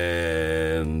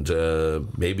and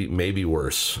maybe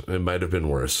worse. It might have been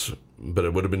worse. But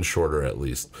it would have been shorter at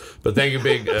least. But thank you,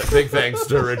 big thanks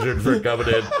to Richard for coming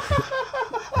in.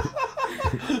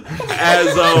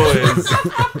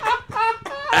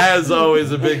 As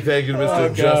always, a big thank you to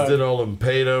Mr. Justin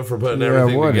Olimpado for putting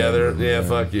everything whatever, together. Yeah,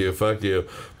 fuck you.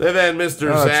 And then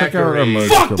Mr. Check out our Zachary merch.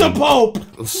 Fuck the Pope!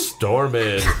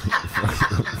 Stormin.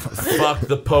 Fuck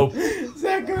the Pope.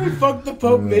 Zachary, fuck the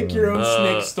Pope. Make your own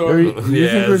snake You story. think we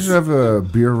Yes. should have a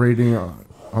beer rating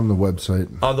on the website?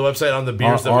 On the website, on the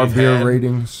beers that Our we've beer had.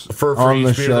 ratings For on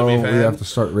the each beer that show. we've We had. have to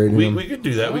start rating We them. could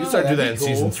do that. We could Oh, start doing that that'd in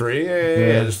be season cool. 3.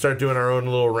 Yeah. Just start doing our own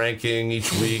little ranking each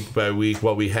week by week.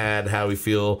 What we had, how we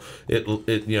feel it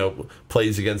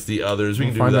plays against the others. We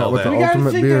can Find do out all what that. the gotta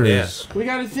ultimate think beer of- is. We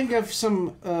got to think of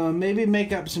some, maybe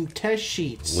make up some test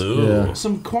sheets. Ooh. Yeah.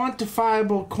 Some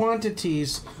quantifiable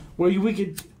quantities where we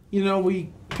could, we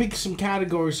pick some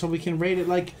categories so we can rate it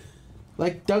like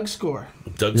Doug Score.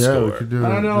 Doug Yeah, we Score. could do I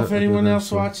don't know if anyone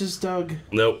else watches watches Doug,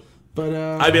 Nope. but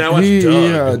I mean, I watched He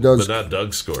Doug, does- but not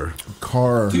Doug Score.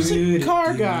 car. he's a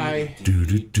car guy.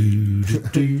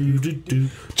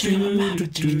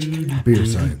 Beer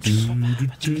science,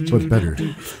 but better.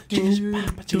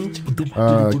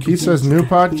 Keith says new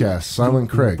podcast, Silent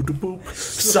Craig,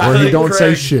 where he don't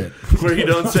say shit. Where he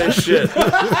don't say shit.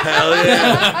 Hell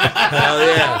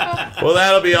yeah. Well,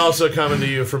 that'll be also coming to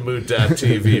you from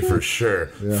Moot.tv for sure.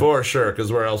 For sure,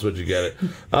 because where else would you get it?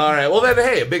 All right. Well, then,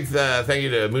 hey, a big thank you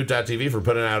to Moot.tv for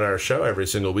putting out our show every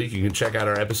single week. You can check out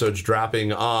our episodes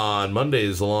dropping on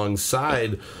Mondays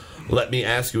alongside Let Me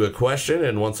Ask You a Question,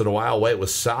 and once in a while, White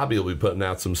Wasabi will be putting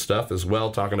out some stuff as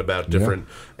well, talking about different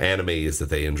animes that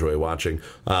they enjoy watching.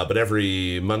 But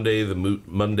every Monday,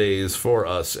 Mondays for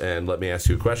us, and Let Me Ask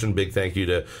You a Question. Big thank you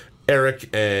to Eric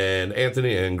and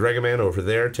Anthony and Gregaman over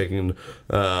there, taking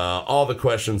all the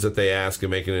questions that they ask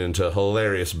and making it into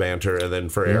hilarious banter. And then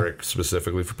for Eric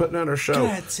specifically for putting on our show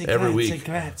every week.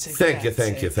 Thank you.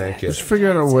 Just figure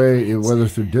out a way, whether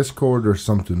through Discord or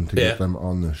something, to get them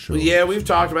on the show. Yeah, we've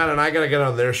talked about it, and I got to get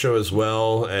on their show as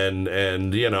well.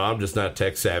 And you know, I'm just not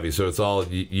tech savvy, so it's all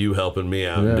you helping me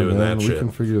out and doing that shit. We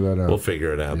can figure that out. We'll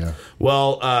figure it out. Yeah.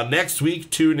 Well, next week,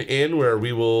 tune in where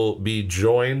we will be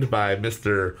joined by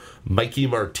Mr. Mikey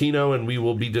Martino, and we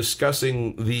will be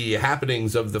discussing the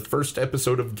happenings of the first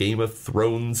episode of Game of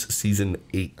Thrones Season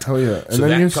 8. Hell yeah. And so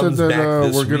then you said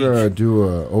that we're going to do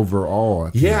a overall.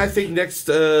 I think next,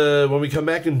 when we come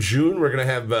back in June, we're going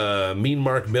to have Mean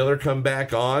Mark Miller come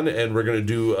back on, and we're going to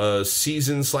do a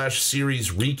season/series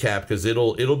recap, because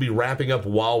it'll be wrapping up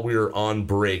while we're on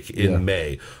break in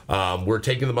May. We're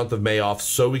taking the month of May off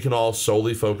so we can all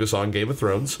solely focus on Game of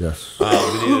Thrones. Yes. We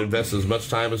need to invest as much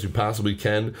time as we possibly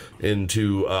can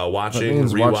into watching,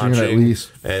 rewatching, at least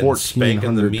and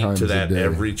spanking the meat to that a day.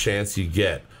 every chance you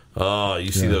get. Oh,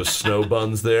 you see those snow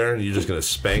buns there? You're just going to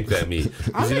spank that meat.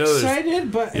 I'm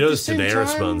excited, but you know there's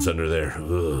Daenerys buns under there.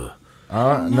 Ugh.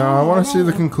 No, I want to see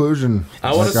the conclusion.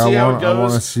 I want to see how it goes. I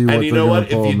want to see what and you know what?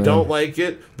 If you man. don't like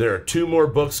it, there are 2 more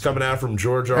books coming out from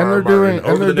George R. R. And they're Martin doing,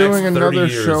 over the next 30 another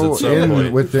years show at some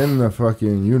point. within the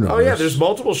fucking universe. Oh yeah, there's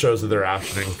multiple shows that they're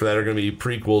optioning for that are going to be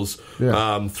prequels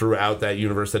throughout that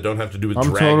universe that don't have to do with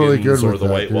dragons totally good or with the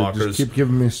that, White dude. Walkers. Just keep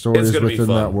giving me stories within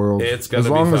that world. It's going to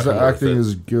be as long as the acting worth it.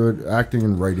 is good, acting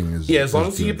and writing is as long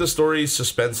as you good. keep the story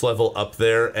suspense level up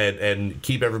there and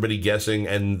keep everybody guessing,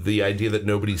 and the idea that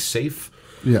nobody's safe.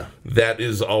 Yeah, that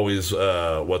is always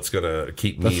what's gonna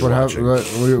keep me That's what watching.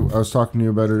 happened. I was talking to you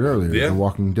about it earlier. Yeah. The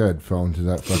Walking Dead fell into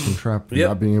that fucking trap, Yep.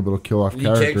 not being able to kill off You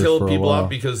characters can't kill for a people while.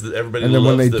 off because everybody And then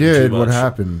loves when they them did, too what much.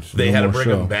 happened? They No had to more bring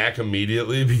show. them back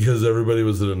immediately because everybody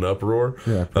was in an uproar.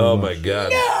 Yeah, pretty oh much. my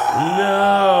god.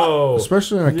 No.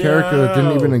 Especially in a character that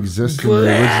didn't even exist in the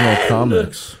original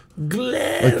comics.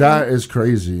 Like that is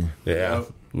crazy. Yeah.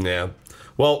 Yeah.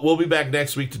 Well, we'll be back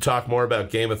next week to talk more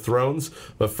about Game of Thrones.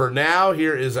 But for now,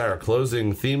 here is our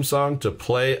closing theme song to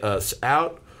play us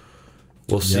out.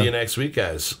 We'll see you next week,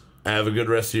 guys. Have a good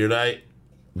rest of your night,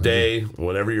 day,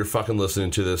 whenever you're fucking listening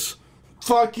to this.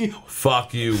 Fuck you.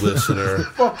 Fuck you, listener.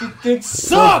 Fucking thing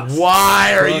sucks.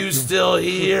 Why are you still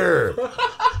here?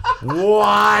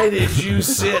 Why did you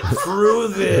sit through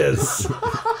this?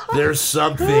 There's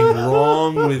something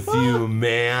wrong with you,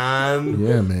 man.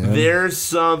 Yeah, man. There's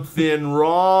something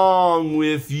wrong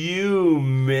with you,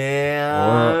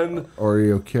 man. Or are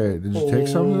you okay? Did you take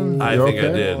something? I You think I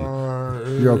okay? did.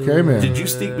 You okay, man? Did you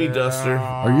sneak me, Duster?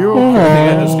 Are you I okay?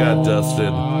 think I just got dusted.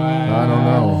 I don't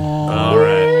know. All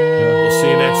right. We'll see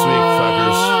you next week,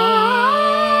 fuckers.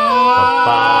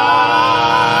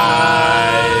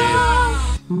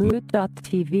 Bye-bye.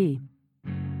 Mood.tv.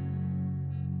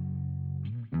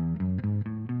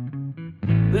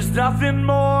 There's nothing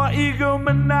more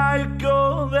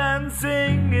egomaniacal than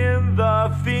singing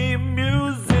the theme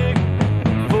music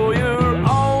for your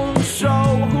own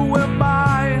show. Who am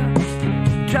I?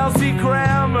 Kelsey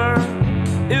Grammer.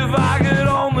 If I could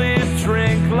only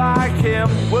drink like him,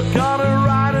 we're gonna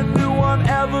ride